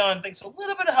getting it done thanks to a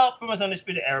little bit of help from his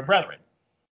Undisputed Era brethren.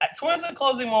 Towards the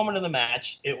closing moment of the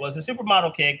match, it was a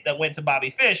supermodel kick that went to Bobby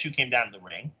Fish, who came down to the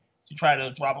ring to try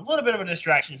to drop a little bit of a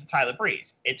distraction for Tyler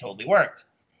Breeze. It totally worked.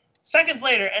 Seconds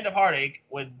later, End of Heartache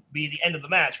would be the end of the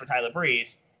match for Tyler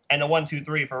Breeze, and the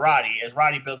 1-2-3 for Roddy, as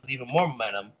Roddy builds even more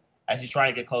momentum as he's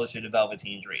trying to get closer to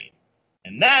Velveteen Dream.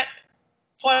 And that,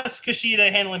 plus Kushida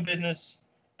handling business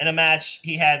in a match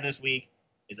he had this week,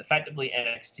 is effectively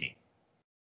NXT.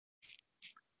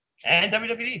 And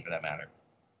WWE, for that matter.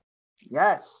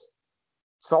 Yes.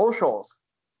 Socials.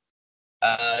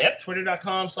 Yep,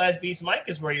 twitter.com/BeastMike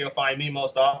is where you'll find me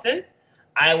most often.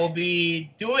 I will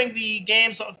be doing the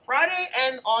games on Friday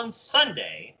and on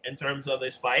Sunday in terms of the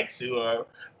Spikes, who are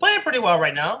playing pretty well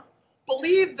right now.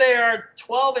 Believe they are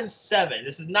 12-7.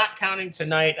 This is not counting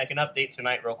tonight. I can update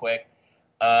tonight real quick.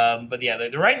 But yeah,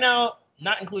 they're right now,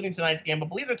 not including tonight's game, but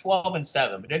believe they're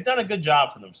 12-7. But they've done a good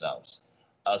job for themselves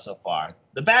so far.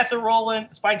 The bats are rolling.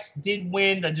 The Spikes did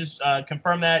win. I just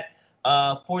confirmed that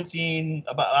 14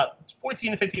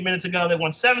 to 15 minutes ago. They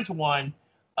won 7-1,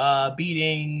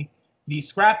 beating the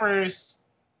Scrappers,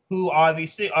 who are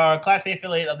our Class A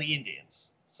affiliate of the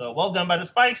Indians. So well done by the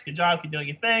Spikes. Good job. Keep doing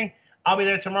your thing. I'll be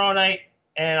there tomorrow night,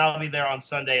 and I'll be there on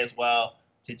Sunday as well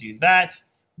to do that.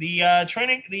 The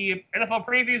NFL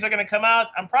previews are going to come out.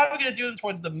 I'm probably going to do them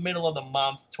towards the middle of the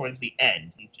month, towards the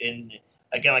end. And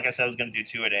again, like I said, I was going to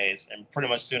do 2-a-days, and pretty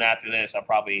much soon after this, I'll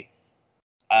probably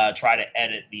try to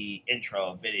edit the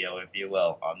intro video, if you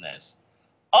will, on this.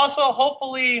 Also,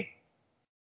 hopefully,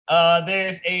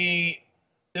 there's a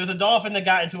Dolphin that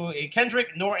got into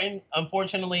Kendrick Norton,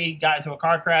 unfortunately, got into a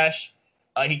car crash.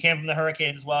 He came from the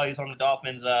Hurricanes as well. He's on the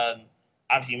Dolphins.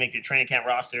 Obviously, make the training camp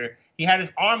roster. He had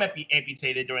his arm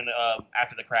amputated during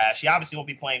after the crash. He obviously won't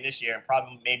be playing this year, and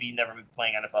probably maybe never be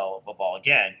playing NFL football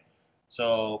again.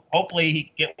 So hopefully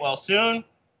he get well soon,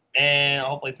 and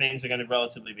hopefully things are going to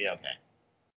relatively be okay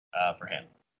for him.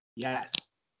 Yes.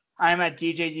 I'm at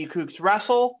DJD Kooks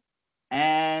Wrestle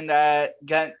and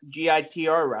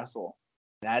GITR Wrestle.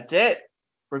 That's it.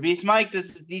 For Beast Mike,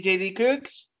 this is DJD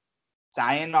Kooks.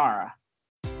 Sayonara.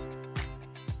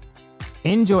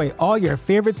 Enjoy all your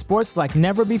favorite sports like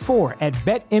never before at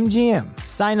BetMGM.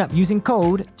 Sign up using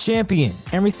code CHAMPION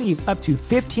and receive up to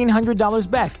 $1,500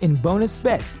 back in bonus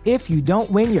bets if you don't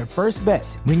win your first bet.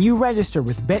 When you register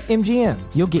with BetMGM,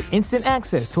 you'll get instant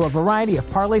access to a variety of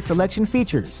parlay selection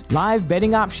features, live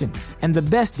betting options, and the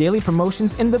best daily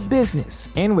promotions in the business.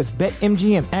 And with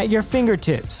BetMGM at your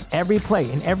fingertips, every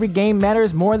play and every game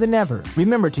matters more than ever.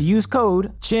 Remember to use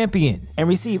code CHAMPION and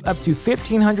receive up to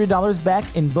 $1,500 back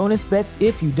in bonus bets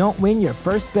if you don't win your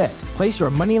first bet. Place your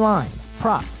money line,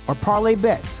 prop, or parlay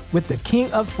bets with the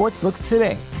king of sportsbooks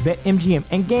today. BetMGM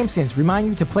and GameSense remind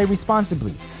you to play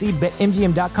responsibly. See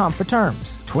BetMGM.com for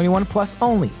terms. 21 plus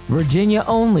only. Virginia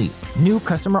only. New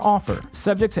customer offer.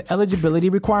 Subject to eligibility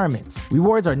requirements.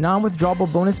 Rewards are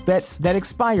non-withdrawable bonus bets that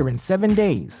expire in 7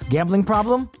 days. Gambling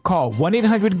problem? Call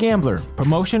 1-800-GAMBLER.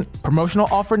 Promotional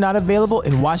offer not available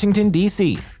in Washington,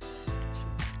 D.C.